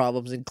of her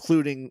problems,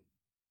 including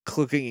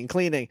cooking and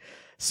cleaning.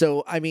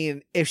 So, I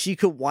mean, if she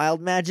could wild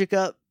magic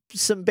up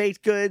some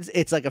baked goods,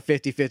 it's like a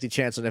 50-50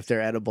 chance on if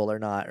they're edible or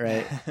not,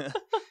 right?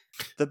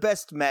 The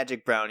best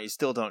magic brownies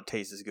still don't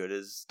taste as good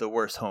as the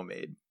worst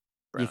homemade You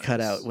brownies.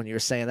 cut out when you were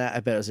saying that. I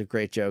bet it was a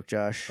great joke,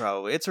 Josh.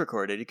 Probably. It's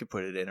recorded. You can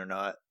put it in or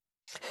not.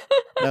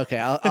 Okay,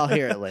 I'll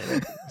hear it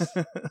later.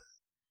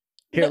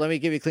 Here, let me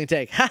give you a clean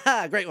take. Ha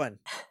ha, great one.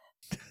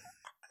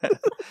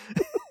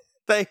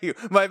 Thank you.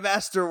 My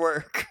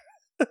masterwork.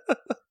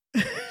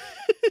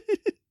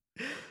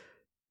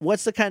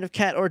 What's the kind of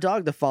cat or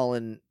dog the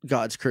Fallen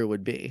Gods crew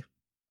would be?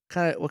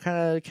 What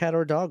kind of cat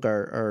or dog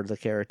are the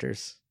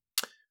characters?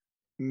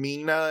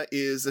 Mina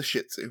is a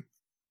Shih Tzu.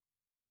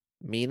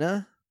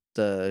 Mina,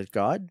 the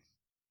god?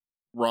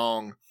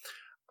 Wrong.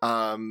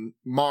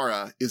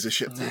 Mara is a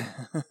Shih Tzu.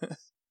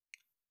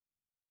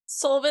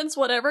 Sullivan's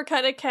whatever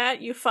kind of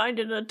cat you find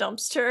in a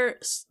dumpster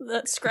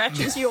that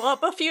scratches you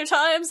up a few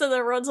times and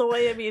then runs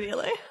away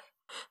immediately.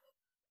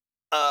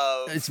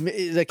 It's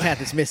the cat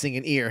that's missing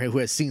an ear who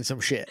has seen some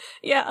shit.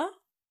 Yeah.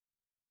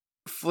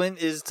 Flint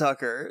is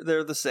Tucker.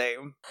 They're the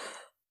same.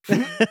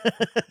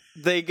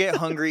 They get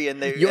hungry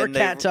and they Your and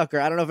Cat Tucker.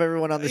 I don't know if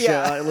everyone on the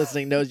Yeah. show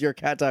listening knows your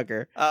Cat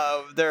Tucker.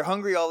 They're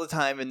hungry all the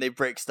time and they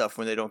break stuff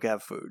when they don't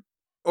have food,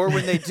 or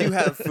when they do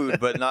have food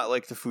but not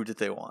like the food that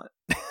they want.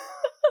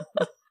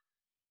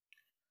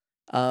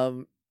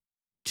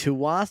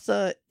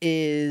 Tuatha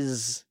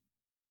is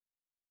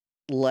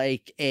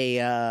like a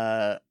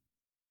I'm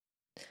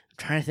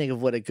trying to think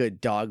of what a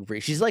good dog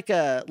breed. She's like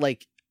I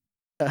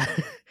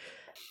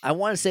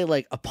want to say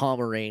like a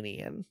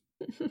Pomeranian.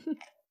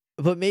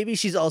 But maybe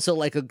she's also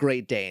like a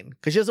Great Dane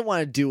because she doesn't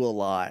want to do a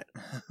lot.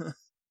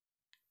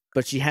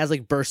 but she has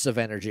like bursts of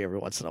energy every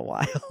once in a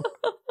while.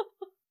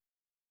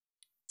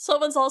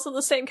 Someone's also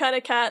the same kind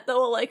of cat that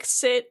will like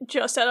sit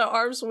just out of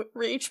arm's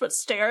reach but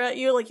stare at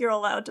you like you're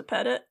allowed to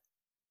pet it.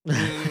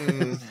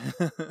 Mm.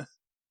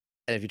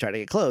 And if you try to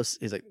get close,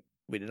 he's like,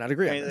 "We did not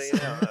agree on this."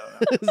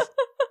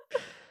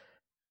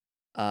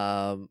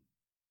 No.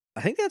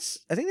 I think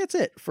that's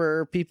it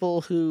for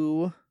people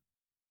who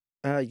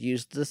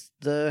used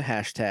the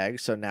hashtag.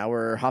 So now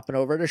we're hopping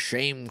over to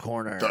Shame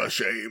Corner. The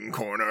Shame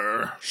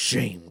Corner.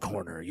 Shame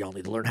Corner. Y'all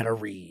need to learn how to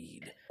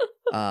read.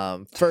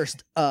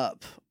 First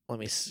up, let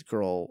me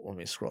scroll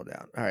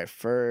down. All right,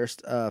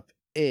 first up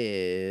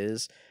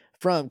is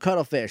from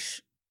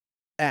Cuttlefish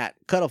at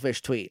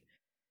Cuttlefish tweet.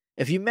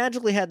 If you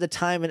magically had the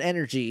time and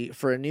energy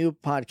for a new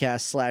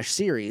podcast /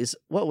 series,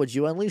 what would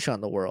you unleash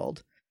on the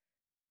world?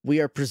 We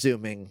are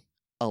presuming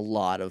a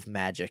lot of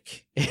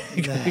magic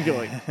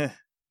going.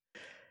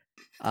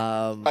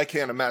 I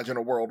can't imagine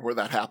a world where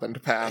that happened to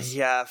pass.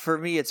 Yeah, for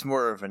me, it's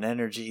more of an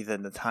energy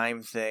than the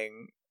time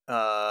thing.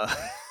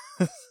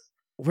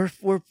 We're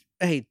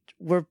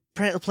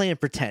playing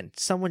pretend.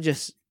 Someone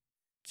just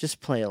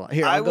play along.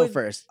 Here, I'll go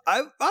first.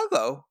 I'll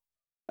go.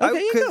 Okay,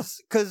 you go.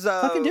 Because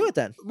Fucking do it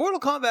then. Mortal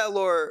Kombat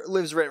lore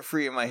lives rent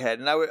free in my head,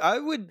 and I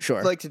would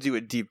Sure. like to do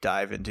a deep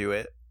dive into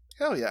it.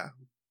 Hell yeah.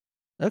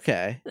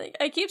 Okay. Like,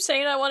 I keep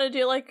saying I want to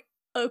do like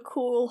a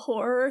cool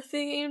horror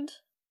themed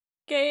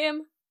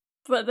game,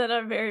 but then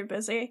I'm very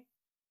busy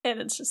and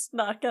it's just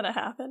not gonna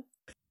happen.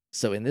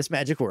 So in this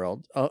magic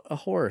world, a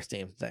horror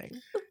themed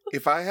thing.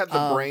 If I had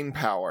the brain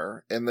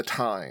power and the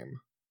time,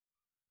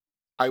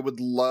 I would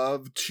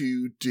love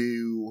to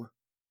do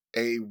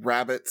a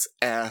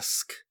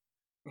Rabbits-esque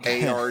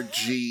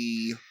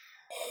ARG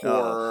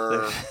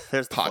horror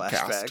there's the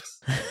podcast.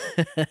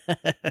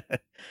 flashbacks.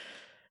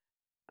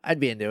 I'd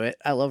be into it.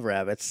 I love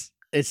rabbits.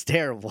 It's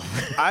terrible.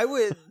 I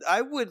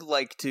would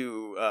like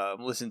to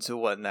listen to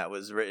one that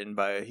was written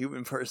by a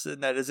human person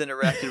that has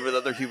interacted with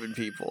other human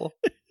people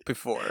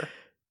before.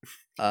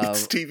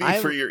 It's TV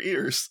for your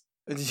ears.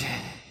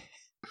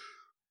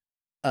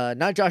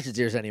 Not Josh's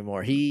ears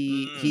anymore.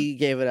 He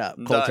gave it up.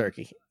 Cold Done.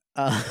 turkey.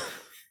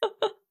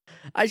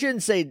 I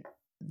shouldn't say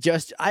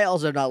just. I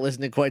also have not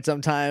listened in quite some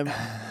time,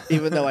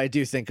 even though I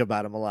do think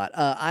about him a lot.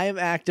 I am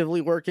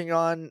actively working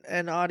on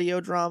an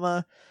audio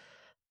drama.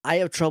 I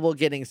have trouble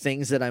getting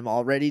things that I'm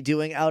already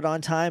doing out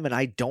on time, and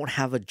I don't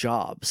have a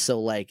job.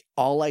 So, like,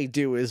 all I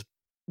do is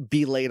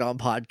be late on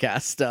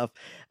podcast stuff.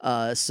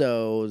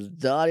 So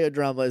the audio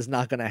drama is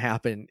not going to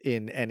happen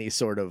in any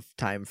sort of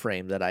time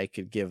frame that I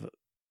could give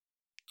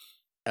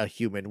a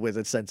human with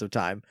a sense of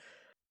time.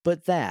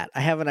 But I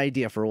have an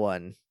idea for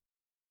one.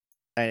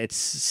 And it's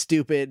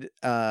stupid,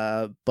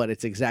 but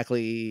it's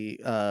exactly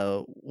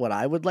what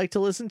I would like to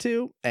listen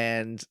to.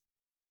 And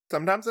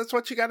Sometimes that's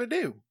what you got to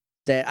do.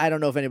 that I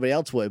don't know if anybody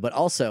else would, but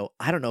also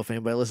I don't know if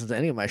anybody listens to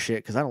any of my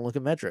shit because I don't look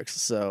at metrics.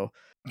 So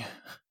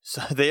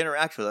they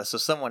interact with us, so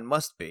someone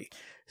must be.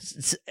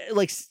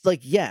 like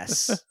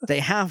yes, they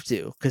have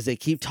to because they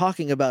keep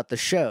talking about the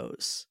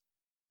shows,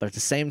 but at the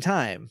same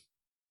time,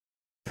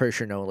 pretty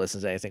sure no one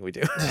listens to anything we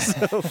do,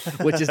 so,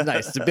 which is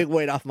nice. It's a big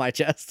weight off my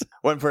chest.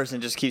 One person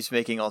just keeps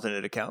making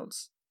alternate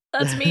accounts.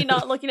 That's me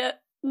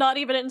not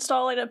even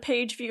installing a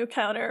page view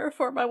counter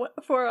for my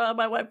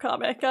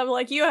webcomic. I'm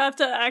like, you have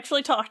to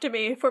actually talk to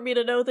me for me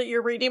to know that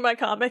you're reading my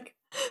comic.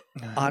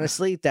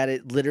 Honestly, that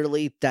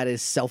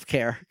is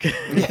self-care.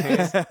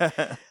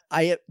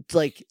 I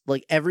like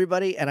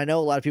everybody, and I know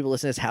a lot of people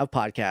listening to this have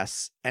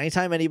podcasts.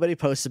 Anytime anybody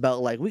posts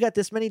about like we got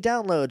this many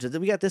downloads or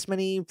we got this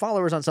many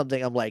followers on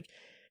something, I'm like,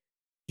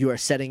 you are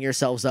setting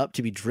yourselves up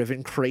to be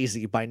driven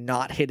crazy by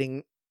not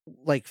hitting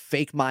like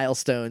fake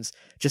milestones.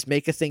 Just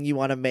make a thing you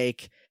want to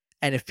make.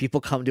 And if people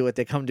come to it,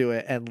 they come to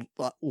it. And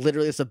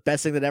literally, it's the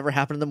best thing that ever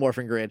happened in the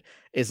Morphin Grid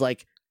is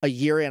like a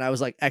year in, I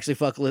was like, actually,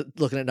 fuck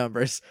looking at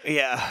numbers.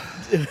 Yeah.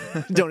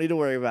 Don't need to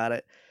worry about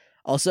it.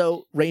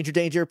 Also, Ranger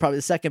Danger, probably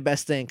the second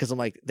best thing because I'm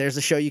like, there's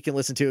a show you can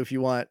listen to if you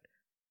want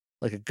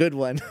like a good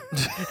one.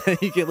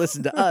 You can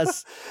listen to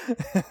us.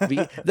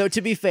 Though,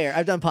 to be fair,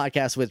 I've done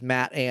podcasts with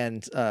Matt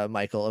and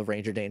Michael of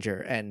Ranger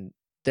Danger, and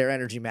their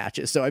energy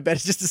matches. So I bet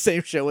it's just the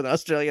same show with an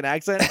Australian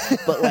accent.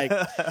 But like...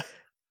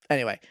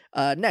 Anyway,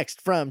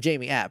 next from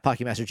Jamie at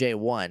PokéMaster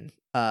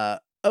J1.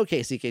 Okay,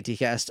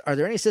 CKTcast, are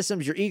there any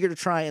systems you're eager to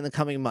try in the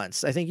coming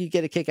months? I think you'd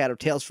get a kick out of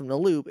Tales from the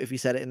Loop if you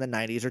said it in the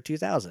 90s or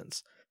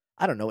 2000s.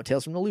 I don't know what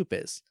Tales from the Loop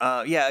is.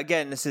 Yeah,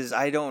 again,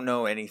 I don't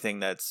know anything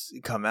that's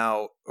come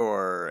out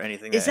or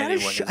anything Is that that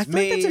anyone a show? has I feel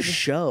like made. that's a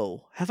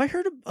show. Have I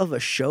heard of a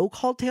show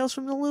called Tales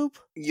from the Loop?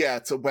 Yeah,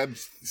 it's a web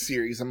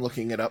series. I'm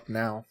looking it up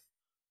now.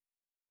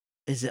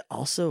 Is it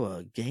also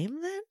a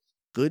game then?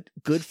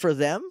 Good for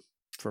them?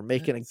 For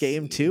making Let's a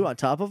game see. too on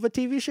top of a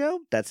TV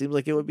show? That seems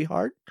like it would be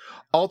hard.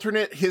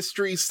 Alternate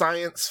history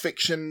science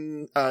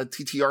fiction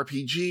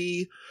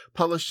TTRPG,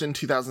 published in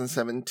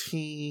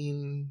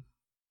 2017.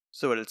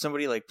 So did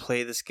somebody like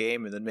play this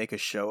game and then make a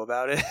show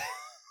about it?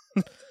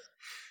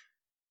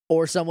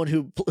 Or someone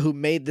who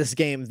made this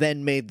game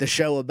then made the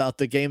show about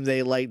the game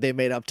they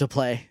made up to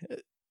play.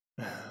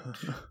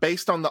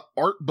 based on the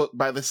art book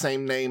by the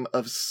same name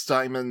of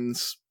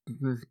Simon's.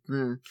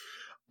 And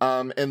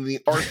the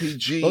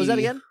RPG. What was that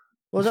again?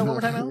 What was that one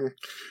more time, Alan?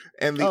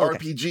 And the Oh, okay.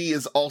 RPG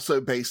is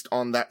also based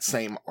on that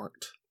same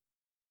art.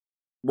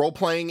 Role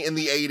playing in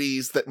the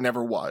 80s that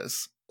never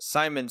was.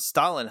 Simon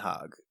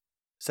Stalenhag.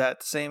 Is that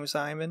the same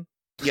Simon?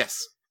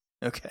 Yes.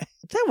 Okay.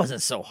 That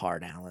wasn't so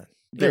hard, Alan.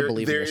 You better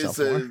believe in yourself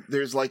more.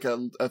 There's like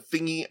a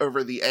thingy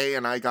over the A,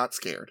 and I got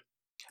scared.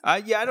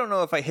 Yeah, I don't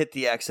know if I hit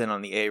the accent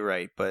on the A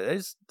right, but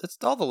that's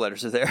all the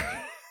letters are there.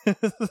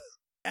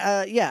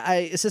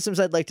 Systems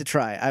I'd like to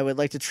try. I would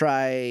like to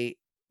try.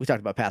 We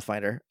talked about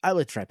Pathfinder. I would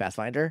like to try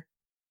Pathfinder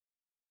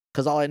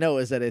because all I know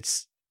is that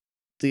it's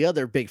the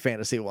other big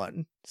fantasy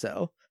one.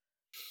 So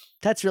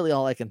that's really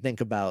all I can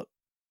think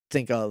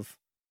of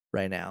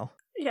right now.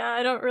 Yeah,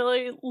 I don't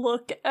really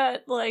look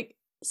at like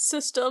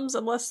systems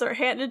unless they're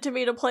handed to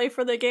me to play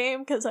for the game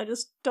because I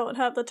just don't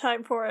have the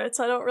time for it.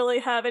 So I don't really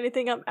have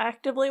anything I'm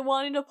actively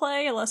wanting to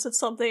play unless it's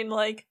something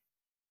like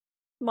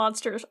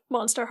Monster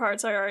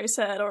Hearts, I already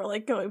said, or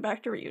like going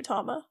back to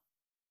Ryutama.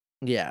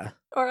 Yeah.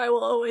 Or I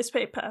will always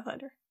play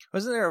Pathfinder.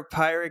 Wasn't there a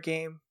pirate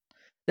game?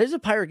 There's a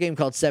pirate game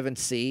called 7th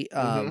Sea.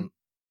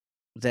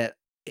 That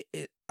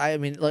I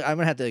mean, like, I'm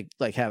gonna have to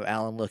like have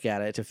Alan look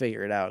at it to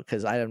figure it out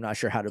because I am not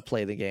sure how to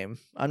play the game.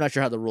 I'm not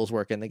sure how the rules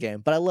work in the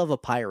game, but I love a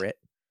pirate.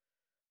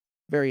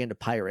 Very into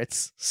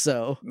pirates,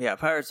 so Yeah,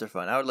 pirates are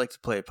fun. I would like to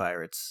play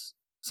pirates.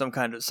 Some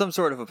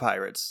sort of a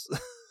pirates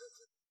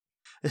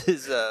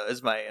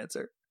is my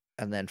answer.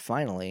 And then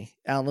finally,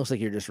 Alan, looks like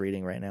you're just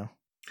reading right now.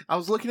 I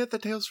was looking at the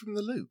Tales from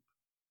the Loop.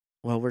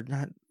 Well, we're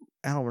not,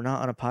 Alan. We're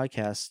not on a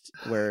podcast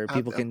where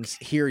people can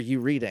Okay. hear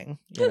you reading.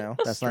 You know,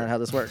 that's not how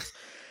this works.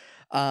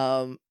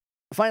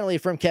 Finally,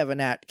 from Kevin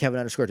at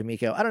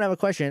Kevin_D'Amico. I don't have a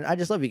question. I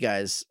just love you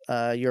guys.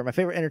 You're my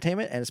favorite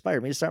entertainment and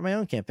inspired me to start my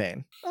own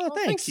campaign. Oh,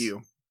 thanks. Thank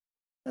you.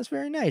 That's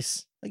very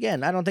nice.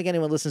 Again, I don't think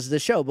anyone listens to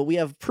this show, but we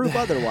have proof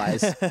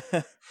otherwise.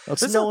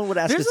 There's no one would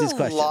ask us these questions.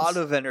 There's a lot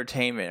of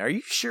entertainment. Are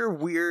you sure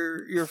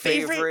we're your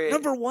favorite?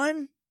 Number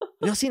one?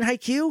 Y'all seen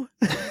Haikyuu?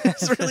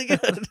 It's really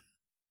good.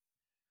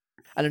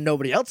 I know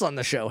nobody else on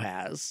the show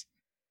has.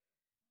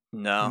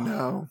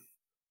 No.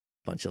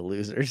 Bunch of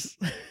losers.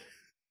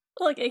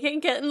 Like, I can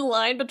get in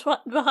line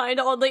behind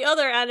all the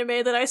other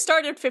anime that I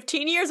started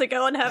 15 years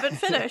ago and haven't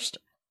finished.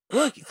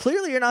 Look,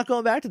 clearly you're not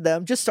going back to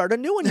them. Just start a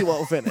new one you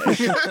won't finish.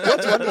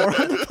 What's one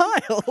more on the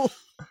pile?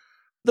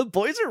 The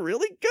boys are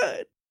really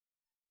good.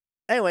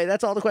 Anyway,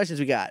 that's all the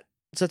questions we got.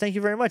 So thank you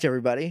very much,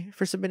 everybody,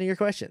 for submitting your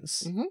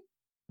questions. Mhm.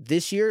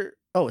 This year,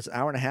 it's an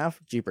hour and a half?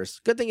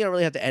 Jeepers. Good thing you don't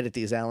really have to edit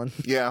these, Alan.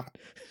 Yeah.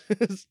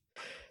 Except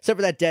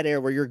for that dead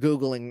air where you're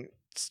Googling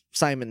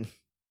Simon,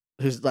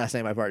 whose last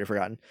name I've already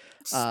forgotten.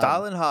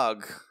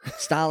 Stalenhag.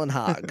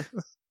 Stalenhag.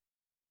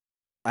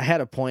 I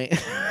had a point.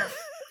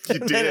 You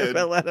And then it did.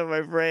 fell out of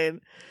my brain.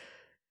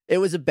 It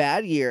was a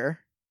bad year.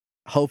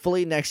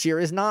 Hopefully next year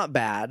is not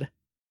bad.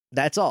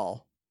 That's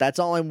all. That's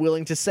all I'm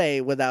willing to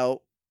say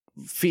without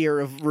fear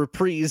of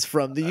reprise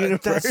from the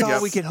universe. That's all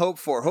we can hope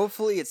for.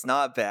 Hopefully it's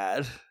not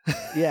bad.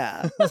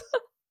 Yeah.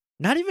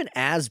 Not even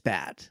as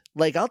bad.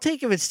 Like, I'll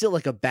take if it's still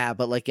like a bad,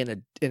 but like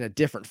in a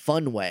different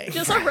fun way.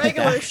 Just a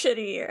regular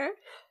shitty year.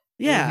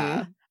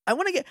 Yeah. I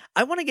want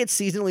to get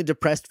seasonally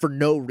depressed for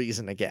no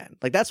reason again.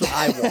 Like, that's what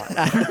I want.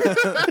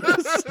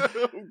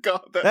 Oh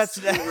God,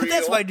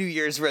 that's my New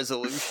Year's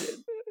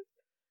resolution.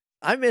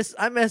 I miss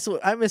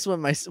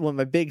when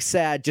my big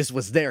sad just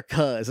was there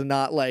and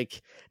not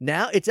like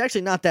now. It's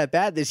actually not that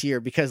bad this year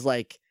because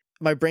like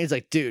my brain's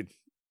like, dude,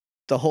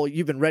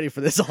 you've been ready for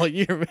this all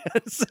year,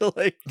 man. So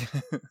like,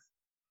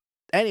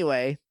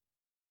 anyway,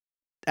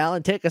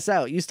 Alan, take us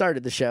out. You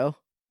started the show.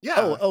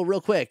 Yeah. Oh,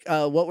 real quick.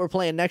 What we're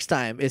playing next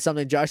time is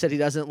something Josh said he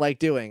doesn't like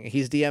doing.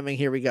 He's DMing.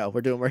 Here we go.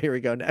 We're doing Here We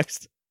Go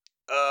next.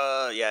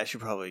 Yeah, I should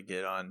probably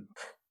get on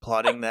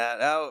plotting that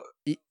out.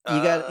 You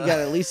got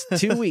at least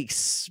 2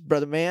 weeks,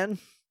 brother man.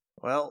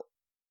 Well,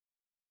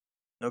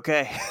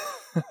 okay.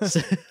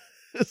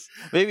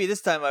 Maybe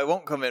this time I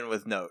won't come in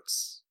with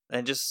notes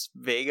and just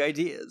vague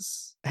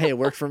ideas. Hey, it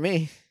worked for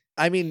me.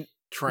 I mean,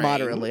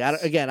 moderately.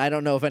 I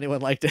don't know if anyone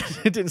liked it.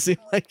 It didn't seem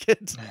like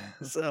it.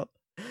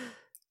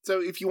 So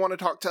if you want to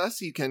talk to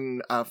us, you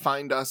can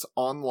find us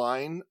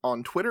online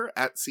on Twitter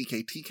at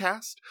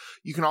CKTcast.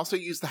 You can also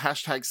use the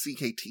hashtag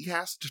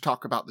CKTcast to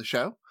talk about the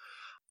show.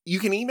 You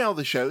can email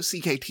the show,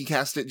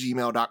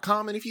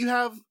 cktcast@gmail.com. And if you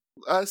have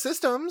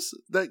systems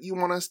that you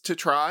want us to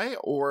try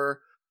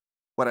or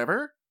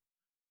whatever,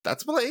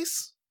 that's a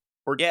place.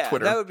 Or Yeah,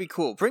 Twitter. that would be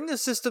cool. Bring the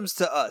systems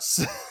to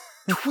us.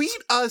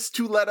 Tweet us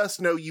to let us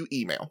know you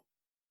email.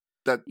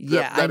 That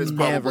I is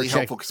never probably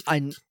checked-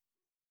 helpful.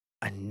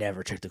 I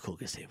never checked the Cool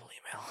Kids Table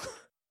email.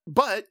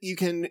 But you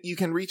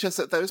can reach us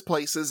at those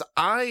places.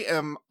 I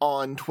am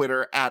on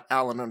Twitter at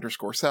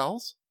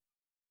Alan_Cells.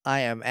 I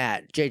am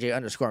at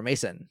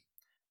JJ_Mason.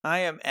 I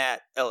am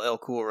at LL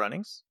Cool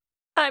Runnings.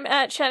 I'm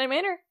at Shannon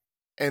Manor.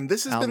 And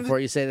this has Alan, been before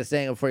you say the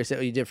thing,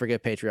 you did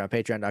forget Patreon.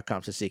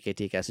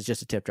 Patreon.com/CKTcast. It's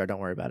just a tip jar. Don't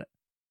worry about it.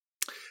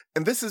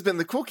 and this has been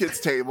the Cool Kids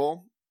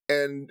Table.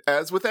 And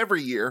as with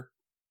every year,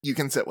 you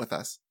can sit with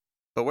us.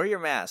 But wear your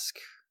mask.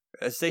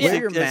 Stay, Wear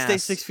six, your stay mask.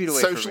 6 feet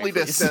away Socially from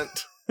me, please.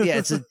 distant. Yeah,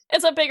 it's a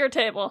It's a bigger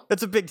table.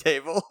 It's a big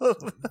table.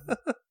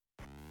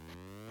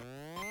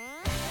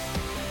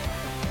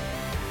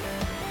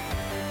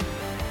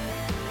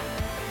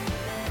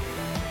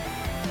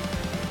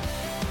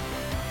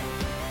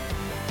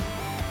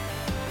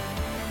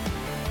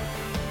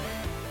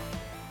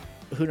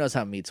 who knows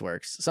how meats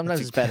works.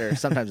 Sometimes it's better,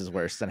 sometimes it's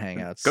worse than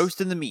Hangouts. Ghost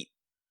in the meat.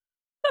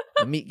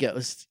 The meat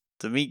ghost.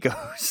 The meat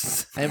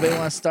ghost. Anybody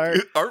want to start?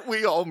 Aren't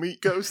we all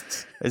meat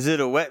ghosts? Is it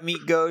a wet meat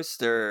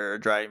ghost or a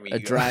dry meat A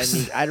dry ghost?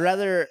 meat. I'd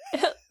rather.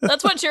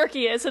 That's what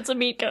jerky is. It's a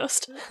meat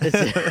ghost.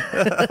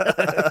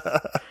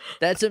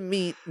 That's a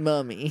meat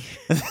mummy.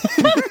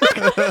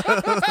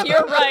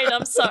 You're right.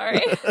 I'm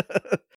sorry.